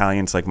 including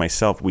Italians like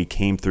myself. We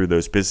came through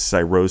those businesses.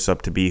 I rose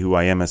up to be who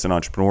I am as an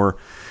entrepreneur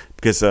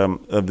because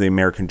of the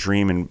American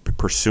dream and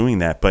pursuing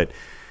that. But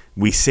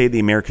we say the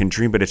American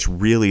dream, but it's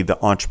really the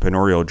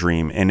entrepreneurial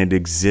dream, and it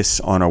exists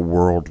on a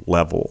world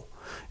level.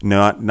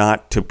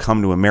 Not to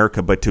come to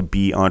America, but to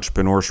be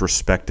entrepreneurs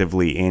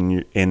respectively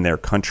in their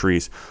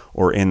countries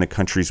or in the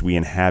countries we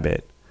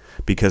inhabit.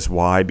 Because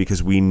why?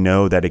 Because we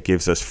know that it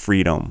gives us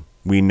freedom.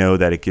 We know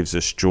that it gives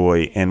us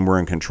joy, and we're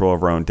in control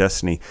of our own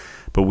destiny.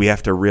 But we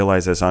have to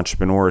realize as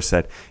entrepreneurs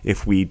that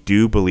if we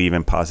do believe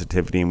in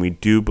positivity and we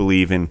do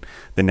believe in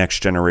the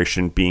next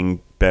generation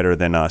being better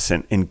than us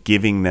and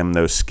giving them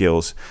those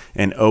skills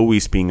and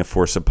always being a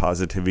force of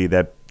positivity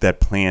that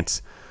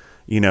plants,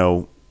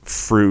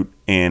 fruit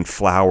and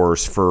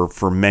flowers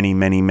for many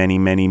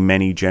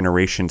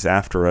generations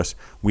after us,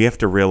 we have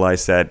to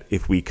realize that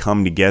if we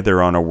come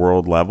together on a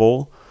world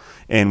level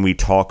and we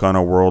talk on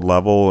a world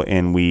level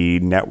and we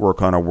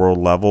network on a world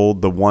level,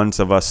 the ones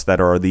of us that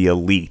are the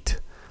elite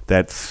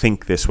that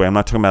think this way. I'm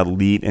not talking about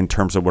elite in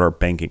terms of what our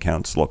bank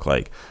accounts look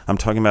like. I'm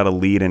talking about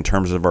elite in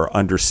terms of our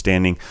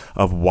understanding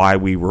of why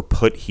we were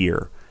put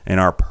here and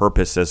our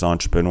purpose as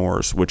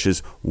entrepreneurs, which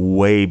is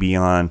way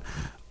beyond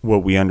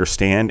what we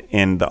understand.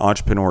 And the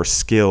entrepreneur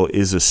skill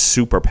is a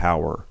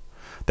superpower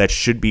that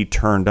should be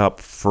turned up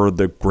for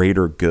the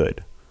greater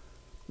good.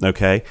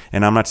 Okay?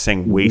 And I'm not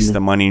saying waste the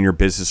money in your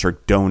business or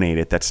donate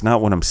it. That's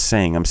not what I'm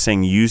saying. I'm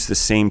saying use the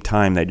same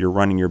time that you're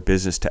running your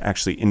business to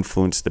actually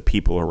influence the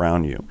people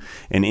around you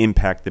and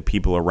impact the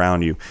people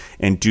around you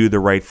and do the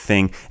right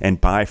thing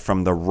and buy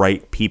from the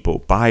right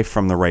people. Buy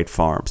from the right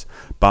farms.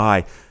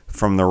 Buy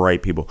from the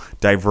right people.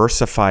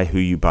 Diversify who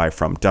you buy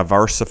from.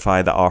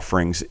 Diversify the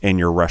offerings in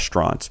your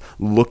restaurants.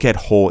 Look at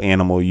whole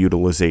animal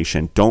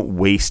utilization. Don't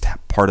waste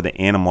part of the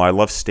animal. I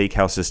love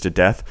steakhouses to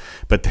death,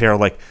 but they're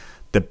like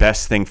the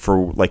best thing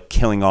for like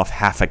killing off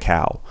half a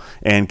cow.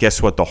 And guess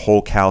what? The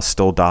whole cow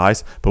still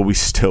dies, but we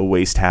still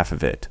waste half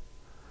of it.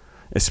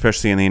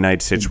 Especially in the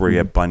United States where you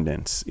have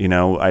abundance.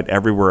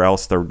 Everywhere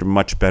else, they're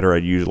much better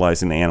at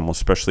utilizing the animals,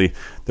 especially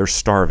they're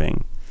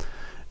starving.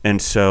 And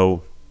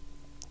so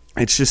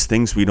it's just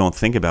things we don't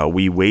think about.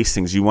 We waste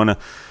things. You want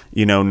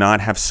to,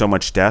 not have so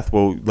much death.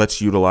 Well,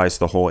 let's utilize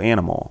the whole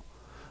animal.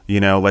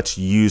 Let's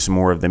use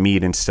more of the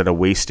meat instead of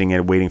wasting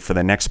it, waiting for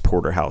the next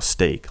porterhouse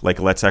steak. Like,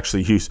 let's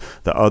actually use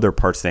the other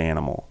parts of the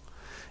animal.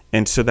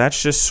 And so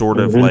that's just sort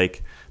of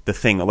like the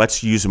thing.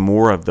 Let's use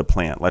more of the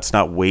plant. Let's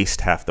not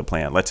waste half the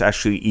plant. Let's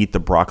actually eat the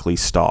broccoli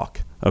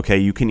stalk. Okay,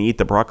 you can eat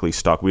the broccoli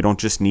stalk. We don't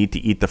just need to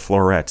eat the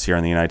florets here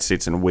in the United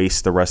States and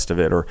waste the rest of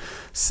it or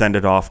send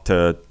it off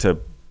to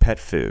pet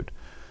food.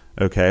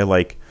 Okay,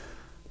 like,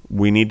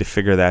 we need to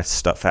figure that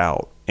stuff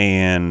out.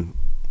 And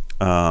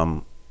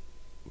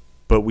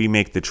but we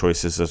make the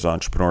choices as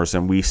entrepreneurs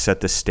and we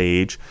set the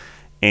stage,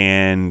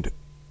 and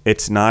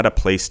it's not a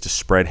place to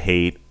spread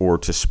hate or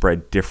to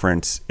spread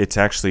difference. It's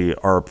actually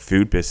our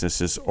food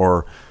businesses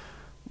are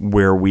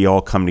where we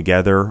all come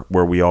together,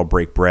 where we all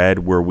break bread,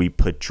 where we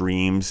put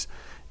dreams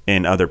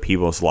in other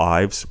people's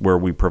lives, where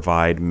we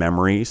provide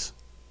memories.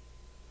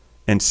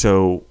 And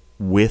so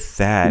with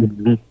that,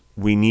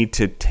 we need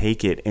to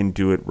take it and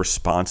do it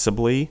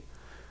responsibly,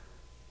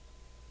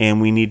 and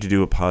we need to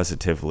do it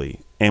positively.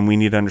 And we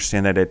need to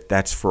understand that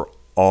that's for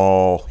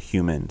all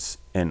humans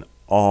and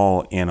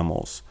all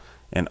animals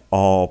and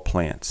all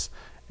plants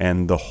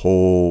and the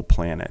whole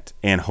planet,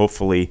 and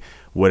hopefully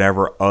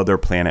whatever other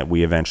planet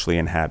we eventually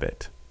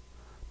inhabit,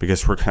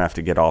 because we're going to have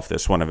to get off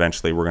this one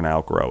eventually. We're going to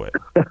outgrow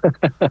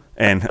it.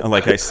 And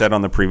like I said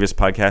on the previous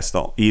podcast,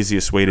 the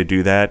easiest way to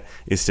do that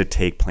is to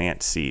take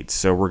plant seeds.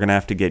 So we're going to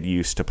have to get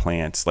used to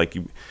plants. Like,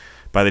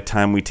 by the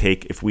time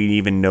if we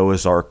even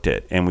Noah's Arked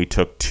it and we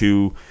took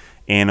 2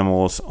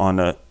 animals on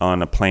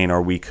a plane,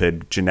 or we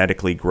could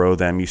genetically grow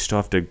them, you still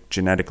have to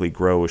genetically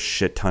grow a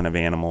shit ton of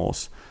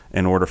animals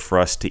in order for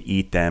us to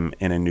eat them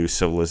in a new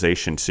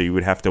civilization. So you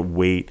would have to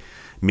wait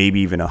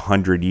maybe even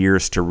 100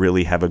 years to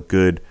really have a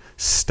good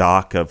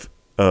stock of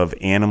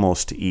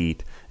animals to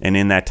eat. And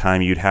in that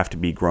time, you'd have to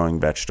be growing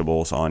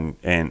vegetables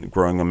and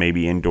growing them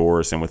maybe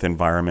indoors and with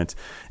environments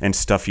and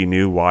stuff you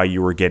knew why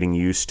you were getting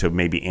used to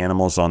maybe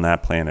animals on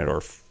that planet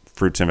or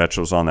fruits and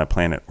vegetables on that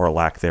planet or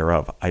lack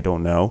thereof. I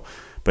don't know.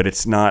 But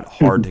it's not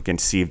hard to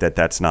conceive that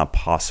that's not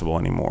possible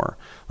anymore.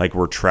 Like,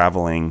 we're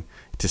traveling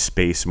to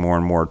space more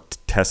and more.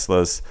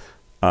 Tesla's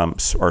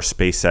or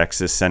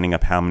SpaceX is sending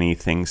up how many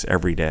things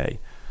every day.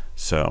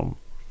 So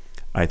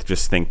I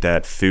just think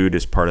that food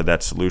is part of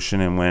that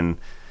solution. And when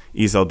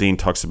Ezeldine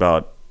talks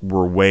about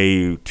we're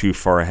way too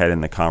far ahead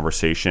in the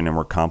conversation and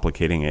we're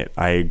complicating it.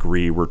 I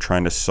agree. We're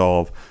trying to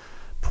solve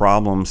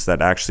problems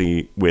that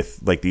actually, with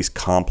like these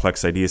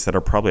complex ideas that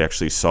are probably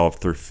actually solved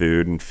through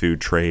food and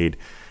food trade,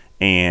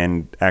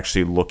 and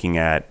actually looking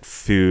at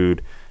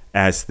food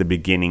as the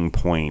beginning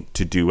point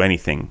to do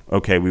anything.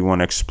 Okay, we want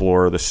to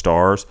explore the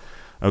stars.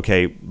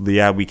 Okay,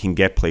 yeah, we can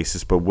get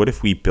places, but what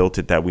if we built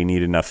it that we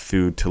need enough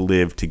food to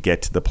live to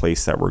get to the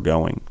place that we're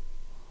going?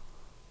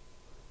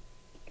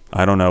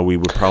 I don't know. We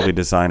would probably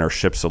design our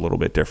ships a little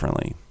bit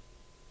differently,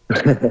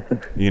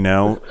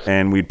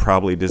 and we'd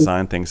probably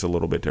design things a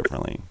little bit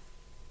differently.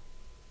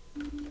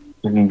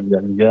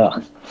 Yeah.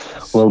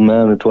 Well,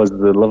 man, it was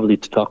lovely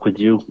to talk with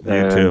you,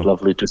 and too.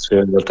 lovely to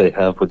share what I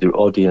have with your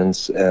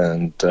audience.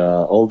 And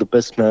all the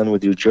best, man,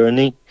 with your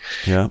journey.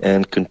 Yeah.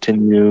 And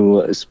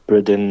continue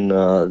spreading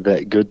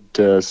that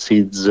good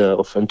seeds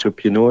of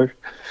entrepreneur.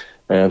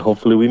 And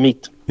hopefully we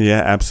meet.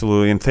 Yeah,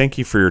 absolutely. And thank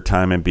you for your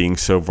time and being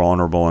so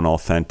vulnerable and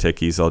authentic,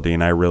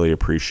 Ezzaldine. I really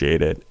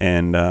appreciate it.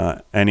 And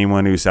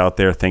anyone who's out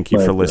there, thank you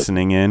for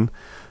listening in.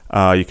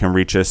 You can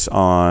reach us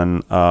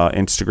on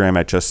Instagram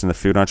at Justin the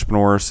Food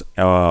Entrepreneurs,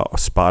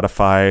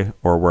 Spotify,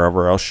 or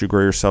wherever else you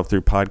grow yourself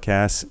through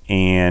podcasts.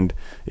 And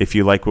if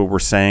you like what we're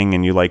saying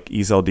and you like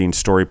Ezzaldine's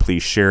story,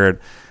 please share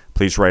it.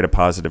 Please write a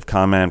positive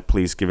comment.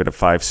 Please give it a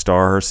 5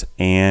 stars.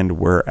 And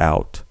we're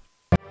out.